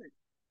it.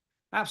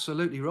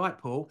 Absolutely right,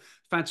 Paul.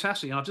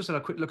 Fantastic. And I've just had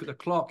a quick look at the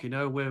clock. You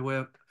know,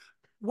 we're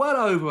well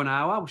over an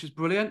hour, which is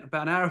brilliant.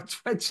 About an hour and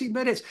 20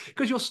 minutes,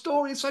 because your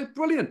story is so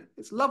brilliant.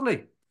 It's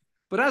lovely.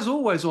 But as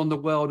always on the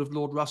World of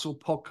Lord Russell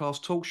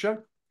podcast talk show,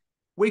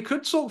 we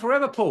could talk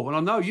forever, Paul, and I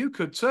know you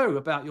could too,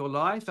 about your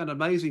life and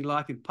amazing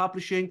life in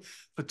publishing,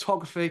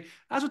 photography,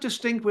 as a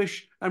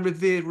distinguished and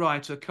revered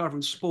writer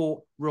covering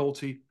sport,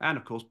 royalty, and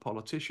of course,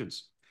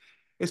 politicians.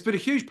 It's been a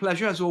huge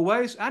pleasure as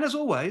always, and as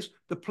always,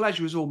 the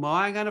pleasure is all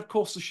mine, and of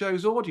course the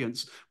show's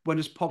audience when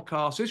this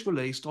podcast is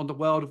released on the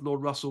World of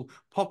Lord Russell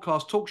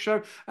podcast talk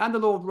show and the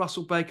Lord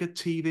Russell Baker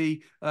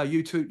TV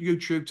YouTube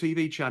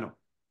TV channel.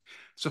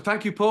 So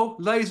thank you, Paul.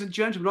 Ladies and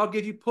gentlemen, I'll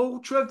give you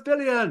Paul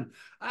Trevillion.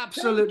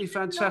 Absolutely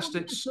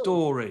fantastic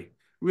story.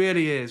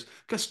 Really is.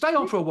 Okay, stay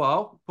on for a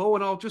while, Paul,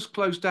 and I'll just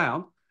close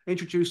down,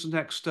 introduce the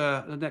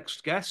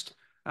next guest,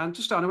 and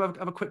just have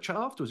a quick chat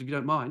afterwards, if you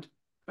don't mind.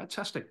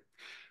 Fantastic.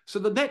 So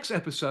the next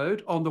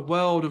episode on the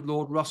World of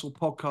Lord Russell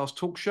podcast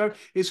talk show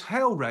is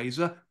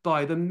Hellraiser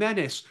by the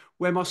Menace,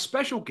 where my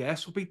special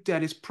guest will be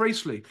Dennis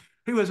Priestley,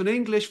 who is an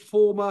English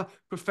former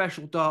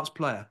professional darts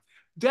player.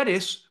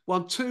 Dennis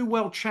won 2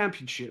 world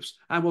championships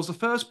and was the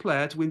first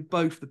player to win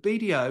both the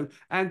BDO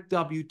and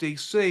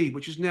WDC,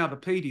 which is now the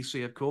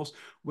PDC, of course,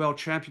 world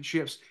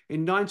championships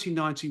in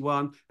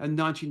 1991 and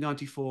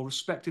 1994,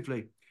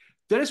 respectively.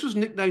 Dennis was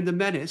nicknamed the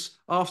Menace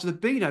after the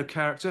Beano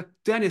character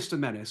Dennis the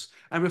Menace,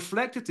 and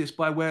reflected this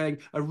by wearing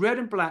a red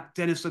and black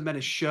Dennis the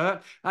Menace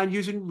shirt and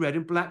using red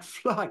and black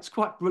flights.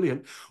 Quite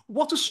brilliant.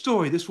 What a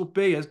story this will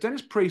be, as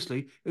Dennis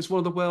Priestley is one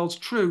of the world's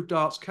true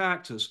darts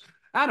characters.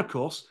 And of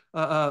course,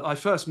 I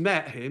first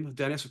met him,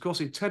 Dennis, of course,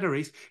 in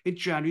Tenerife in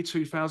January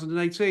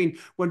 2018,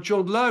 when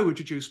John Lowe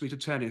introduced me to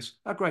tennis.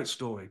 A great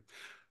story.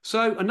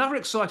 So another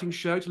exciting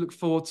show to look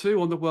forward to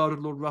on the World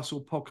of Lord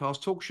Russell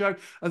podcast talk show,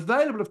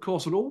 available, of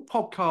course, on all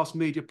podcast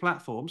media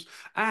platforms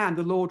and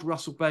the Lord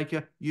Russell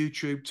Baker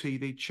YouTube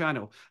TV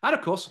channel. And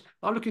of course,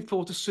 I'm looking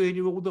forward to seeing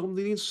you all on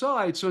the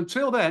inside. So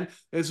until then,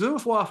 it's au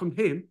revoir from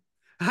him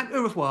and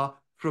au revoir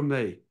from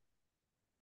me.